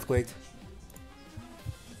wish they had earthquaked.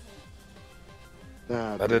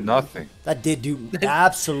 That did nothing. That did do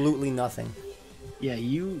absolutely nothing. Yeah,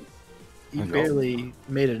 you Yo. barely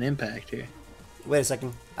made an impact here. Wait a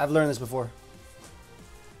second. I've learned this before.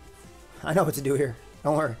 I know what to do here.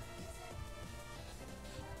 Don't worry.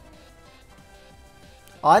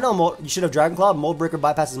 Oh, I know you should have Dragon Claw. Mold Breaker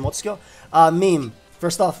bypasses multi-skill. Meme.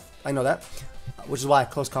 First off, I know that, which is why I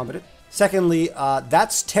close combated. Secondly,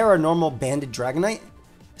 that's Terra normal banded Dragonite.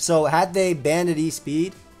 So had they banded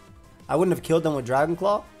E-Speed, I wouldn't have killed them with Dragon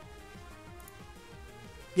Claw.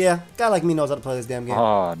 Yeah, guy like me knows how to play this damn game.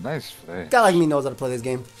 Ah, nice play. Guy like me knows how to play this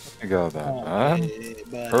game. You got that, Oh, man. hey,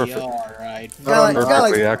 buddy, Perfect. all right. Guy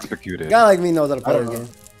Perfectly like, executed. guy like me knows how to I play don't this know.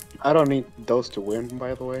 game. I don't need those to win,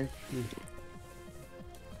 by the way.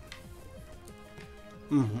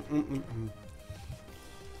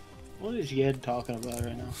 What is Yed talking about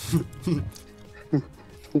right now?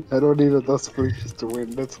 I don't need those fleeces to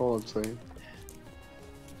win. That's all I'm saying.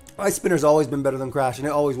 Ice Spinner's always been better than Crash, and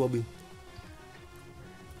it always will be.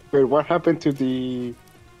 Wait, what happened to the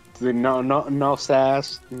no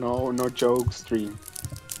sass, no joke stream?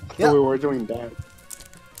 I Yeah. thought we were doing that.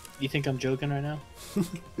 You think I'm joking right now?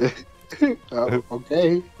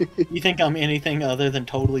 Okay. You think I'm anything other than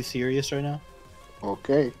totally serious right now?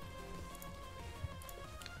 Okay.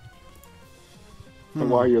 And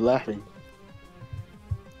why are you laughing?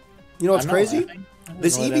 You know what's I'm not crazy? laughing. I don't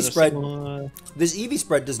This know EV that a spread- single, This EV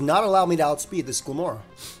spread does not allow me to outspeed this Squamora.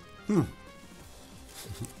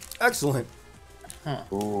 Excellent.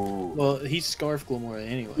 Ooh. well, he's Scarf Glamora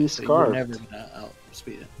anyway. He's so Scarfed. You're never gonna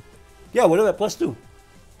outspeed it. Yeah, what about +2?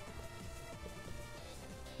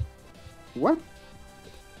 What?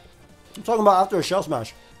 I'm talking about after a Shell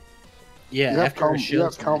Smash. Yeah, You have after a count, you shell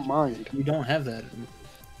have count smash, mind. you don't have that.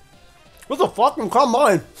 What the fuck? Come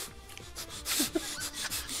mine.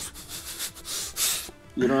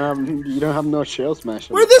 You don't have no shell smash.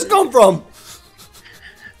 Where'd this come from?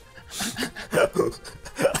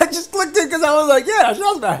 I just clicked it because I was like, yeah,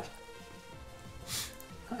 Shell Smash.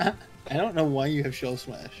 I don't know why you have Shell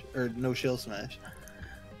Smash or no Shell Smash.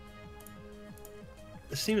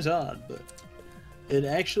 It seems odd, but it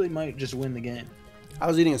actually might just win the game. I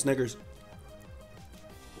was eating a Snickers.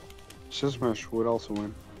 Shell smash would also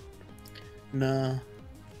win. Nah,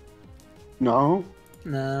 No?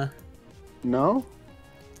 nah. No?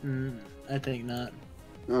 I think not.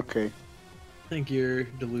 Okay. I think you're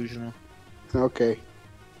delusional. Okay.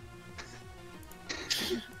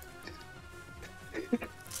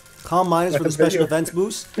 Calm Minus for the special defense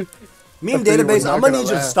boost. Meme thought you were database, not I'm gonna gonna need you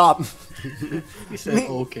to laugh. stop. You said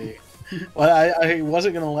okay. Well, I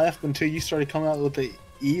wasn't gonna laugh until you started coming out with the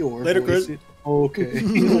Eeyore Later, voice. Chris. Okay.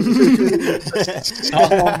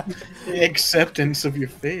 Acceptance of your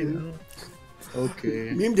fate.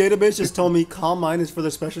 Okay. Meme database just told me Calm Minus for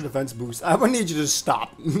the special defense boost. I'm gonna need you to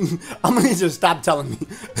stop. I'm gonna need you to stop telling me.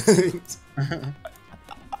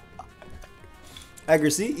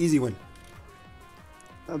 Accuracy, easy win.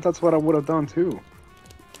 That's what I would have done too.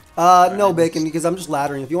 No, Bacon, because I'm just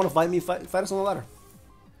laddering. If you want to fight me, fight us on the ladder.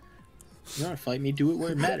 You want to fight me? Do it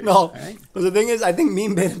where it matters. No, All right? but the thing is, I think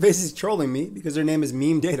Meme Database is trolling me because their name is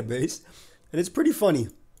Meme Database, and it's pretty funny.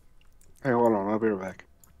 Hey, hold on. I'll be right back.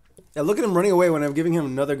 Yeah, look at him running away when I'm giving him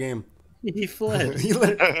another game. He fled. He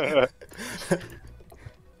let-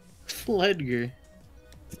 Fledger.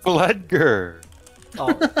 Fledger.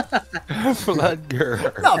 oh,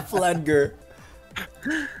 Fledger. not Fledger.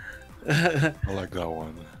 I like that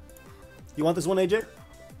one. You want this one, AJ?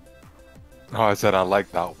 No, I said I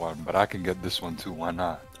like that one, but I can get this one too. Why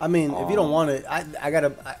not? I mean, if you don't want it, I got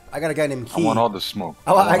a guy named Key. I want all the smoke.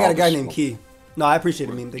 I want got all a the guy named smoke. Key. No, I appreciate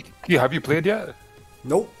it, Meme. Thank you. Yeah, have you played yet?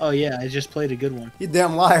 Nope. Oh yeah, I just played a good one. You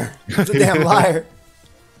damn liar. He's a damn liar.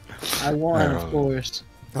 I won, of course.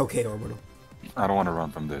 Okay, Orbital. I don't want to run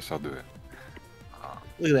from this. I'll do it.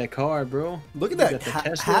 Look at that car, bro. Look at You that. got the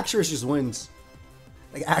Tesla? Haxorus just wins.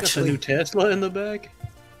 Like, Got the actually, new Tesla in the back.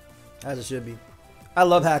 as it should be. I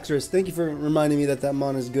love Haxorus. Thank you for reminding me that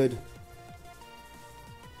mon is good.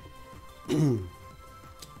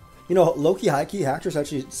 You know, low-key, high-key, Haxorus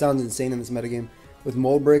actually sounds insane in this metagame. With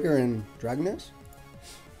Mold Breaker and Dragon Nest.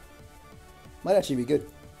 Might actually be good.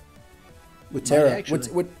 With Might Terra.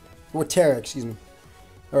 actually. With Terra, excuse me.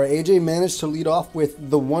 Alright, AJ managed to lead off with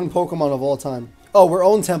the one Pokemon of all time. Oh, we're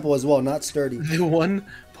own Temple as well, not Sturdy. The one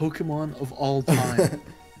Pokemon of all time.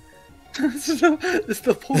 It's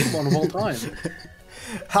the Pokemon of all time.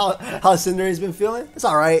 How Cinderace's been feeling? It's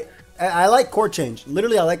alright. I like court change.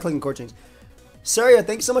 Literally, I like clicking court change. Saria,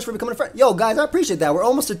 thank you so much for becoming a friend. Yo, guys, I appreciate that. We're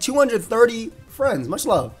almost to 230 friends. Much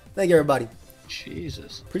love. Thank you, everybody.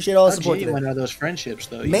 Jesus. Appreciate all the How support today. genuine are those friendships,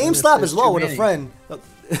 though? Mame slap as well with a friend. What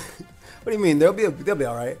do you mean? They'll be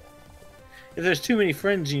all right. If there's too many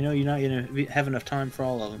friends, you know, you're not gonna have enough time for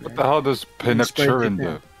all of them. What the hell does Pincurchin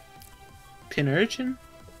do? Pinurchin?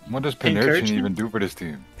 What does Pincurchin? Pincurchin even do for this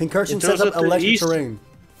team? Pincurchin It sets throws up up the electric East terrain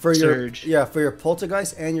for Surge. your for your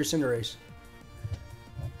Poltergeist and your Cinderace.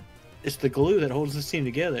 It's the glue that holds this team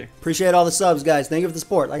together. Appreciate all the subs, guys. Thank you for the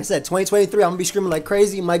support. Like I said, 2023, I'm gonna be screaming like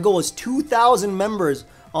crazy. My goal is 2,000 members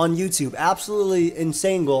on YouTube. Absolutely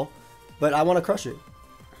insane goal, but I want to crush it.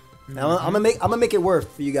 Now, I'm gonna make it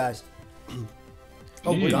worth for you guys. Oh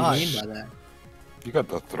What do you gosh. mean by that? You got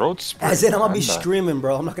the throat spray. As in, I'm gonna be man. screaming,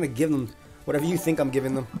 bro. I'm not gonna give them whatever you think I'm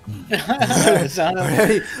giving them. It sounded,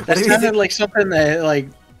 Whatever you that think- sounded like something that like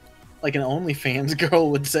an OnlyFans girl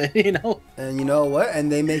would say, you know? And you know what? And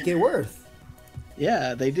they make it worth.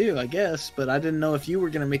 Yeah, they do, I guess. But I didn't know if you were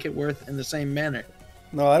gonna make it worth in the same manner.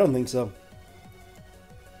 No, I don't think so.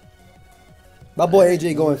 My boy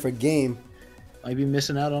AJ going for game. Might be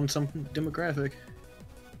missing out on some demographic.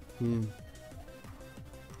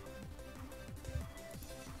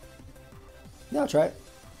 Yeah, I'll try it.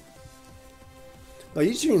 Oh,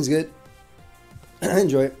 YouTube's good. I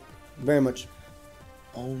enjoy it very much.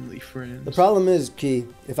 Only friends. The problem is, Key,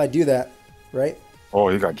 if I do that, right? Oh,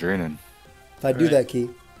 you got draining. If I do Right. that, Key,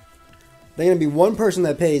 there's going to be one person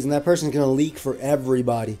that pays, and that person's going to leak for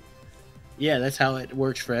everybody. Yeah, that's how it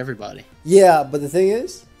works for everybody. Yeah, but the thing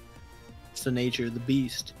is, It's the nature of the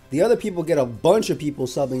beast. the other people get a bunch of people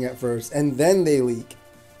subbing at first, and then they leak.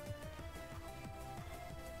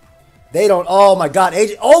 They don't. Oh my God,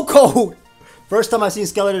 AJ Oko! First time I seen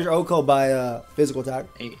Skeletor Oko by physical attack.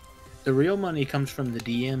 Hey, the real money comes from the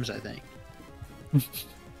DMs, I think.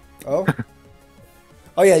 Oh.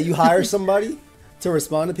 Oh yeah, you hire somebody to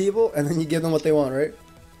respond to people, and then you give them what they want, right?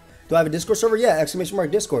 Do I have a Discord server? Yeah! Exclamation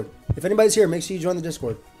mark Discord. If anybody's here, make sure you join the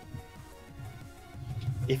Discord.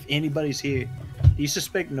 If anybody's here, do you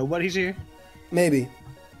suspect nobody's here? Maybe.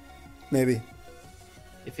 Maybe.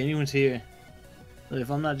 If anyone's here, look, if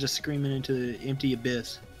I'm not just screaming into the empty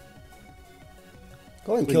abyss.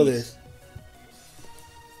 Go ahead and kill Please. this.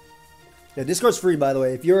 Yeah, Discord's free, by the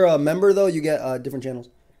way. If you're a member, though, you get different channels.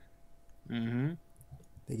 Mm-hmm.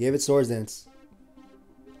 They gave it Swords Dance.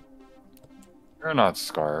 You're not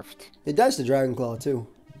scarfed. It dies to Dragon Claw, too.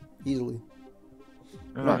 Easily.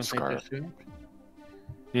 You're not scarfed.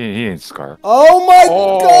 He ain't scarfed. Oh my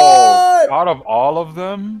Oh, God! out of all of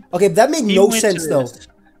them? Okay, that made no sense, though.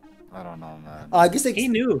 I don't know, man. I guess they... He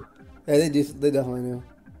knew. Yeah, they do. They definitely knew.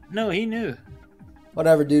 No, he knew.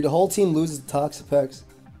 Whatever, dude. The whole team loses to Toxapex.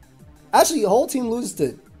 Actually, the whole team loses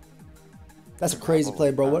to... That's a crazy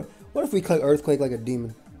play, bro. What if we click Earthquake like a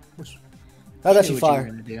demon? That's actually Knew what you were fire.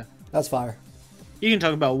 gonna do. That's fire. You can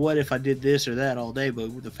talk about what if I did this or that all day,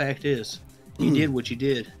 but the fact is, you did what you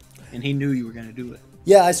did, and he knew you were going to do it.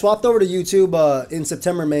 Yeah, I swapped over to YouTube in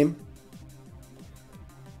September, Mame.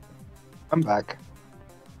 I'm back.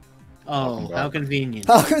 Oh, how convenient.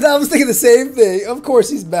 I was thinking the same thing. Of course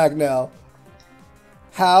he's back now.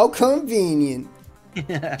 How convenient.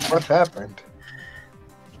 What happened?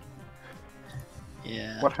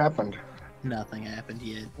 Yeah. What happened? Nothing happened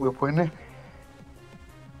yet. We're winning.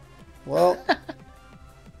 Well,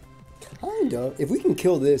 kind of. If we can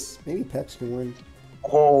kill this, maybe Peps can win.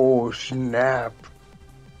 Oh snap!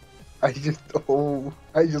 I just want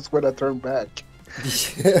to turn back.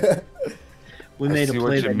 We I made a see play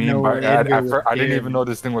what you that mean, no but one Edgar was I didn't scared. even know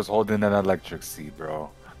this thing was holding an electric seed, bro.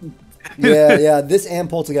 Yeah. This and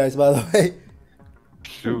Poltergeist, by the way.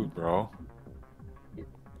 Shoot, bro.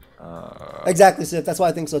 Exactly, Sif. That's why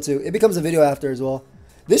I think so too. It becomes a video after as well.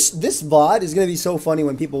 This VOD is gonna be so funny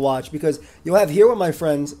when people watch because you'll have here with my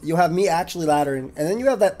friends, you'll have me actually laddering, and then you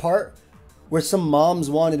have that part where some moms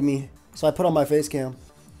wanted me, so I put on my face cam.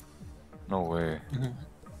 No way.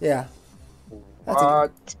 Yeah.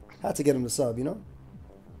 What? Had to get him to sub, you know?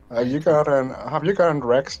 Have you gotten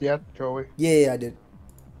Rex yet, Joey? Yeah, I did.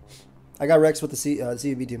 I got Rex with the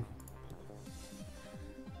CUB team.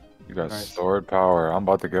 You got Nice. sword power. I'm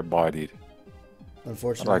about to get bodied. How do I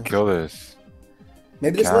Unfortunately. kill this?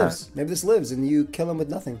 Maybe this Can't. lives. Maybe this lives and you kill him with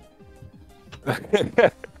nothing.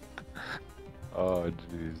 Oh,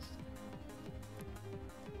 jeez.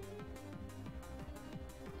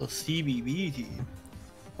 The CBB team.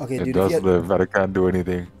 Okay, It dude. does If you had, live, but I can't do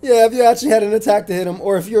anything. yeah, if you actually had an attack to hit him,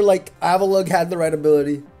 or if you're like Avalug had the right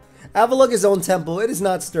ability. Avalug is own temple. It is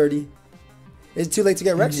not sturdy. It's too late to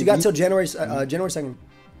get Rex. You got till January 2nd.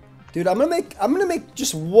 Dude, I'm gonna make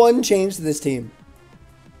just one change to this team.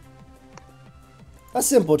 A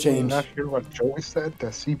simple I'm change. not sure what Joey said. The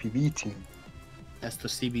CPB team. That's the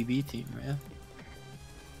CBB team, yeah.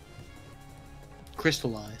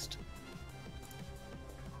 Crystallized.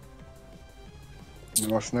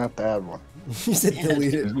 No, it's not that one. You said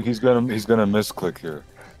delete it. He's gonna misclick here.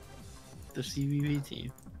 The CBB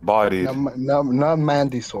team. Bodied. Not I'm gonna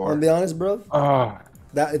Mandysaur. be honest, bro. Ah.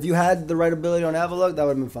 That if you had the right ability on Avalug, that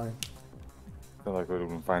would have been fine. I feel like we would have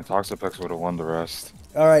been fine. Toxapex would have won the rest.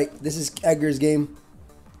 All right, this is Edgar's game.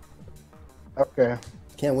 Okay.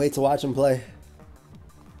 Can't wait to watch him play.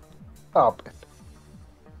 Stop it.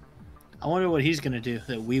 I wonder what he's gonna do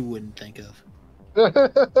that we wouldn't think of.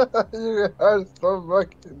 You are so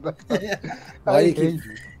fucking. Why do you I hate keep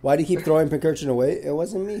Why do you keep throwing Pincurchin away? It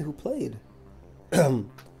wasn't me who played.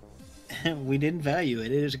 We didn't value it.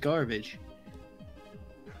 It is garbage.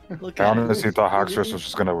 Look I at honestly it. thought Haxorus was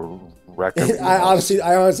just gonna wreck I everything else.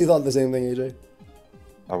 honestly thought the same thing, AJ.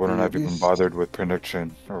 I wouldn't have even bothered with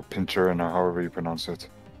Pincherchin or Pincher, and however you pronounce it.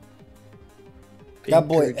 That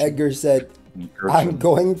boy Pincurchin. Edgar said, "I'm Pincurchin.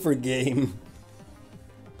 going for game."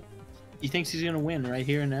 He thinks he's gonna win right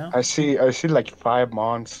here and now. I see like 5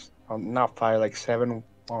 mons. Not 5, like 7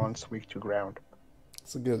 mons weak to ground.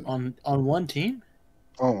 That's a good. On one team,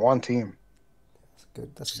 On one team. That's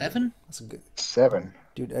good. That's 7. Good. That's a good. 7.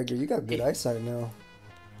 Dude, Edgar, you got good eyesight now.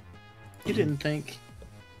 He didn't think.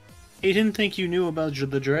 He didn't think you knew about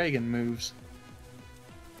the dragon moves.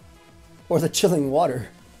 Or the chilling water.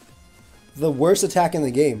 The worst attack in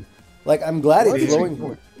the game. Like I'm glad What it's is he lowering.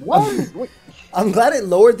 doing? What? Wait. I'm glad it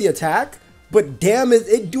lowered the attack, but damn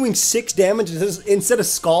it doing 6 damage instead of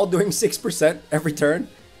Scald doing 6% every turn.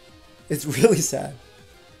 It's really sad.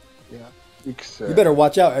 Yeah. You better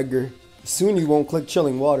watch out, Edgar. Soon you won't click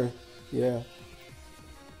chilling water. Yeah.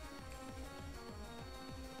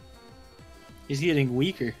 He's getting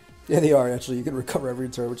weaker. Yeah, they are actually. You can recover every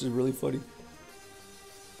turn, which is really funny.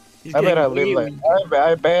 He's I bet getting I live way like weaker.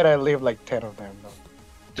 I bet I live like 10 of them though.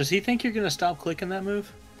 Does he think you're gonna stop clicking that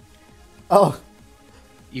move? Oh,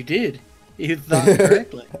 You did. You thought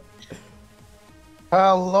correctly.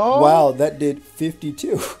 Hello? wow, that did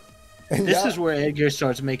 52. And This yeah, is where Edgar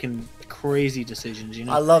starts making crazy decisions. You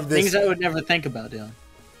know, I love this. things I would never think about doing.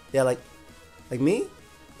 yeah, like me,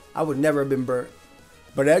 I would never have been burnt.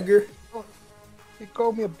 But Edgar, He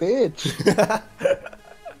called me a bitch.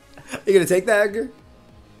 you gonna take that, Edgar?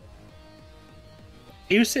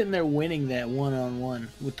 He was sitting there winning that one-on-one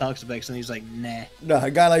with Toxapex, and he's like, "Nah, No,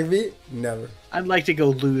 a guy like me, never. I'd like to go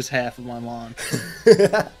lose half of my lawn."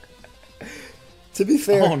 To be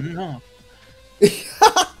fair, Oh no!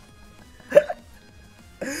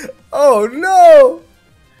 oh no,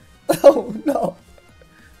 oh no.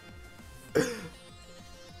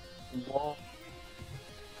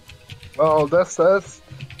 Well, that's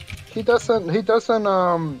he doesn't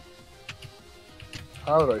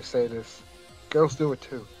how do I say this? Girls do it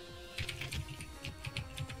too.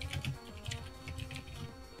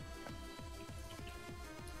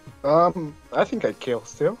 I think I kill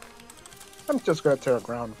still. I'm just gonna turn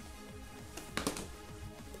around.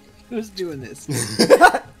 Who's doing this?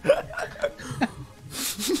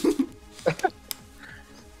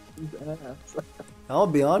 I'll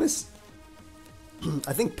be honest.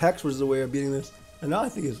 I think Pex was the way of beating this, and now I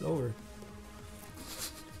think it's over.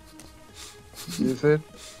 You said?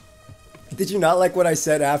 Did you not like what I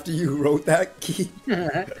said after you wrote that, Key?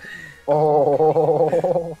 Oh.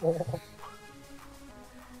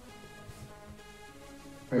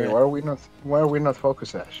 Hey, Right. why are we not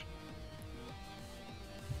focused, Ash?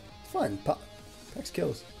 It's fun. Pex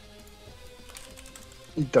kills.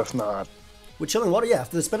 It does not. With chilling water, yeah.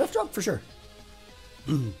 After the spin off drop, for sure.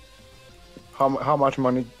 How much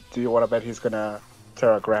money do you want to bet he's gonna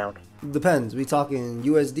tear ground? Depends. We talking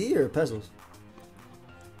USD or pesos?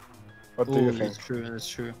 What do you Ooh, think? that's true. That's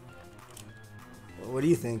true. What do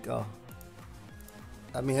you think? Oh,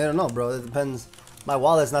 I mean, I don't know, bro. It depends. My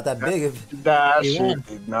wallet's not that big. If That He shit won.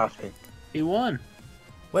 did nothing. He won.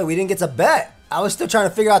 wait, we didn't get to bet. I was still trying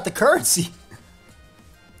to figure out the currency.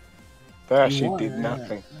 That He shit won, did yeah.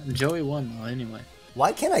 nothing. Joey won though. Anyway,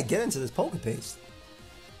 Why can't I get into this poker paste?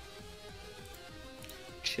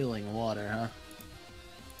 chilling water, huh?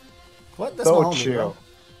 What? That's my So homie, chill. bro.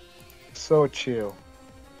 So chill.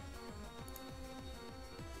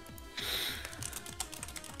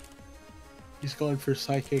 He's going for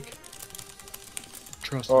psychic.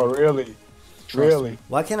 Trust Oh me. really? Trust Really? me.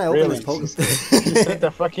 Why can't I open Really? this poker?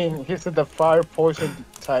 He said the fire poison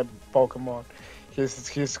type Pokemon.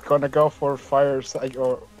 He's gonna go for fire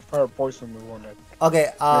or fire poison move on it.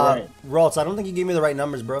 Okay, right. Roltz, I don't think you gave me the right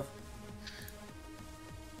numbers, bro.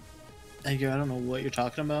 Edgar, I don't know what you're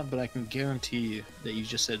talking about, but I can guarantee you that you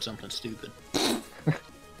just said something stupid.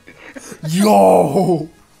 Yo!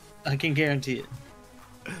 I can guarantee it.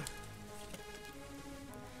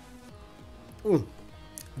 Didn't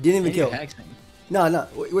even And you're kill. hexing. No.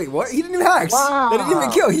 Wait, what? He didn't even hex. Wow. They didn't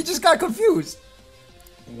even kill. He just got confused.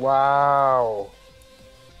 Wow.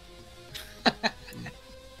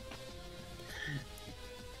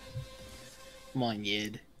 Come on,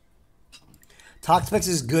 Yid. Toxpex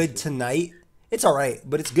is good tonight. It's alright,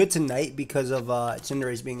 but it's good tonight because of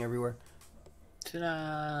Cinderace being everywhere.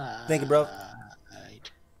 Tonight. Thank you, bro.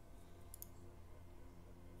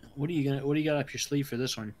 What do you got up your sleeve for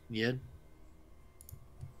this one, Yid?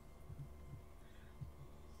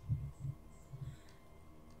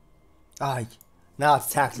 Ah, now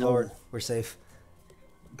it's Tax No. Lord. We're safe.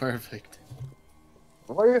 Perfect.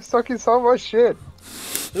 Why are you sucking so much shit?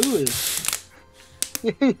 Who is?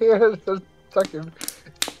 Yeah, just sucking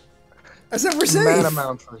I said we're mad safe.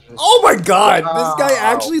 amounts of shit. Oh my god, this guy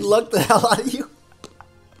Wow. actually lucked the hell out of you.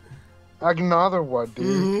 Another one,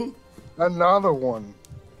 dude. Another one.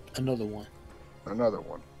 Another one. Another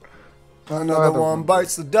one. Another one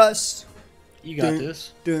bites the dust. You got Dun,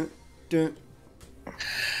 this. Dun, dun.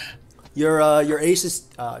 Your ace is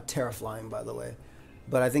terrifying, by the way.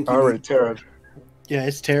 But I think you Already need, teared. Yeah,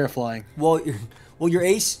 it's terrifying. well, your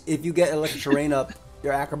ace, if you get electric terrain up,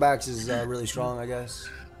 your acrobatics is really strong, I guess.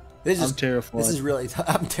 This I'm is terrified. This is really tough.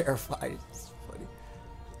 I'm terrified. It's funny.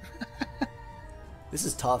 This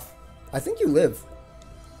is tough. I think you live.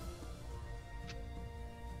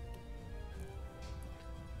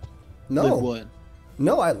 No. Live what?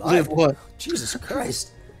 No, I lied. Live what? Jesus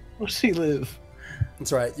Christ. What's he live?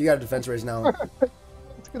 That's right. You got a defense raise now.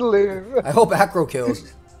 It's gonna leave. I hope Acro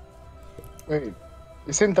kills. Wait,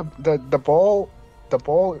 isn't the ball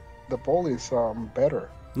is better?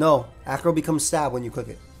 No, Acro becomes stab when you click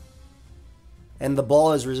it. And the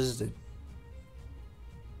ball is resisted.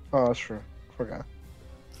 Oh, that's true. Forgot.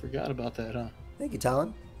 Forgot about that, huh? Thank you,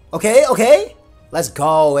 Talon. Okay. Let's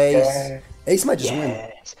go, Ace. Yeah. Ace might just win.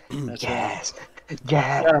 Yes. That's Yes.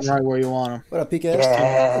 Got him right where you want him. What up, PKS?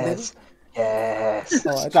 Yes. Yes.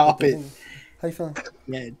 Oh, I Stop clicked it. thing. How you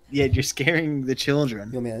feeling? Yeah, you're scaring the children.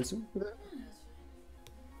 You want me to answer?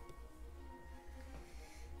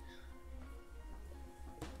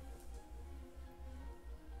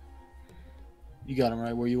 You got him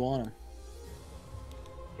right where you want him.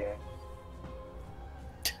 Yeah.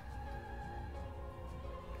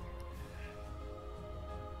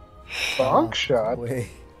 Bonk shot. Wait.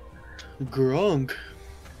 Grunk.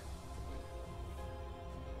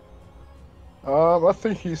 I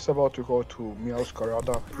think he's about to go to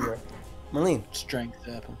Meowscarada. Yeah, Marlene. Strength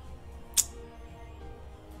up him.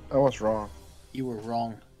 I was wrong. You were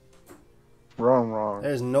wrong. Wrong.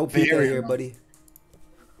 There's no PK Very here, wrong. buddy.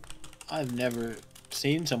 I've never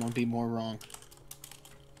seen someone be more wrong.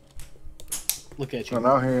 Look at you.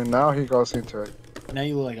 So now he goes into it. Now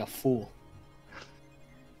you look like a fool.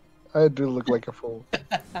 I do look like a fool.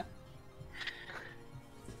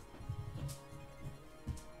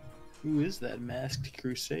 Who is that masked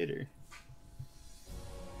crusader?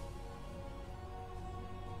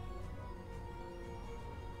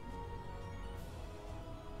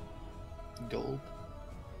 Gold.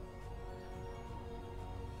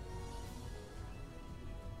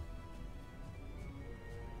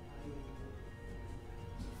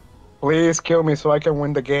 Please kill me so I can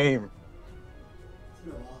win the game. It's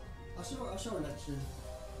been a while. I'll show her next year.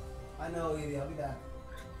 I know, Evie. I'll be back.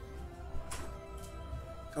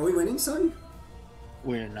 Are we winning, son?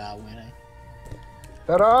 We're not winning.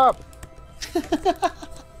 Shut up!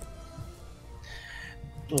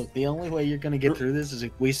 Look, the only way you're gonna get through this is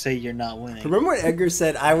if we say you're not winning. Remember when Edgar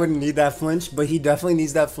said I wouldn't need that flinch, but he definitely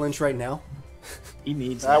needs that flinch right now? He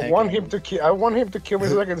needs. I want him to kill. I want him to kill me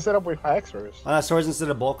so I can set up with Haxorus. Swords instead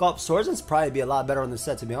of bulk up. Swords would probably be a lot better on this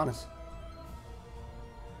set, to be honest.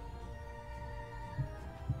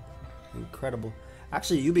 Incredible.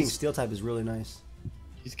 Actually, you being steel type is really nice.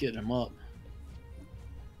 He's getting him up.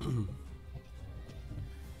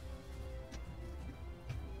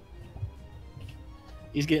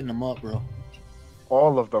 He's getting them up, bro.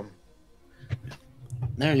 All of them.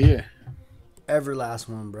 They're here. Every last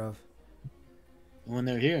one, bro. And when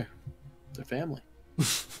they're here, they're family.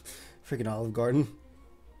 Freaking Olive Garden.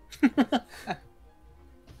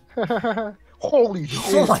 Holy Oh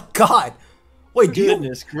shit! my god! Wait,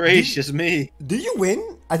 Goodness gracious me. do you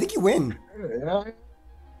win? I think you win. Yeah.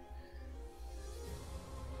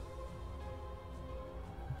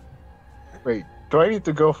 Wait, do I need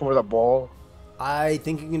to go for the ball? I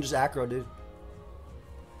think you can just aggro, dude.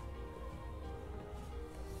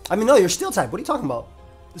 I mean, no, you're steel type. What are you talking about?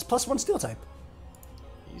 It's +1 steel type.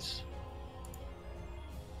 He's...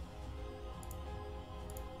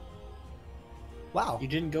 Wow. You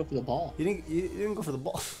didn't go for the ball. You didn't go for the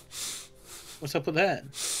ball. What's up with that?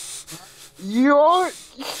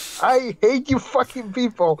 I hate you fucking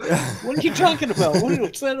people. What are you talking about?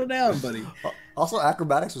 Settle down, buddy. Also,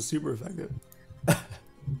 acrobatics was super effective.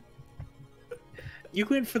 You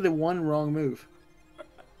went for the one wrong move.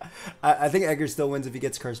 I think Edgar still wins if he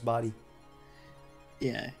gets cursed body.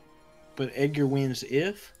 Yeah. But Edgar wins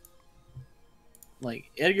if? Like,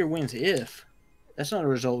 Edgar wins if. That's not a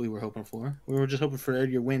result we were hoping for. We were just hoping for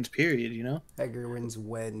Edgar wins, period, you know? Edgar wins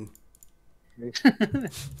when.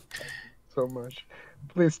 So much.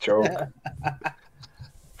 Please choke.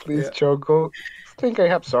 Please choke. Go. I think I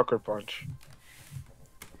have Sucker Punch.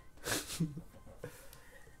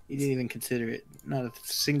 You didn't even consider it. Not a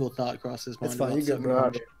single thought crossed his mind. It's fine, about you get Sucker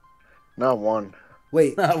Punch. Not one.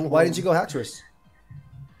 Wait, Not why one. didn't you go Haxorus?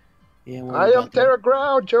 Yeah, what I am about that? Terra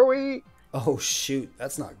Ground, Joey. Oh shoot,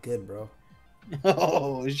 that's not good, bro.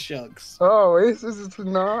 Oh, shucks. Oh, it's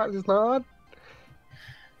not. It's not.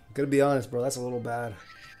 Gotta be honest, bro. That's a little bad.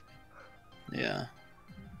 Yeah.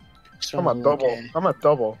 I'm a double. Okay. I'm a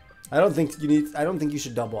double. I don't think you need. I don't think you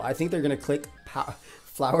should double. I think they're gonna click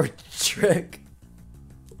flower trick.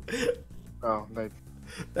 Oh, like.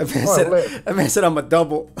 That man said I'm a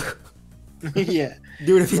double. Yeah.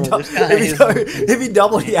 Dude, if he, Bro, this guy is- if he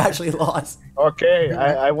doubled, he actually lost. Okay,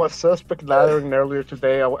 I was suspect laddering earlier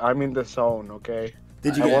today. I'm in the zone. Okay.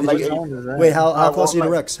 Did you I get? won Did like you, wait, how I close are you won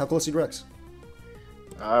to like- Rex? How close are you to Rex?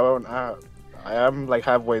 I am like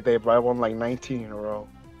halfway there, but I won like 19 in a row.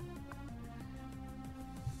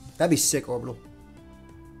 That'd be sick, Orbital.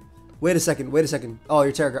 Wait a second. Wait a second. Oh,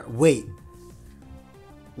 you're Terra. Wait.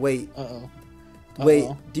 Wait. Uh-oh. Wait.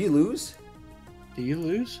 Uh-oh. Do you lose? Do you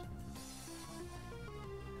lose?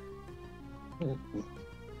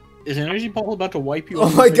 Is Energy Ball about to wipe you Oh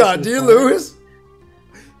off my the face god, of do the you planet? lose?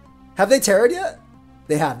 Have they terrored yet?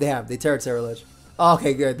 They have. They terrored Terra Ledge. Oh,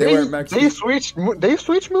 okay, good. They weren't max. They switched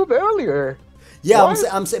move earlier. Yeah,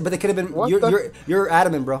 What? I'm saying, but they could have been. What You're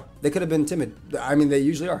adamant, bro. They could have been timid. I mean, they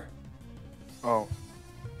usually are. Oh.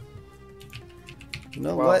 You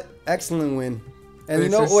know Wow. what? Excellent win. And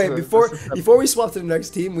This you know, is, wait, before this is- we swap to the next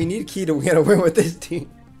team, we need Key to get a win with this team.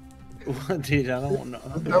 Dude, I don't know.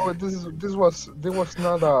 No, this was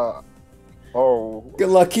not a. Oh. Good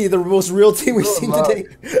luck, Key, the most real team we've Good seen luck. today.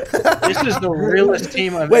 This is the realest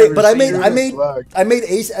team I've Wait, ever but I seen. made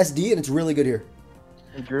Ace SD, and it's really good here.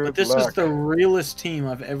 But this is the realest team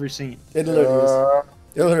I've ever seen. It literally is.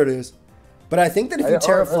 It literally is. But I think that if you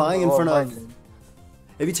Terra flying in front of,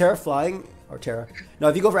 if you Terra flying or Terra, no,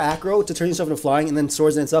 if you go for acro to turn yourself into flying and then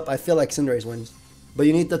swords dance up, I feel like Cinderace wins. But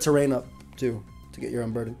you need the terrain up too to get your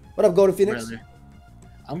unburdened. What up, go to Phoenix? Brother.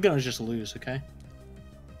 I'm gonna just lose, okay?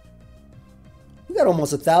 We got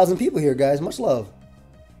almost 1,000 people here, guys. Much love.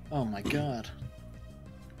 Oh my god.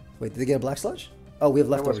 Wait, did they get a black sludge? Oh, we have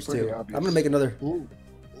That was leftovers pretty too. obvious. I'm gonna make another. Ooh,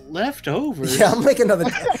 leftovers? Yeah, I'm making another.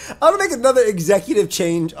 I'm gonna make another executive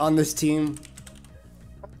change on this team.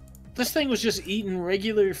 This thing was just eating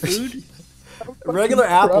regular food? Regular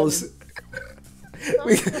apples.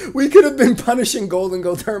 we could have been punishing Golden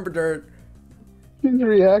Go turn per turn. His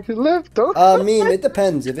reaction left. Don't. I mean, it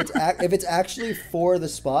depends. If it's actually for the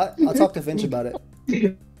spot, I'll talk to Finch about it.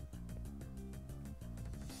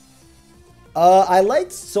 I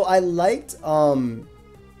liked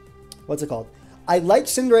what's it called? I liked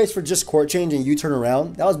Cinderace for just court change and U-turn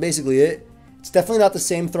around. That was basically it. It's definitely not the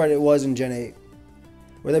same threat it was in Gen 8.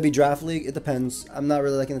 Will that be Draft League? It depends. I'm not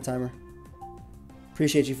really liking the timer.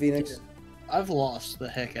 Appreciate you, Phoenix. I've lost the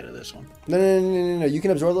heck out of this one. No. You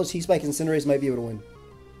can absorb those. Heat Spike and Cinderace might be able to win.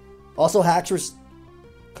 Also, Hatcher's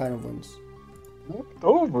kind of wins.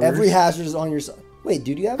 Over. Every hazard is on your side. Wait,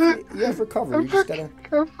 dude, you have recovery. You just gotta.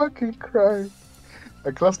 I'm fucking crying.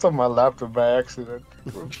 I closed on my laptop by accident.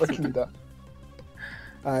 We're fucking done.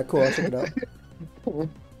 All right, cool. I'll check it out.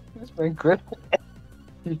 It's been good.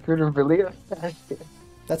 You couldn't believe it.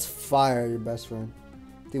 That's fire, your best friend.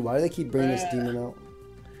 Dude, why do they keep bringing this demon out?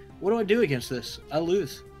 What do I do against this? I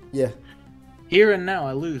lose. Yeah, Here and now,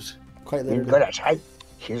 I lose. quite He's literally. gonna try.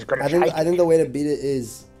 He's gonna try. I think the way to beat it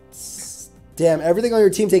is, damn, everything on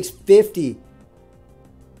your team takes 50.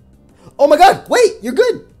 Oh my God! Wait, you're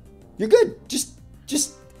good. You're good. Just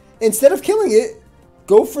instead of killing it,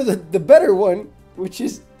 go for the better one, which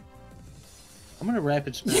is I'm gonna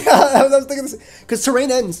rapid spin. yeah. I was thinking this because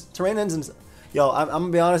terrain ends. Yo, I'm gonna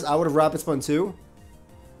be honest. I would have rapid spun too,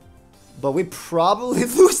 but we probably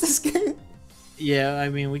lose this game. Yeah, I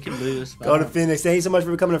mean we can lose. Go to Phoenix. Thank you so much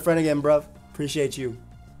for becoming a friend again, bruv. Appreciate you.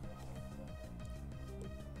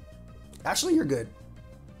 Actually, you're good.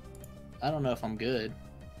 I don't know if I'm good.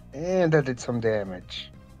 And I did some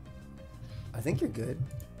damage. I think you're good.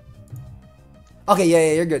 Okay,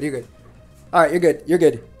 yeah, you're good. You're good. All right, you're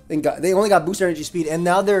good. They only got boost energy speed, and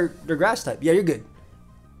now they're grass type. Yeah, you're good.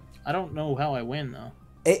 I don't know how I win though.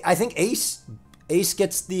 I think Ace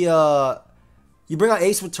gets the you bring out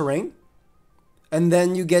Ace with terrain, and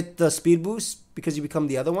then you get the speed boost because you become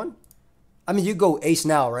the other one. I mean, you go Ace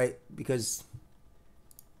now, right? Because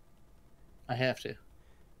I have to.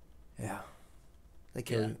 yeah, they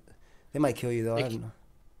kill you. They might kill you though. I They- don't know.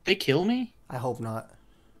 They kill me? I hope not.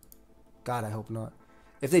 God, I hope not.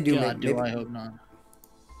 If they do, God, maybe. I hope not.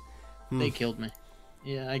 They killed me.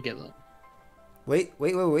 Yeah, I give up. Wait.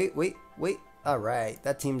 All right,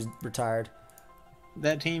 that team's retired.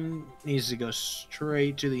 That team needs to go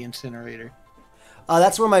straight to the incinerator.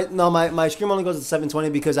 That's where my stream only goes to 720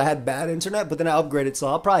 because I had bad internet, but then I upgraded, so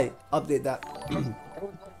I'll probably update that.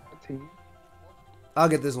 I'll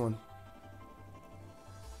get this one.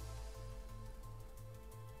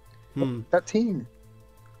 That team.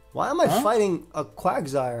 Why am I fighting a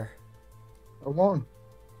Quagsire? I won.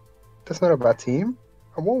 That's not a bad team.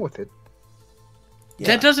 I won with it. Yeah,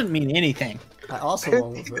 That doesn't mean anything. I also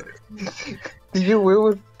won with it. Did you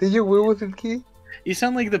win with it, Key? You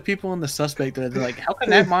sound like the people in the suspect that are like, how can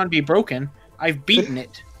that mon be broken? I've beaten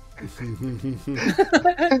it.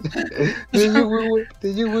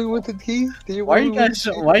 Did you win with it, Key? Why are you guys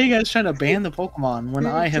trying to ban the Pokemon when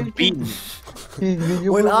I have beaten it?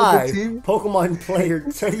 When Pokemon player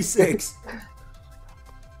 36.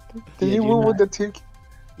 Did Yeah, you dude, win not- with the team?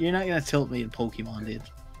 You're not gonna tilt me in Pokemon, dude.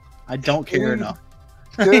 I don't care enough.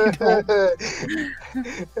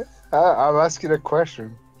 I'm asking a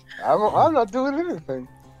question. I'm not doing anything.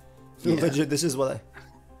 Dude, legit, this is what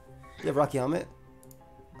You have Rocky Helmet?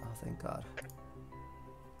 Oh, thank God.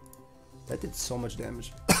 That did so much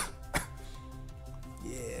damage.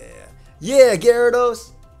 Yeah,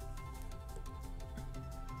 Gyarados!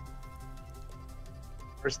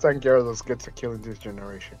 First time Gyarados gets a kill in this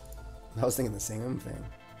generation. I was thinking the same thing.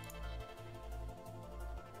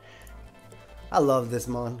 I love this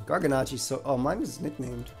mon. Garganachi's so... Oh, mine is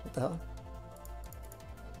nicknamed. What the hell?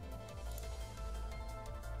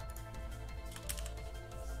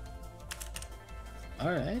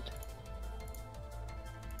 Alright.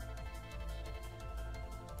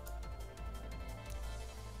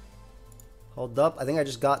 Hold up. I think I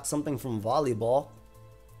just got something from volleyball.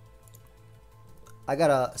 I got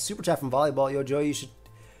a super chat from volleyball. Yo, Joe, you should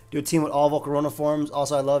do a team with all Volcarona forms.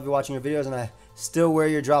 Also, I love you watching your videos, and I still wear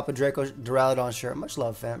your Drop of Draco Duraludon shirt. Much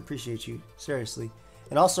love, fam. Appreciate you. Seriously.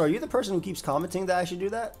 And also, are you the person who keeps commenting that I should do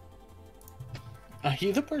that? Are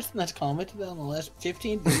you the person that's commented on the last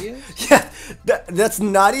 15 videos? Yeah, that's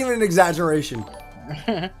not even an exaggeration.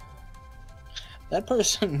 That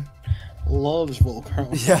person loves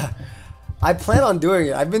Volcarona. Yeah. I plan on doing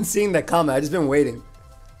it. I've been seeing that comment. I've just been waiting.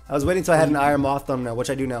 I was waiting until I had an Iron Moth thumbnail, which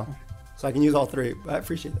I do now. So I can use all three. But I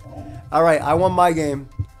appreciate it. All right, I won my game.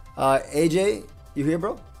 AJ, you here,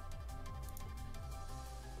 bro?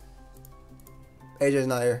 AJ's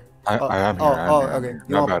not here. I am here. Okay. You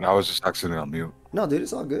Not want- bad. I was just accidentally on mute. No, dude,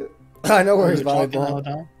 it's all good. I know where he's Talking the whole volleyball.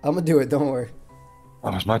 time? I'm gonna do it. Don't worry.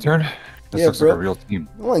 Oh, it's my turn? This Yeah, looks bro. like a real team.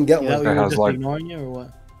 I want to get Yeah, one. we That were has, just like- ignoring you or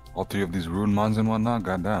what? All three of these rune mons and whatnot.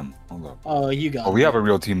 Goddamn. Hold up. Oh, you got Oh, we it. have a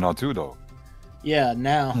real team now too, though. Yeah,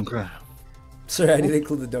 now. Okay. Sorry, I didn't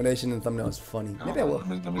include the donation in the thumbnail. It's funny. Maybe I will. Let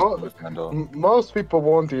me Mo- put this handle. Most people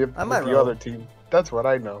won't the I might the roll. other team. That's what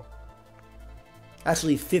I know.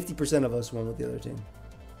 Actually, 50% of us went with the other team.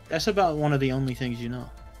 That's about one of the only things you know,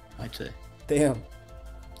 I'd say. Damn.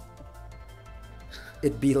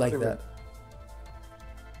 It'd be like that.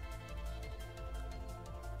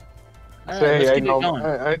 All right, Say let's I keep it know. going.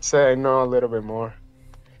 I'd say I know a little bit more.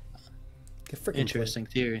 Get freaking Interesting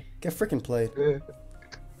theory. Played. Get freaking played. Eh,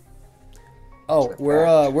 Oh,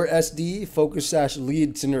 we're SD focus /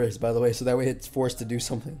 lead Cinderace, by the way, so that way it's forced to do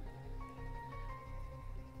something.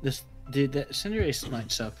 This dude, that Cinderace might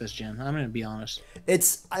suck this gen. I'm gonna be honest.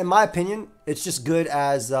 It's, in my opinion, it's just good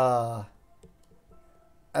as like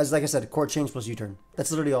I said, court change plus U-turn.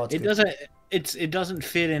 That's literally all it's It good. it doesn't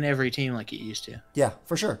fit in every team like it used to. Yeah,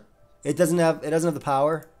 for sure. It doesn't have the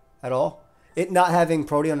power at all. It not having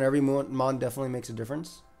Protean on every mon definitely makes a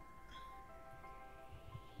difference.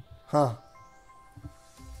 Huh.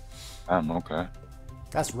 Okay.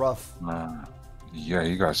 That's rough. Yeah,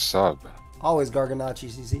 you guys sub. Always Garganacci,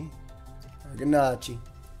 CC. Garganacci.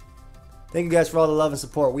 Thank you guys for all the love and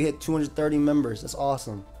support. We hit 230 members. That's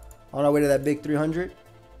awesome. On our way to that big 300,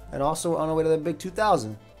 and also on our way to that big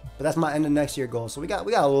 2,000. But that's my end of next year goal. So we got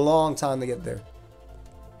a long time to get there.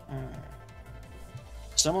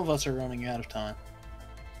 Some of us are running out of time.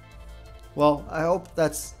 Well, I hope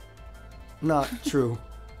that's not true.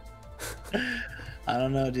 I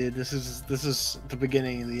don't know, dude. This is the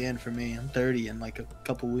beginning of the end for me. I'm 30 in like a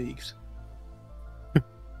couple weeks.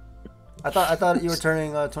 I thought you were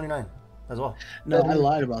turning 29 as well. No, I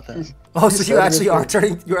lied about that. Oh, so you actually are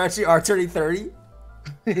turning 30?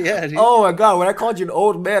 Yeah, dude. Oh my god, when I called you an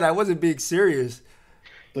old man, I wasn't being serious.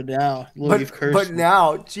 But now, look, you've cursed. But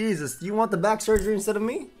now, Jesus, you want the back surgery instead of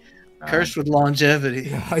me? Cursed with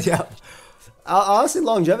longevity. Yeah. Honestly,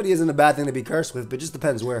 longevity isn't a bad thing to be cursed with, but it just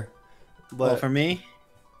depends where. Well, But for me,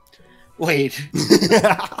 wait.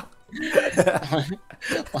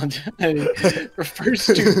 Longevity refers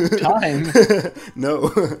to time. no.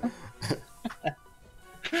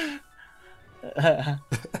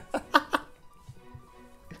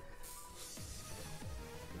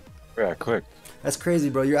 Yeah, click. That's crazy,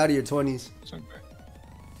 bro. You're out of your 20s. It's okay.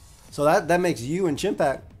 So that makes you and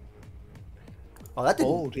Chimpack. Oh, that did.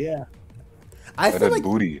 Old, yeah. I That feel is like,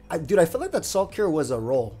 booty. dude, I feel like that Salt Cure was a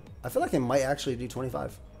roll. I feel like it might actually do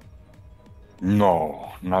 25.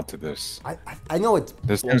 No, not to this. I know it's.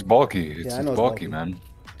 This thing's bulky. It's, Yeah, I it's know it's bulky, bulky. man.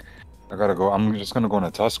 I gotta go. I'm just gonna go on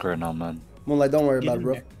a tusk right now, man. Moonlight, don't worry Get about it, in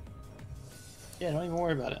bro. there. Yeah, don't even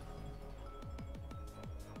worry about it.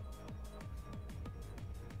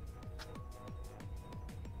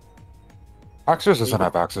 Axis doesn't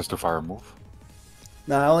have access to fire move.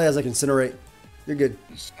 Nah, it only has like Incinerate. You're good.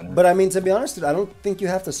 But I mean, to be honest, dude, I don't think you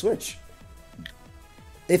have to switch.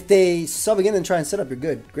 If they sub again and try and set up, you're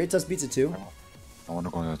good. Great Tusk beats it too. I want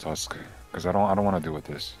to go on a tusk because I don't want to deal with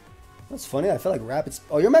this. That's funny. I feel like Rapid's.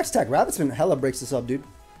 Oh, your max attack. Rapid's been hella breaks this up, dude.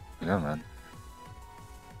 Yeah, man.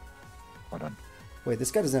 Hold on. Wait,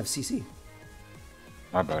 this guy doesn't have CC.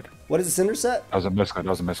 My bad. What is the Cinder set? That was a misclick. That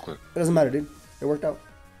was a misclick. It doesn't matter, dude. It worked out.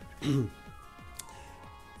 Yeah,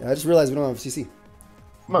 I just realized we don't have CC.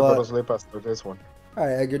 I'm not gonna But- sleep after this one. All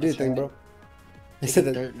right, Edgar, do your That's thing, right. bro. He Take said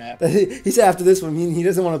a that. dirt nap. He said after this one, he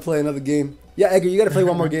doesn't want to play another game. Yeah, Edgar, you got to play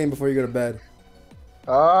one more game before you go to bed.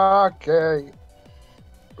 Okay.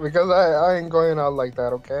 Because I ain't going out like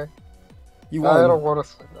that. Okay. You I won.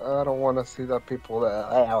 don't want to see that people that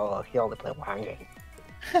oh he only play one game.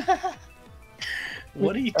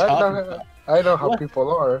 What are you talking about? I know how What?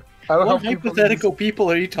 people are. I know how What hypothetical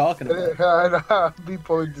people are you talking about? I know how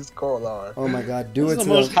people in this call are. Oh my God, do This it is to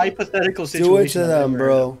the most them. hypothetical Do situation. it to I've them, ever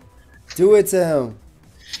bro. Do it to him.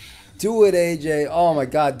 Do it, AJ. Oh my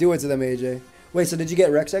God, do it to them, AJ. Wait, so did you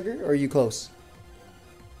get Rex, Edgar, or are you close?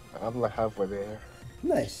 I'm like halfway there.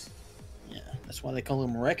 Nice. heard. Yeah, that's why they call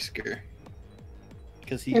him Rexker.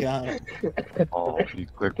 Because he got him. Oh, he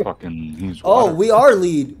clicked fucking. He's Oh, water. we are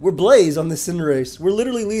lead. We're Blaze on this Cinderace. We're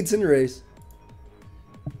literally lead Cinderace.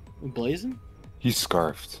 We blazing? He's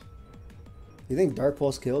scarfed. You think Dark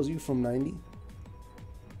Pulse kills you from 90?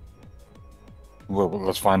 Well,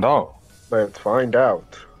 let's find out. Let's find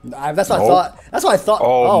out. That's what I Nope. thought. That's what I thought.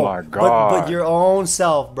 Oh my But God. your own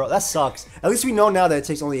self, bro. That sucks. At least we know now that it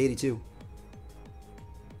takes only 82.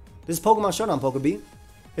 This is Pokemon Showdown, Pokebee.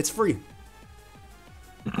 It's free.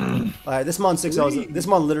 Alright, this month 6 O's. This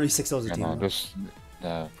month literally 6 O's a Yeah, team. no, bro. this.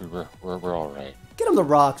 Yeah, we're all right. Get him the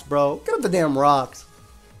rocks, bro. Get him the damn rocks.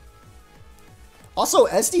 Also,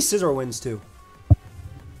 SD Scissor wins too.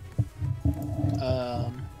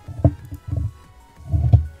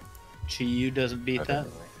 Chi-Yu doesn't beat that.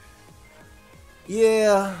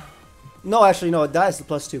 Yeah. No, actually, no. It dies to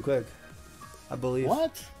 +2 quick. I believe.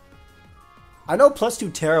 What? I know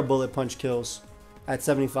 +2 Terra bullet punch kills at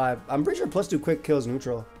 75. I'm pretty sure +2 quick kills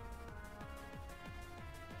neutral.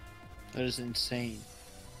 That is insane.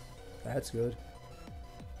 That's good.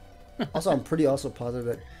 Also, I'm pretty also positive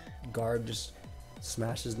that guard just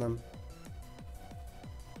smashes them.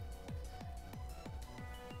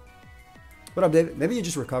 What up, David? Maybe you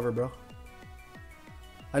just recover, bro.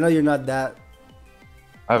 I know you're not that.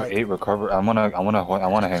 I have Like- 8 recover. I wanna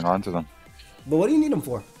hang on to them. But what do you need them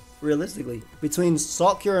for? Realistically, between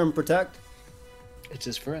Salt Cure and Protect, It's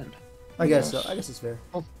his friend. I guess Yes. so. I guess it's fair.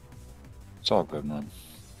 It's all good, man.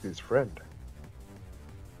 His friend.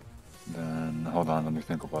 Then hold on, let me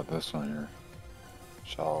think about this one here.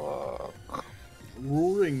 Shall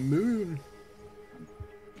Roaring Moon.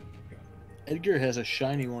 Edgar has a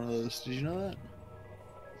shiny one of those. Did you know that?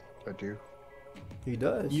 I do. He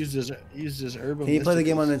does. Used his herbal. Can you play the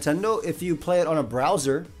game on mysticals. Nintendo? If you play it on a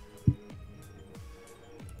browser.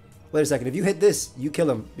 Wait a second. If you hit this, you kill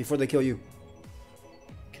them before they kill you.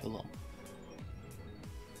 Kill him.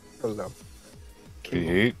 Hello.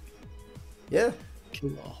 P8? Yeah,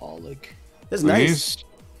 Killaholic. that's nice. Please?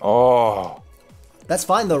 Oh, That's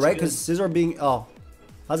fine though, right? That's Because Scissor being I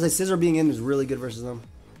was like Scissor being in is really good versus them.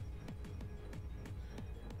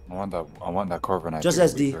 I want that Corviknight. Just to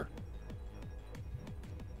get SD. weaker.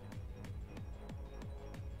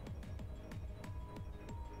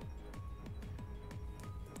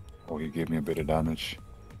 Oh, he gave me a bit of damage.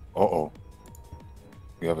 Uh-oh.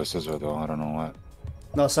 We have a Scissor though, I don't know what.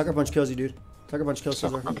 No, Sucker Punch kills you, dude. Sucker Punch kills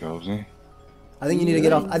Scissor. Sucker kills me. I think you need to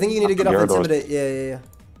get off. I think you need to get off Gyarados. Intimidate. Yeah.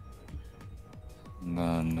 And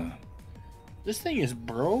then This thing is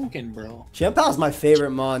broken, bro. Champal's my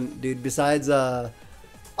favorite mon, dude. Besides, oh,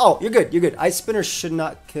 you're good. You're good. Ice Spinner should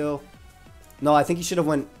not kill. No, I think you should have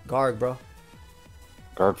went Garg, bro.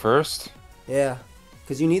 guard first. Yeah,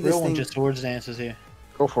 because you need this Real one thing. just swords dances here.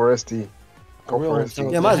 Go for SD. Go Real for one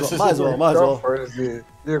SD. Yeah, might as well. Might as well. Might as Go well. for SD.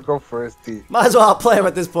 You go for SD. Might as well outplay him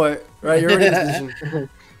at this point, right? You're already in this position.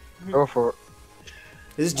 Go for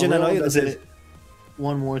Is this Jin? I know you. does This is. it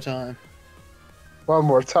one more time. one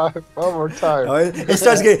more time. One more time. Oh, it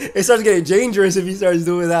starts getting dangerous if he starts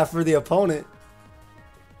doing that for the opponent.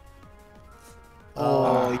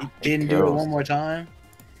 Oh, you didn't do it kills. one more time?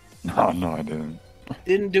 No, I didn't.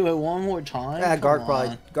 Didn't do it one more time? Yeah, Come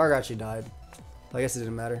Garg actually died. I guess it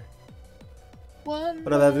didn't matter. One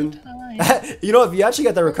What up, more Evan? time. You know, if you actually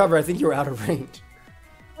got that recover, I think you were out of range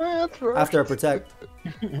That's right. after a protect.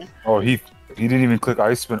 Oh, he didn't even click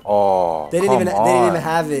Ice Spin. Oh, They didn't even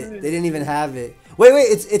have it. They didn't even have it. Wait,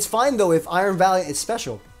 it's fine though if Iron Valiant is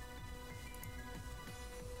special.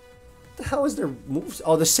 What the hell is their moves?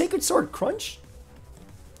 Oh, the Sacred Sword Crunch?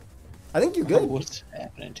 I think you're good. What's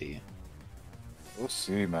happening to you? We'll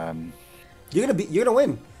see, man. You're gonna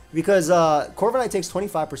win. Because Corviknight takes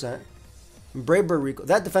 25%. Brave Bird Recall.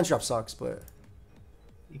 That defense drop sucks, but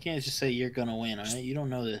You can't just say you're gonna win, alright? You don't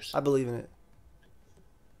know this. I believe in it.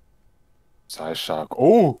 Side shock.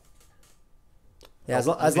 Oh, Yeah,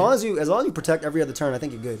 as long as you protect every other turn, I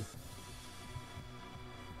think you're good.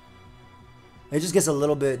 It just gets a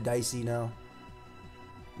little bit dicey now.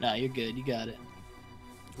 Nah, you're good. You got it.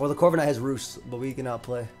 Well, the Corviknight has Roost, but we can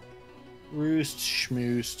outplay. Roost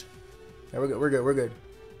schmoosed. Yeah, we're good.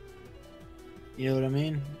 You know what I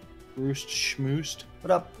mean? Roost schmoosed.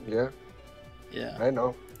 What up? Yeah, Yeah, I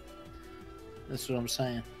know. that's what I'm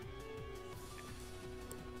saying.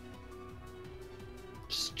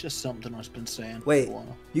 Just something I've been saying Wait. for a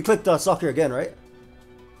while. You clicked Soccer again, right?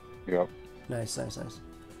 yep. Nice.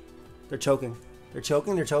 They're choking. They're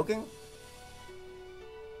choking.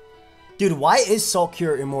 Dude, why is Salt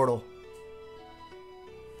Cure immortal?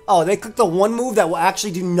 Oh, they clicked the one move that will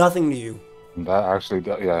actually do nothing to you. That actually,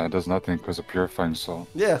 yeah, it does nothing because of Purifying Salt.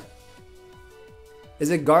 Yeah. Is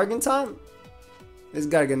it Gargan time? It's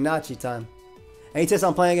Garganachi time. Anytime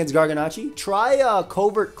I'm playing against Garganachi, try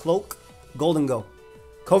Covert Cloak Golden Go.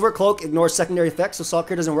 Covert Cloak ignores secondary effects, so Salt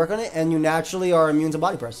Cure doesn't work on it, and you naturally are immune to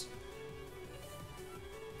Body Press.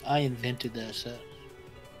 I invented that set.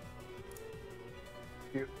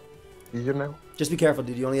 You know? Just be careful,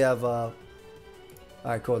 dude. You only have.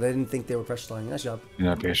 Alright, cool. They didn't think they were pressure sliding. Nice job.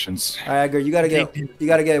 Yeah, patience. Alright, Edgar, you gotta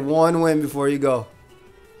get one win before you go.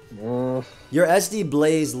 Your SD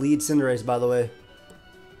Blaze leads Cinderace, by the way.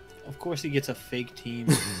 Of course, he gets a fake team.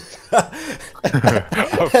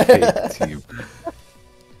 Okay, team.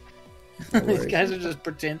 These guys are just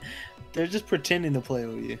They're just pretending to play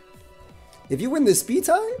with you. If you win this speed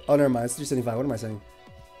tie, oh never mind, it's 375. What am I saying?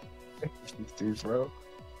 Dude, bro.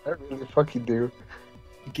 I really fucking do.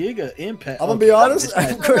 Giga Impact. I'm gonna be honest.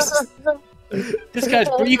 This guy's.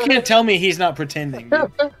 You can't tell me he's not pretending,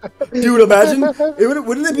 dude. Dude, imagine.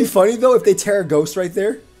 Wouldn't it be funny, though, if they tear a ghost right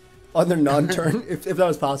there on their non-turn, if that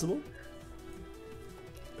was possible?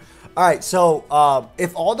 All right, so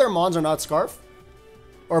if all their mons are not Scarf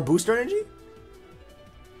or Booster Energy,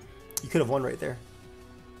 you could have won right there.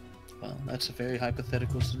 Well, that's a very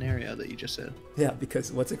hypothetical scenario that you just said. Yeah,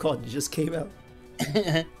 because what's it called? You just came out.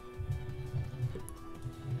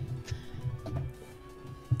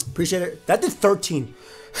 Appreciate it. That did 13.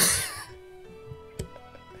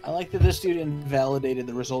 I like that this dude invalidated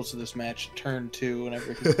the results of this match. Turn 2,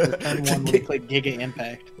 whenever he turn 1 when he played Giga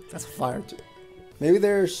Impact. That's fire too. Maybe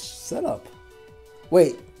they're set up.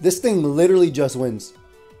 Wait, this thing literally just wins.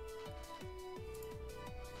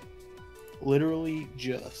 Literally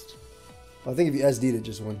just. I think if you SD'd it,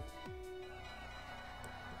 just win.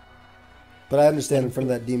 But I understand in front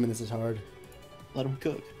of that demon, this is hard. Let him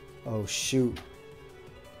cook. Oh shoot.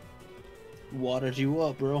 Watered you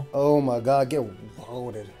up, bro. Oh my god, get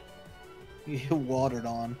loaded. You get watered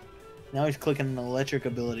on. Now he's clicking an electric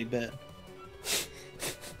ability bet.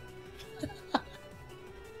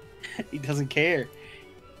 He doesn't care.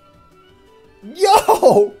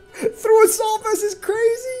 Yo! Through Assault Vest is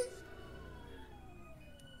crazy!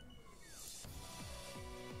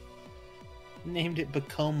 Named it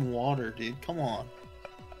Become Water, dude. Come on.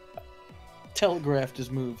 Telegraphed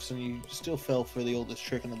his moves, and you still fell for the oldest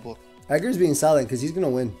trick in the book. Edgar's being silent because he's gonna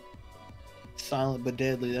win. Silent but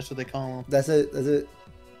deadly, that's what they call him. That's it, that's it.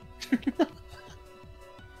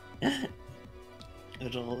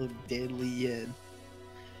 There's a little deadly yet.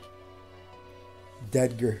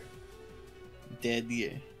 Deadger.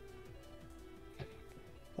 Deadly.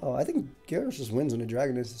 Oh, I think Gyarados just wins when a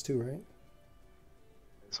dragon is too, right?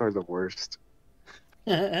 Sorry, the worst.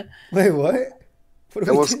 Wait, what? What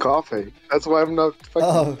I was coughing. That's why I'm not fucking.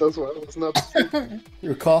 Oh. That's why I was not.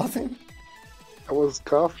 You're coughing? I was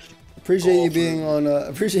coughing. Appreciate you being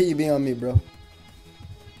on me, bro.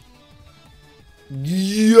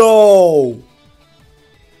 Yo!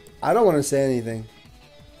 I don't want to say anything.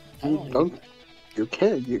 Don't. You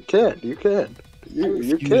can. You can. You can.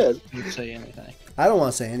 You can. You say anything. I don't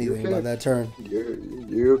want to say anything about that turn.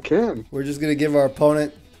 You can. We're just gonna give our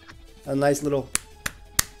opponent a nice little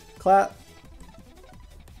clap.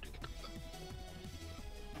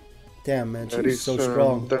 Damn, man, she's so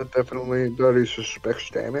strong. That is a specs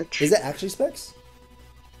damage. Is it actually specs?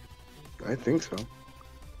 I think so.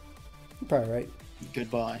 You're probably right.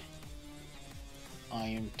 Goodbye.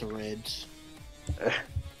 Iron threads.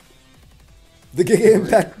 The Giga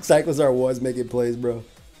Impact Cyclozar was making plays, bro.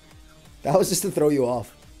 That was just to throw you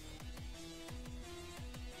off.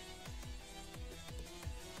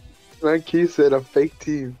 Like he said, a fake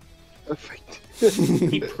team. A fake team.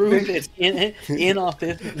 He proved it's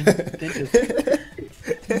inauthentic.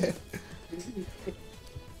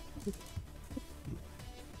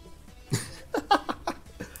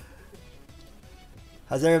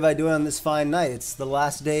 How's everybody doing on this fine night? It's the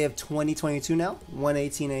last day of 2022 now,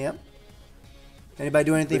 1:18 a.m. Anybody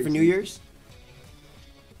doing anything for New Year's?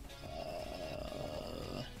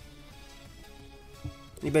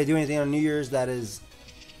 Anybody do anything on New Year's that is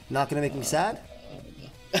not going to make me sad?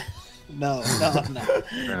 No.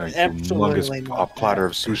 Humongous platter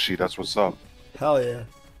of sushi. That's what's up. Hell yeah.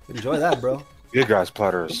 Enjoy that, bro. Big guys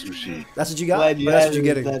platter of sushi. That's what you got? Glad Or that's what you're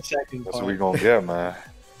getting? that second That's part. what we gonna get, man.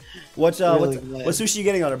 What sushi you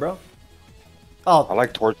getting on it, bro? Oh. I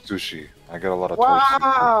like torch sushi. I get a lot of torch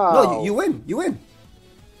sushi. No, you win. You win.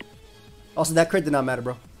 Also, that crit did not matter,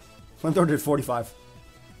 bro. Flamethrower did 45.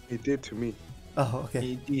 It did to me. Oh, okay.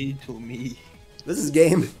 He did to me. This is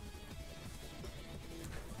game.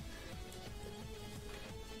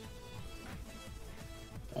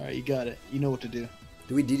 Alright, you got it. You know what to do.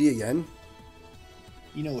 Do we DD again?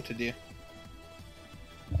 You know what to do.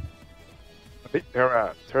 I think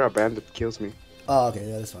Terra Bandit kills me. Oh, okay.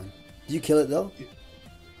 Yeah, that's fine. Did you kill it, though?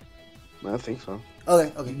 I think so.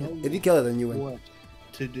 Okay, okay. You know If you kill it, then you win. What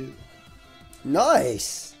to do.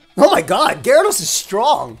 Nice. Oh my god, Gyarados is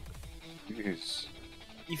strong. Jeez.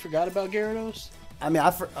 You forgot about Gyarados? I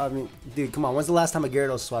mean, dude, come on. When's the last time a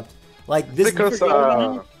Gyarados swept? Like this, Because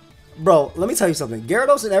bro. Let me tell you something.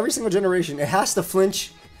 Gyarados in every single generation, it has to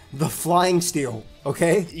flinch the Flying Steel.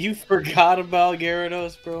 Okay, You forgot about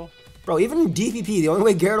Gyarados, bro? bro. Even in DPP, the only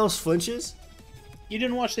way Gyarados flinches You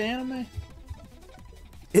didn't watch the anime?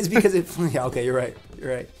 is because it. Yeah, okay, you're right.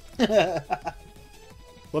 You're right.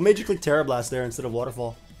 What made you click Terra Blast there instead of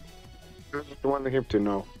Waterfall? I want him to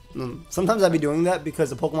know. Sometimes I'd be doing that because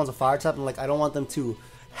the Pokemon's a fire type, and like I don't want them to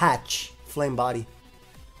hatch Flame Body.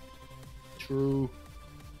 True.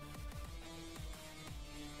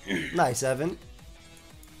 Nice, Evan.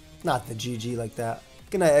 Not the GG like that.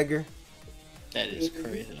 Good night, Edgar. That is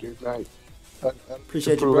crazy. Good night.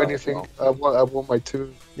 Appreciate to you, prove bro. anything, I won my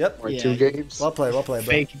two. Yep. My 2 games. Well played, bro.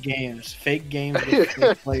 Fake games with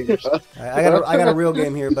fake players. I got a real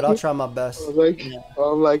game here, but I'll try my best.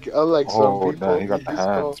 Unlike some people. Damn, he got the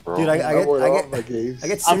hands, bro. Dude, I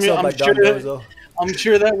get 6-0 by Don Dozo. I'm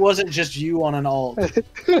sure that wasn't just you on an alt.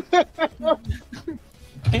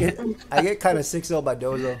 I get kind of 6-0 by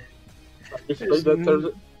Dozo.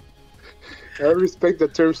 I respect the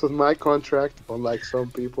terms of my contract, unlike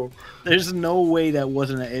some people. There's no way that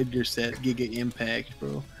wasn't an Edgar set Giga Impact,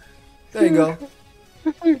 bro. There you go.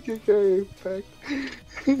 Giga Impact.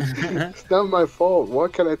 It's not my fault.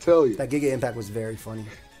 What can I tell you? That Giga Impact was very funny.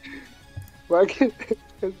 Why can't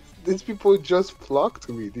these people just flock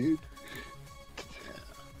to me, dude?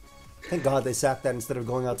 Thank God they sacked that instead of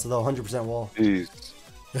going out to the 100% wall. Jeez.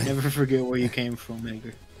 Never forget where you came from,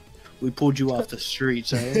 Edgar. We pulled you off the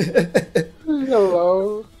streets, eh?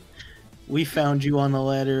 Hello. We found you on the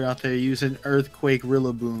ladder out there using Earthquake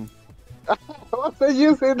Rillaboom. I wasn't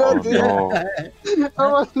using that, dude. I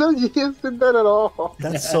was not using that at all.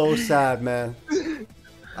 That's so sad, man.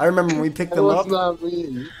 I remember when we picked him up. Not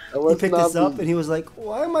me. He picked us up and he was like,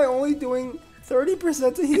 "Why am I only doing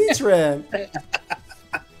 30% to Heatran?"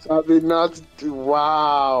 I did not.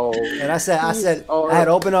 Wow. And I said, I had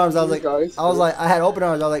open arms. I was like, I had open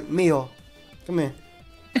arms. I was like, Mijo, come here.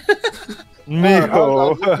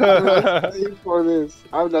 Mijo. I'm not staying for this.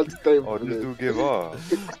 I'm not staying for this this. dude give up.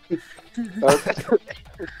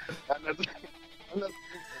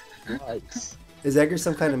 Is Edgar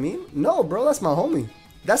some kind of meme? No, bro, that's my homie.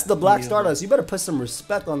 That's the Black Stardust. You better put some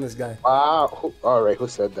respect on this guy. Wow. All right, who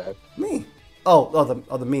said that? Me.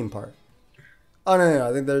 The meme part. Oh, no.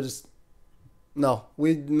 I think they're just... No,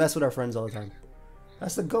 we mess with our friends all the time.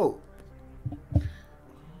 That's the GOAT.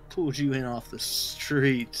 Pulled you in off the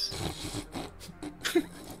streets.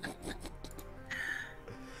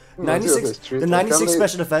 96. The 96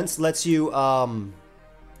 special defense lets you... The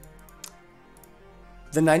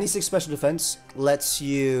 96 special defense lets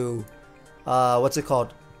you... what's it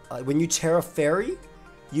called? When you Terra Fairy,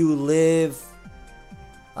 you live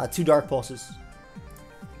 2 Dark Pulses.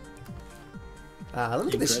 Let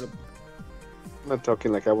me get this. I'm not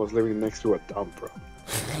talking like I was living next to a dump, bro.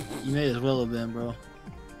 You may as well have been, bro.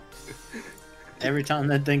 Every time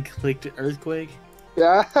that thing clicked Earthquake.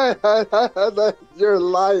 Yeah, you're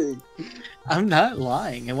lying. I'm not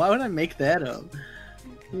lying. And why would I make that up?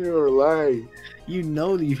 You're lying. You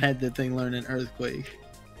know that you had that thing learn an Earthquake.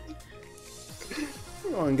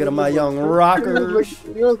 Go and get on my young rockers.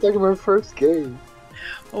 You was like my first game.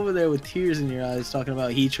 Over there with tears in your eyes talking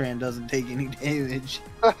about Heatran doesn't take any damage.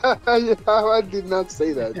 I did not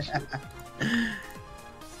say that shit.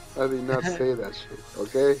 I did not say that shit,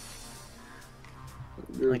 okay?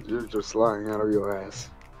 You're just lying out of your ass.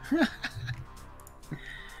 You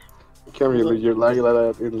can't really, you're lying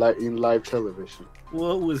like that in live television.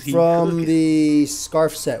 What was he From cooking? the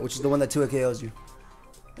Scarf set, which is the one that 2 KOs you.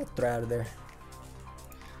 Get out of there.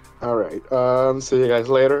 Alright, see you guys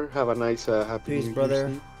later. Have a nice, happy Peace, New brother.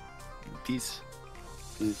 Year's Eve. Peace.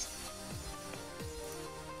 Peace.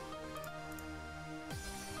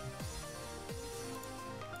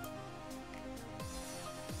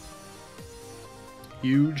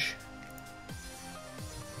 Huge.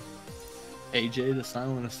 AJ the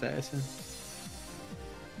Silent Assassin.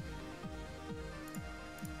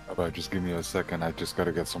 How about just give me a second? I just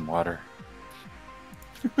gotta get some water.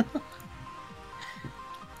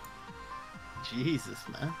 Jesus,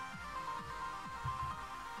 man.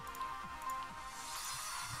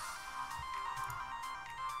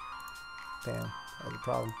 Damn, that was a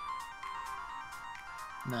problem.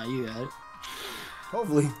 Nah, you got it.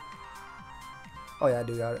 Hopefully. Oh yeah, I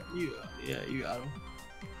do got it. You got him.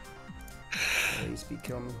 Yeah, speed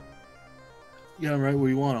kill me. You got him right where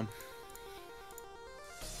you want him.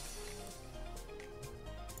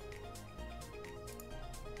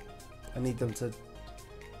 I need them to...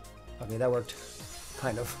 Okay, that worked.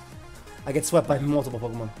 Kind of. I get swept by multiple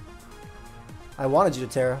Pokemon. I wanted you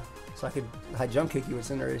to Terra, so I could high jump kick you with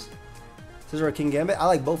Cinderace. Scissor or King Gambit? I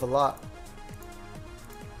like both a lot.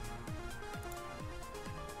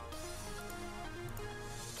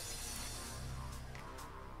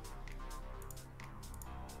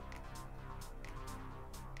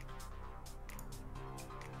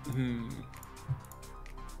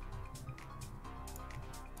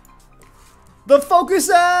 The Focus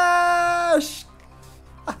Ash!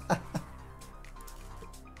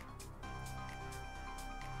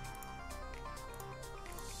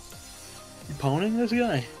 You pwning this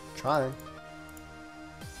guy? Trying.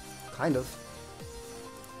 Kind of.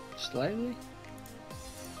 Slightly?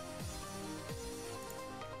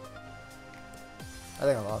 I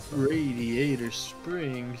think I lost it. Radiator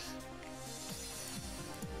Springs.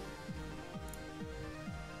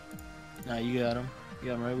 Nah, you got him. You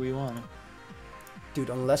got him right where you want him. Dude,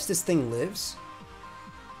 unless this thing lives.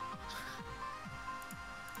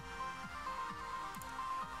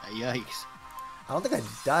 Yikes. I don't think I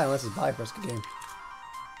die unless it's bypass the game.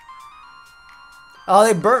 Oh,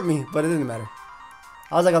 they burnt me, but it didn't matter.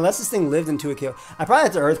 I was like, unless this thing lived into a kill. I probably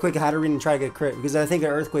had to Earthquake and had to read and try to get a crit, because I think an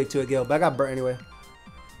Earthquake to a kill, but I got burnt anyway.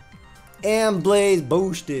 And Blaze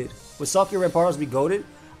boosted. Would Sulky Red Particles be goated?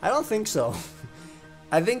 I don't think so.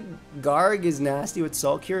 I think Garg is nasty with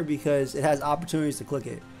Salt Cure because it has opportunities to click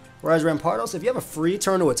it. Whereas Rampardos, if you have a free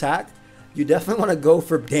turn to attack, you definitely want to go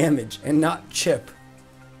for damage and not chip.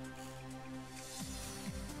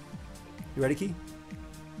 You ready, Key?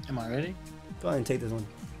 Am I ready? Go ahead and take this one.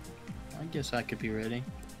 I guess I could be ready.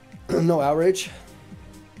 No outrage.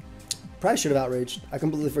 Probably should have outraged. I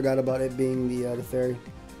completely forgot about it being the fairy.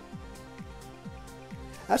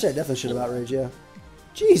 Actually, I definitely should have outraged. Yeah.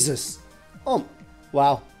 Jesus. Oh,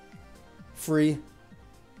 wow. Free.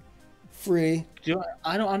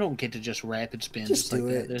 I don't get to just rapid spin Just do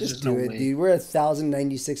like it. that. There's Just just do no it, way. dude. We're at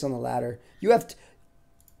 1,096 on the ladder. You have to.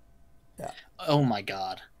 Yeah. Oh my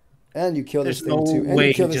god. And you kill this There's thing no too. And way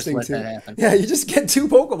you kill to this just thing let too. that happen. Yeah, you just get 2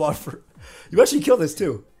 Pokemon for. You actually kill this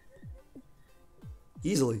too.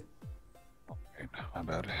 Easily. Okay, my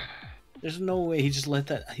bad. There's no way he just let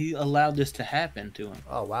that. He allowed this to happen to him.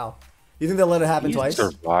 Oh wow. You think they'll let it happen He's twice?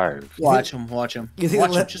 Survived. Watch him. Watch him. You think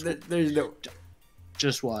Watch they'll him. let, there's no.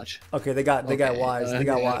 Just watch. Okay, they got wise. They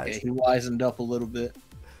got Okay, wise. okay. He wisened up a little bit.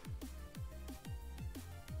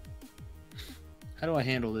 How do I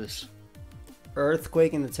handle this?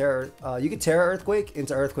 Earthquake into Terror. You can Terror Earthquake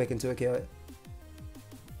into a kill it.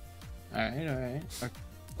 Alright.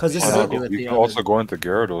 Because this Why is not a, do it You the can other- also go into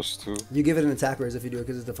Gyarados too. you give it an attack raise if you do it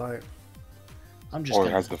because it's Defiant. I'm just Or it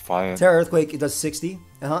gonna, has Defiant. Terror Earthquake, it does 60.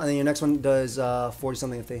 And then your next one does 40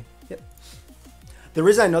 something if they. Yep. The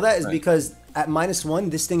reason I know that is Right. because at -1,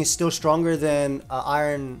 this thing is still stronger than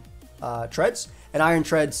Iron Treads. And Iron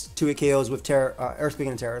Treads 2 KOs with Terror Earthquake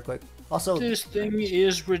and Terror Earthquake. Also, This thing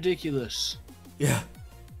is ridiculous. yeah.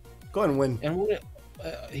 Go ahead and win. And what?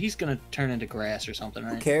 He's gonna turn into grass or something,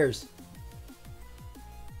 Who right? cares?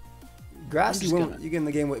 Grass, I'm you just win. gonna- You get in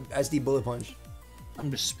the game with SD Bullet Punch.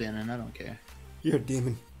 I'm just spinning. I don't care. You're a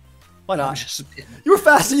demon. Why I'm not? just spinning. You were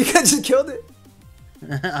faster. You could have just killed it.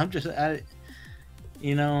 I'm just.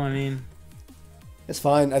 You know, I mean, It's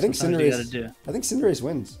fine. I think sometimes you gotta Cinderace. do. I think Cinderace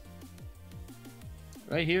wins.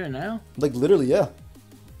 Right here and now, Like literally, yeah.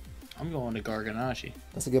 I'm going to Garganashi.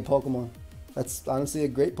 That's a good Pokemon. That's honestly a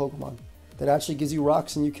great Pokemon. That actually gives you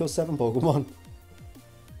rocks and you kill 7 Pokemon.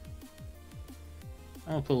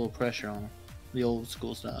 I'm gonna put a little pressure on him, the old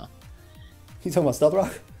school style. You talking about Stealth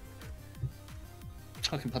Rock? I'm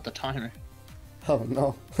talking about the timer. Oh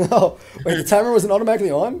no. Oh, wait, the timer wasn't automatically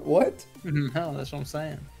on? What? No, that's what I'm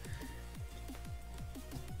saying.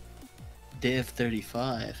 Dev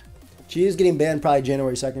 35. She is getting banned probably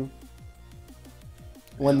January 2nd.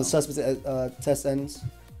 When the Yeah. suspect test ends.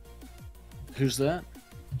 Who's that?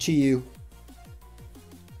 Chi-Yu.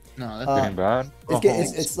 No, that, Uh, Getting bad.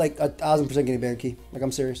 It's like 1,000% getting banned, Key. Like,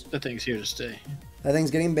 I'm serious. that thing's here to stay. That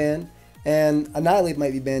thing's getting banned. And Annihilate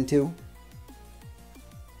might be banned too.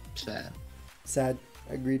 Sad. Sad.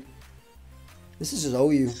 Agreed. This is just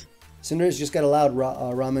OU. Cinderace just got allowed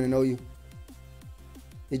Ramen and OU.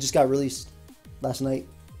 It just got released last night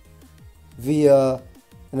via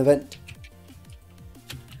an event.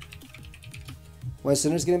 When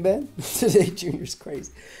Cinderace getting banned? Today Junior's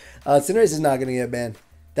crazy. Cinderace is not going to get banned.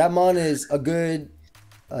 That Mon is a good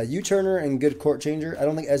U-turner and good court changer. I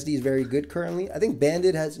don't think SD is very good currently. I think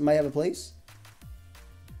Bandit might have a place.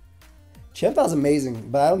 Chempal's amazing,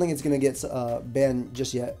 but I don't think it's going to get banned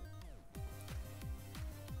just yet.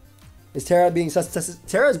 Is Terra being tested?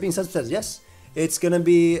 Terra is being tested, yes. It's going to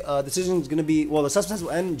be, decision is going to be, well, the suspect test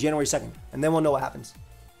will end January 2nd, and then we'll know what happens.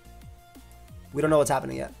 We don't know what's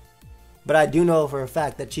happening yet. But I do know for a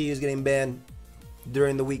fact that Chi is getting banned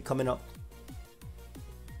during the week coming up.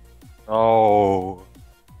 Oh.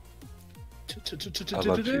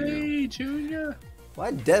 Today, Junior.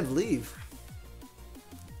 Why'd Dev leave?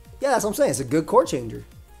 Yeah, that's what I'm saying. It's a good core changer.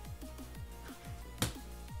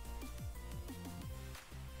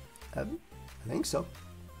 Evan? I think so.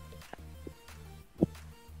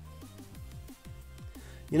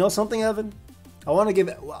 You know something, Evan? I want to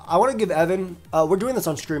give Evan. We're doing this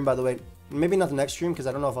on stream, by the way. Maybe not the next stream because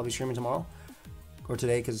I don't know if I'll be streaming tomorrow or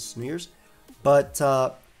today because it's New Year's. But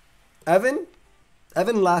Evan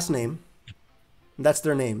last name. That's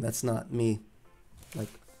their name. That's not me, like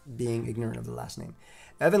being ignorant of the last name.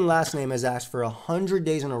 Evan last name has asked for 100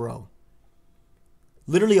 days in a row.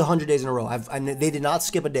 Literally 100 days in a row. They did not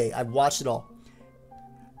skip a day. I've watched it all.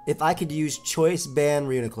 If I could use choice ban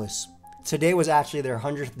Reuniclus. Today was actually their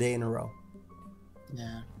 100th day in a row.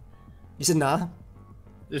 Yeah. You said nah?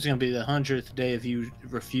 This is going to be the 100th day of you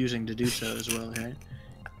refusing to do so as well, right?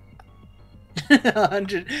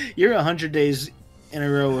 100. You're 100 days in a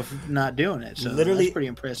row of not doing it, so literally, that's pretty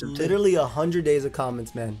impressive, too. Literally 100 days of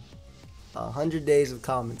comments, man. 100 days of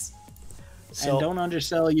comments. So, and don't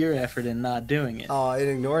undersell your effort in not doing it. Oh, and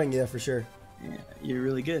ignoring it for sure. Yeah, you're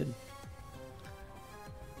really good.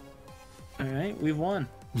 All right, we've won.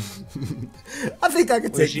 I think I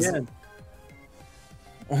could take this. Jed?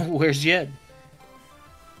 Where's Jed?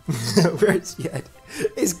 Where's Jed?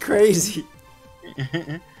 It's crazy.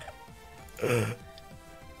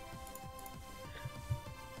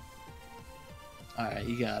 Alright,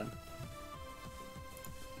 you got him.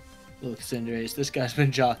 Look, Cinderace, this guy's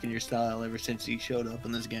been jocking your style ever since he showed up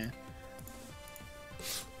in this game.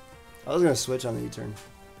 I was going to switch on the U-turn.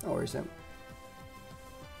 No worries, Sam.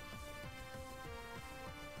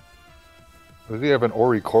 Does he have an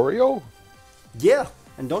Oricorio? Yeah,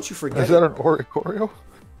 and don't you forget Is that an Oricorio?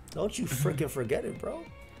 Don't you freaking forget it, bro.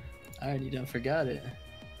 I already done forgot it.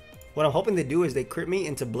 What I'm hoping they do is they crit me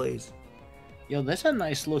into Blaze. Yo, that's a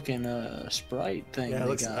nice looking sprite thing. Yeah,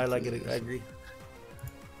 they got I like for it. this. I agree.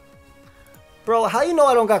 Bro, how you know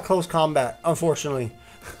I don't got close combat, unfortunately?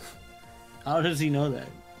 How does he know that?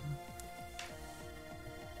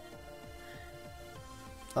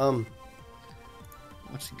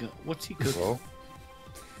 What's he cooking? Well,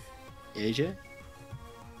 AJ?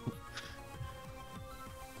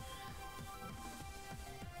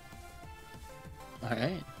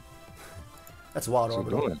 Alright. That's wild what's he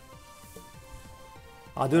orbital. doing?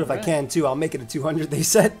 I'll do it if I Alright. can too. I'll make it a 200, they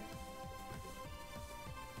said.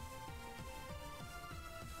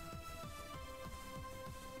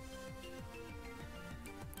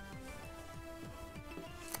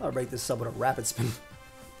 I'll break this sub with a rapid spin.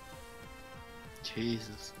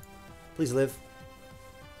 Jesus. Please live.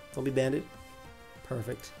 Don't be banded.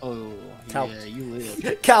 Perfect. Oh, Count. yeah, you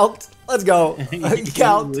live. Count. Let's go. You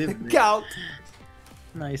Count. live, man. Count.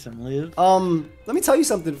 Nice and live. Let me tell you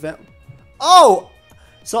something, fam. Oh!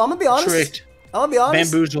 So I'm gonna be honest. Tricked. I'm gonna be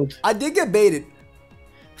honest. Bamboozled. I did get baited.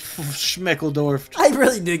 Schmeckledorfed. I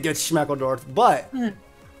really did get Schmeckledorf, but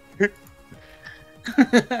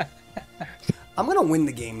I'm gonna win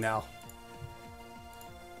the game now.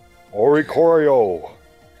 Oricorio.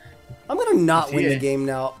 I'm gonna not win Yeah. the game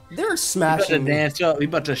now. They're We about to smashing me. dance up. We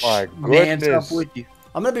about to My dance up goodness. with you.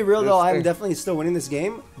 I'm gonna be real This though. I'm thing- definitely still winning this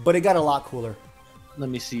game, but it got a lot cooler. Let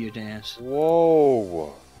me see your dance.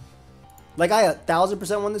 Whoa. Like I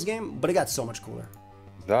 1000% won this game, but it got so much cooler.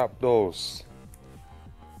 Zapdos.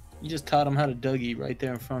 You just taught him how to Dougie right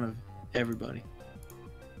there in front of everybody.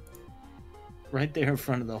 Right there in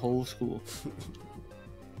front of the whole school.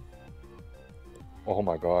 Oh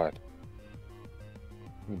my god.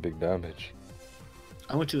 Big damage.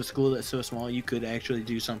 I went to a school that's so small you could actually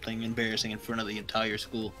do something embarrassing in front of the entire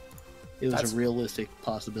school. It was That's- a realistic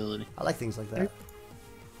possibility. I like things like that.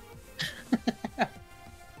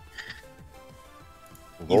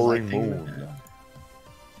 Lowering You like things moon. like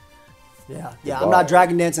that? Yeah. I'm not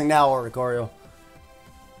dragon dancing now, Oricorio.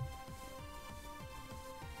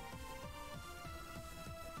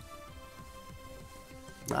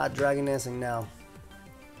 Not dragon dancing now.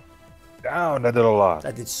 Down, that did a lot.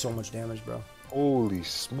 That did so much damage, bro. Holy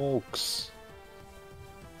smokes.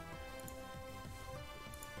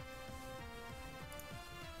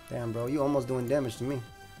 Damn, bro, you almost doing damage to me.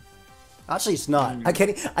 Actually, it's not. I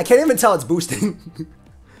can't even tell it's boosting.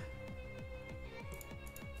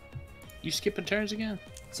 You skipping turns again?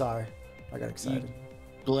 Sorry, I got excited.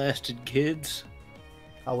 Blasted kids.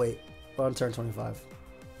 I'll wait. We're on turn 25.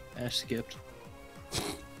 I skipped.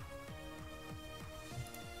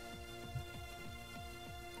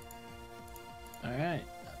 Alright.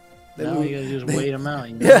 They Now lose- you gotta just wait them out.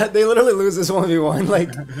 You know? Yeah, they literally lose this 1v1. Like,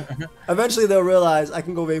 eventually they'll realize I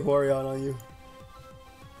can go Vaporeon on you.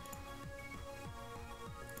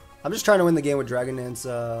 I'm just trying to win the game with Dragon Dance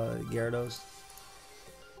Gyarados.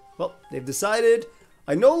 Well, they've decided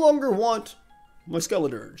I no longer want my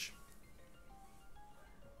Skeledirge.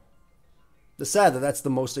 It's sad that that's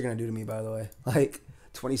the most they're going to do to me, by the way. Like,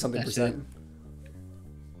 20-something That's percent.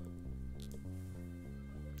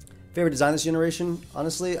 Favorite design this generation?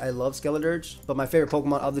 Honestly, I love Skeledirge, but my favorite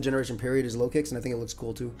Pokemon of the generation period is Lokix, and I think it looks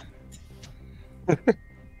cool too.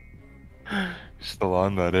 Still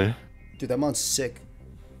on that, eh? Dude, that mon's sick.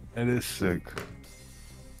 It is sick.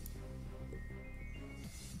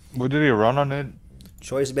 What did he run on it?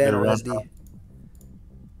 Choice band Get or around SD?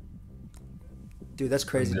 Dude, that's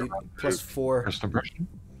crazy, dude. +4. First impression.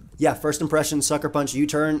 Yeah, first impression, Sucker Punch,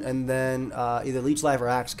 U-turn, and then either Leech Life or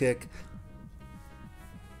Axe Kick.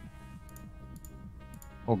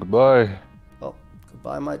 Oh, goodbye. Oh,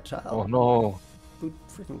 goodbye, my child. Oh, no. Who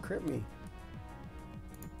freaking crit me?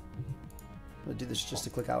 I'm gonna do this just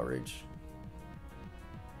to click Outrage.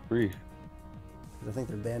 Free. 'Cause I think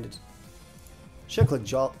they're banded. Should click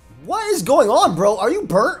Jaw. What is going on, bro? Are you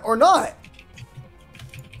burnt or not?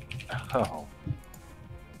 Oh.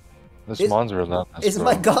 This monster is not that Is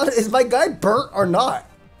my strong. god? Is my guy burnt or not?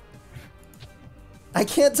 I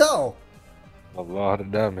can't tell. A lot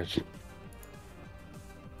of damage.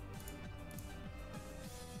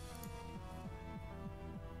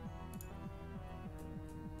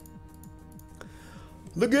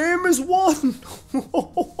 The game is won.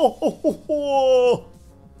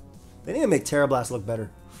 They need to make Terra Blast look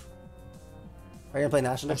better. Are you gonna play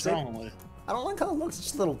National What's next wrong time? with it? I don't like how it looks. It's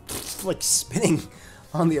just a little like spinning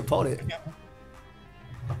on the opponent.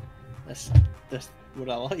 That's what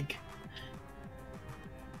I like.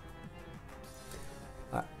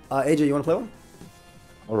 AJ, you want to play one?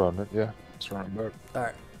 I'll run it, yeah. Let's run it back. All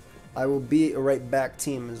right. I will be a right back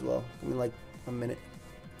team as well. Give me like a minute.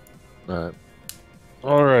 Alright.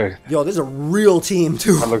 Alright. Yo, this is a real team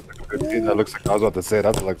too. That looks like a good team. That looks like, I was about to say,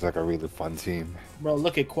 that looks like a really fun team. Bro,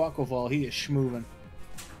 look at Quackleval. He is schmoving.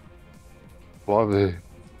 Love it.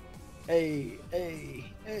 Hey,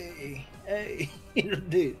 hey, hey, hey.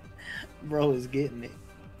 Dude, bro is getting it.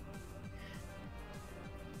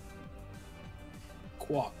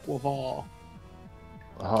 Quackleval.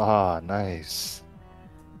 Ah, nice.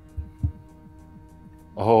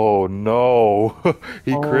 Oh no.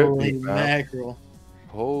 He crit Holy me, man. mackerel.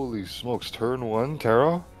 Holy smokes. Turn 1,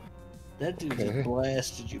 Terra? That dude Okay. just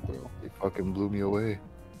blasted you, bro. He fucking blew me away.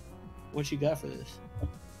 What you got for this?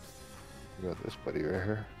 You got this buddy right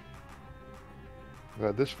here. You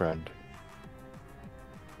got this friend.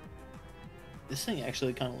 This thing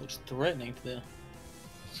actually kind of looks threatening to them.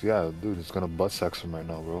 So yeah, dude, it's gonna butt sex him right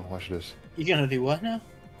now, bro. Watch this. You gonna do what now?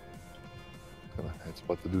 It's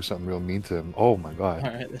about to do something real mean to him. Oh my god.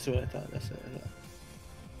 Alright, that's what I thought. That's what I thought.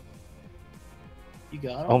 You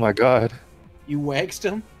got him? Oh my god. You waxed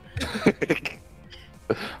him?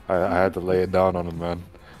 I had to lay it down on him, man.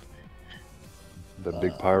 The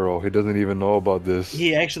big pyro. He doesn't even know about this.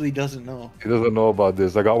 He actually doesn't know. He doesn't know about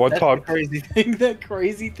this. I got one That's talk. the crazy thing. That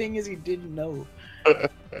crazy thing is he didn't know.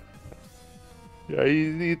 Yeah,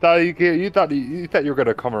 you thought you thought you were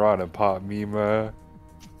gonna come around and pop me, man.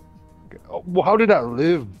 Oh, how did that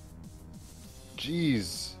live?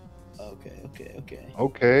 Jeez. Okay.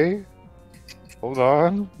 Okay. Hold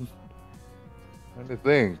on. Let me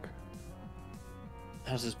think.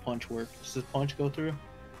 How's this punch work? Does this punch go through?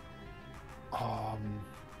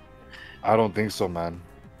 I don't think so, man.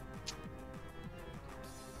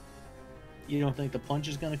 You don't think the punch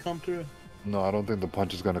is gonna come through? No, I don't think the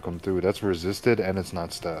punch is gonna come through. That's resisted and it's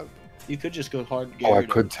not stabbed. You could just go hard Oh, I Gyarados.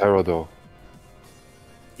 could Terra though.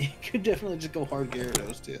 You could definitely just go hard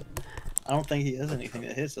Gyarados too. I don't think he has anything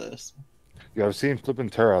that hits us. Yeah, I've seen flipping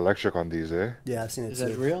Terra Electric on these, eh? Yeah, I've seen it Is too.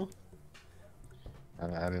 that real?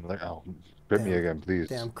 I didn't like. Oh, crit me again, please.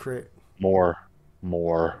 Damn crit. More.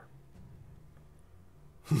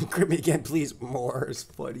 Crit me again, please. More is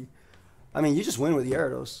funny. I mean, you just win with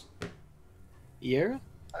Gyarados. Yara?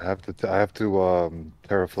 I have to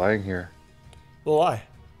Terra Flying here. Well, why?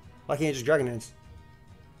 Why can't you just Dragon Dance?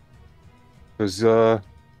 Cause oh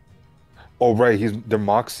right, they're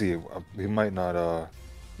Moxie. He might not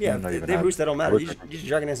Yeah, might not even they have- boost that don't matter. You just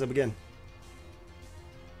Dragon Dance up again.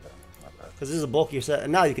 Because this is a bulkier set,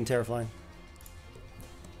 and now you can Terra Flying.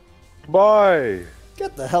 Bye.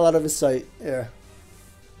 Get the hell out of his sight. Yeah.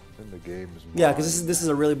 Then the game is Yeah, because this is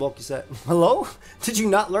a really bulky set. Hello? Did you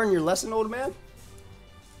not learn your lesson, old man?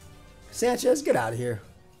 Sanchez, get out of here.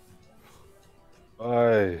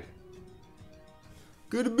 Bye.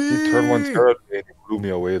 Good to be. He turned 1 Terra and he blew me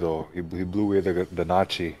away though. He blew away the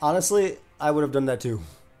Nachi. Honestly, I would have done that too.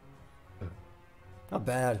 Not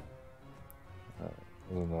bad.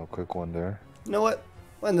 I don't know, quick one there. You know what?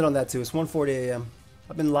 We'll end it on that too. It's 1:40 a.m.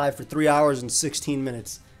 I've been live for 3 hours and 16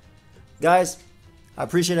 minutes. Guys, I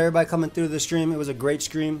appreciate everybody coming through the stream. It was a great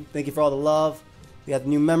stream. Thank you for all the love. We got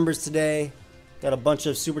new members today. Got a bunch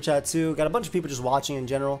of super chat too. Got a bunch of people just watching in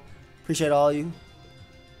general. Appreciate all of you.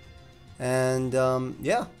 And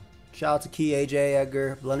yeah, shout out to Key, AJ,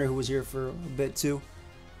 Edgar, Blender, who was here for a bit too.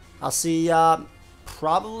 I'll see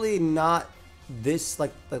probably not this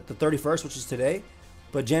like the 31st, which is today,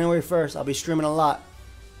 but January 1st I'll be streaming a lot.